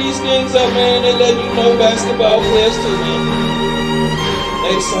throwing these things up, man. They let you know basketball players too, man.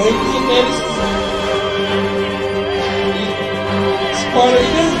 They say, man, it's part of the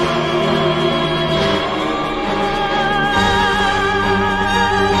game.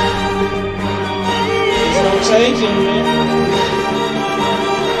 There's no changing, man.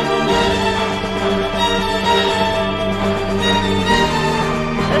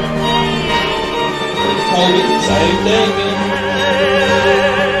 COVID, same thing, man.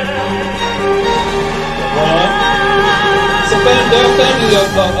 It's a family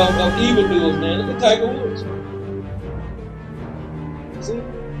of evildoers, man. Look at Tiger Woods. See?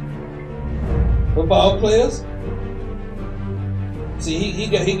 Football players. See, he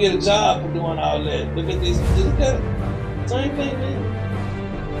get a job for doing all that. Look at this. Look at it. Same thing, man.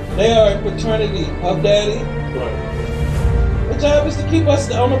 They are a fraternity. Puff Daddy. Right. Their job is to keep us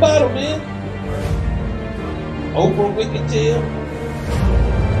on the bottom, man. Oprah, Wicked Tail,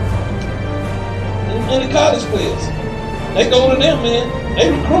 and the college players. They go to them, man. They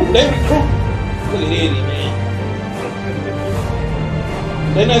recruit. Look at Eddie, man.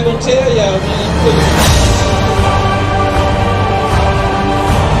 They're not gonna tell y'all, man.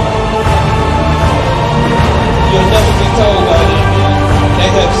 You'll never be told by them, man. They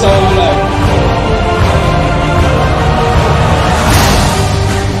have sold out.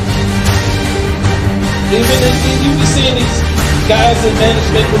 Even if you be seeing these guys in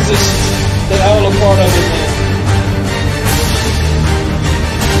management positions, they all a part of it, man.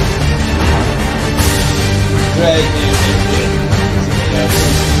 Drag man.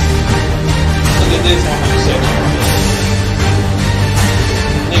 Look at this homosexual, man.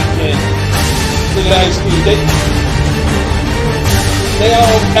 Nick, man. Look at Ice Cube. They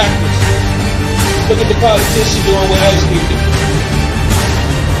all actors. Look at the politician doing what Ice Cube did.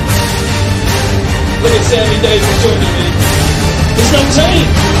 Look at Sammy Davis Jr., man. There's no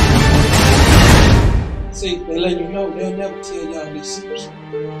change. See, they let you know they'll never tell y'all these secrets.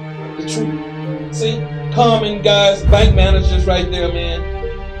 The truth. See, common guys, bank managers right there, man.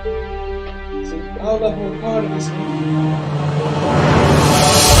 See, all of them are part of this, man.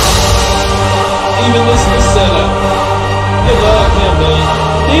 Even this sellout. They love him, man.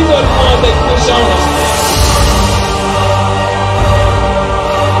 These are the ones that push on us, man.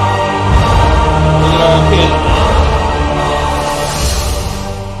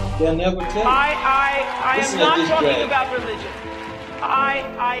 They'll never tell. I am not talking about religion.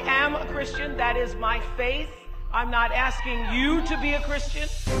 I am a Christian. That is my faith. I'm not asking you to be a Christian.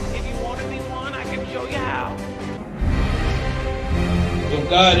 If you want to be one, I can show you how. With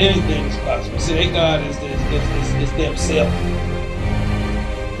God, anything is possible. See, their God is themselves.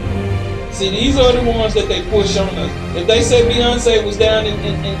 See, these are the ones that they push on us. If they say Beyonce was down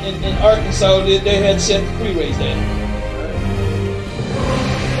in Arkansas, they had Shut the Free Race down.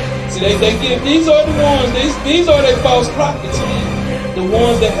 See, they give, these are the ones, these are their false prophets, man. The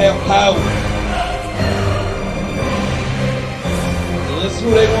ones that have power. And this is who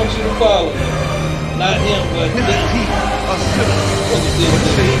they want you to follow. Not him, but them.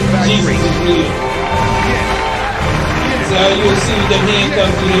 Jesus is real. See how you'll see the hand come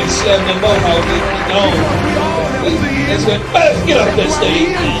through and slap them both out. That's what, get off that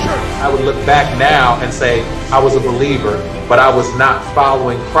stage, man. I would look back now and say I was a believer, but I was not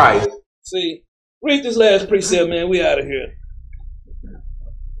following Christ. See, read this last precept, man. We out of here.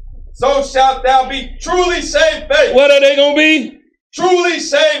 So shalt thou be truly saved faith. What are they going to be? Truly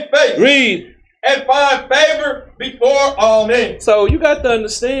saved faith. Read. And find favor before all men. So you got to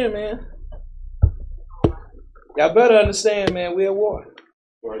understand, man. Y'all better understand, man, we're at war.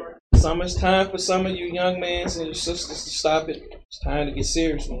 It's time for some of you young men and your sisters to stop it. It's time to get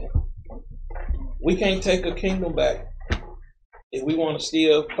serious, man. We can't take a kingdom back if we want to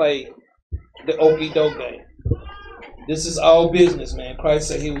still play the okie doke game. This is all business, man. Christ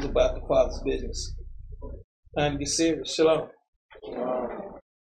said he was about the Father's business. Time to get serious. Shalom.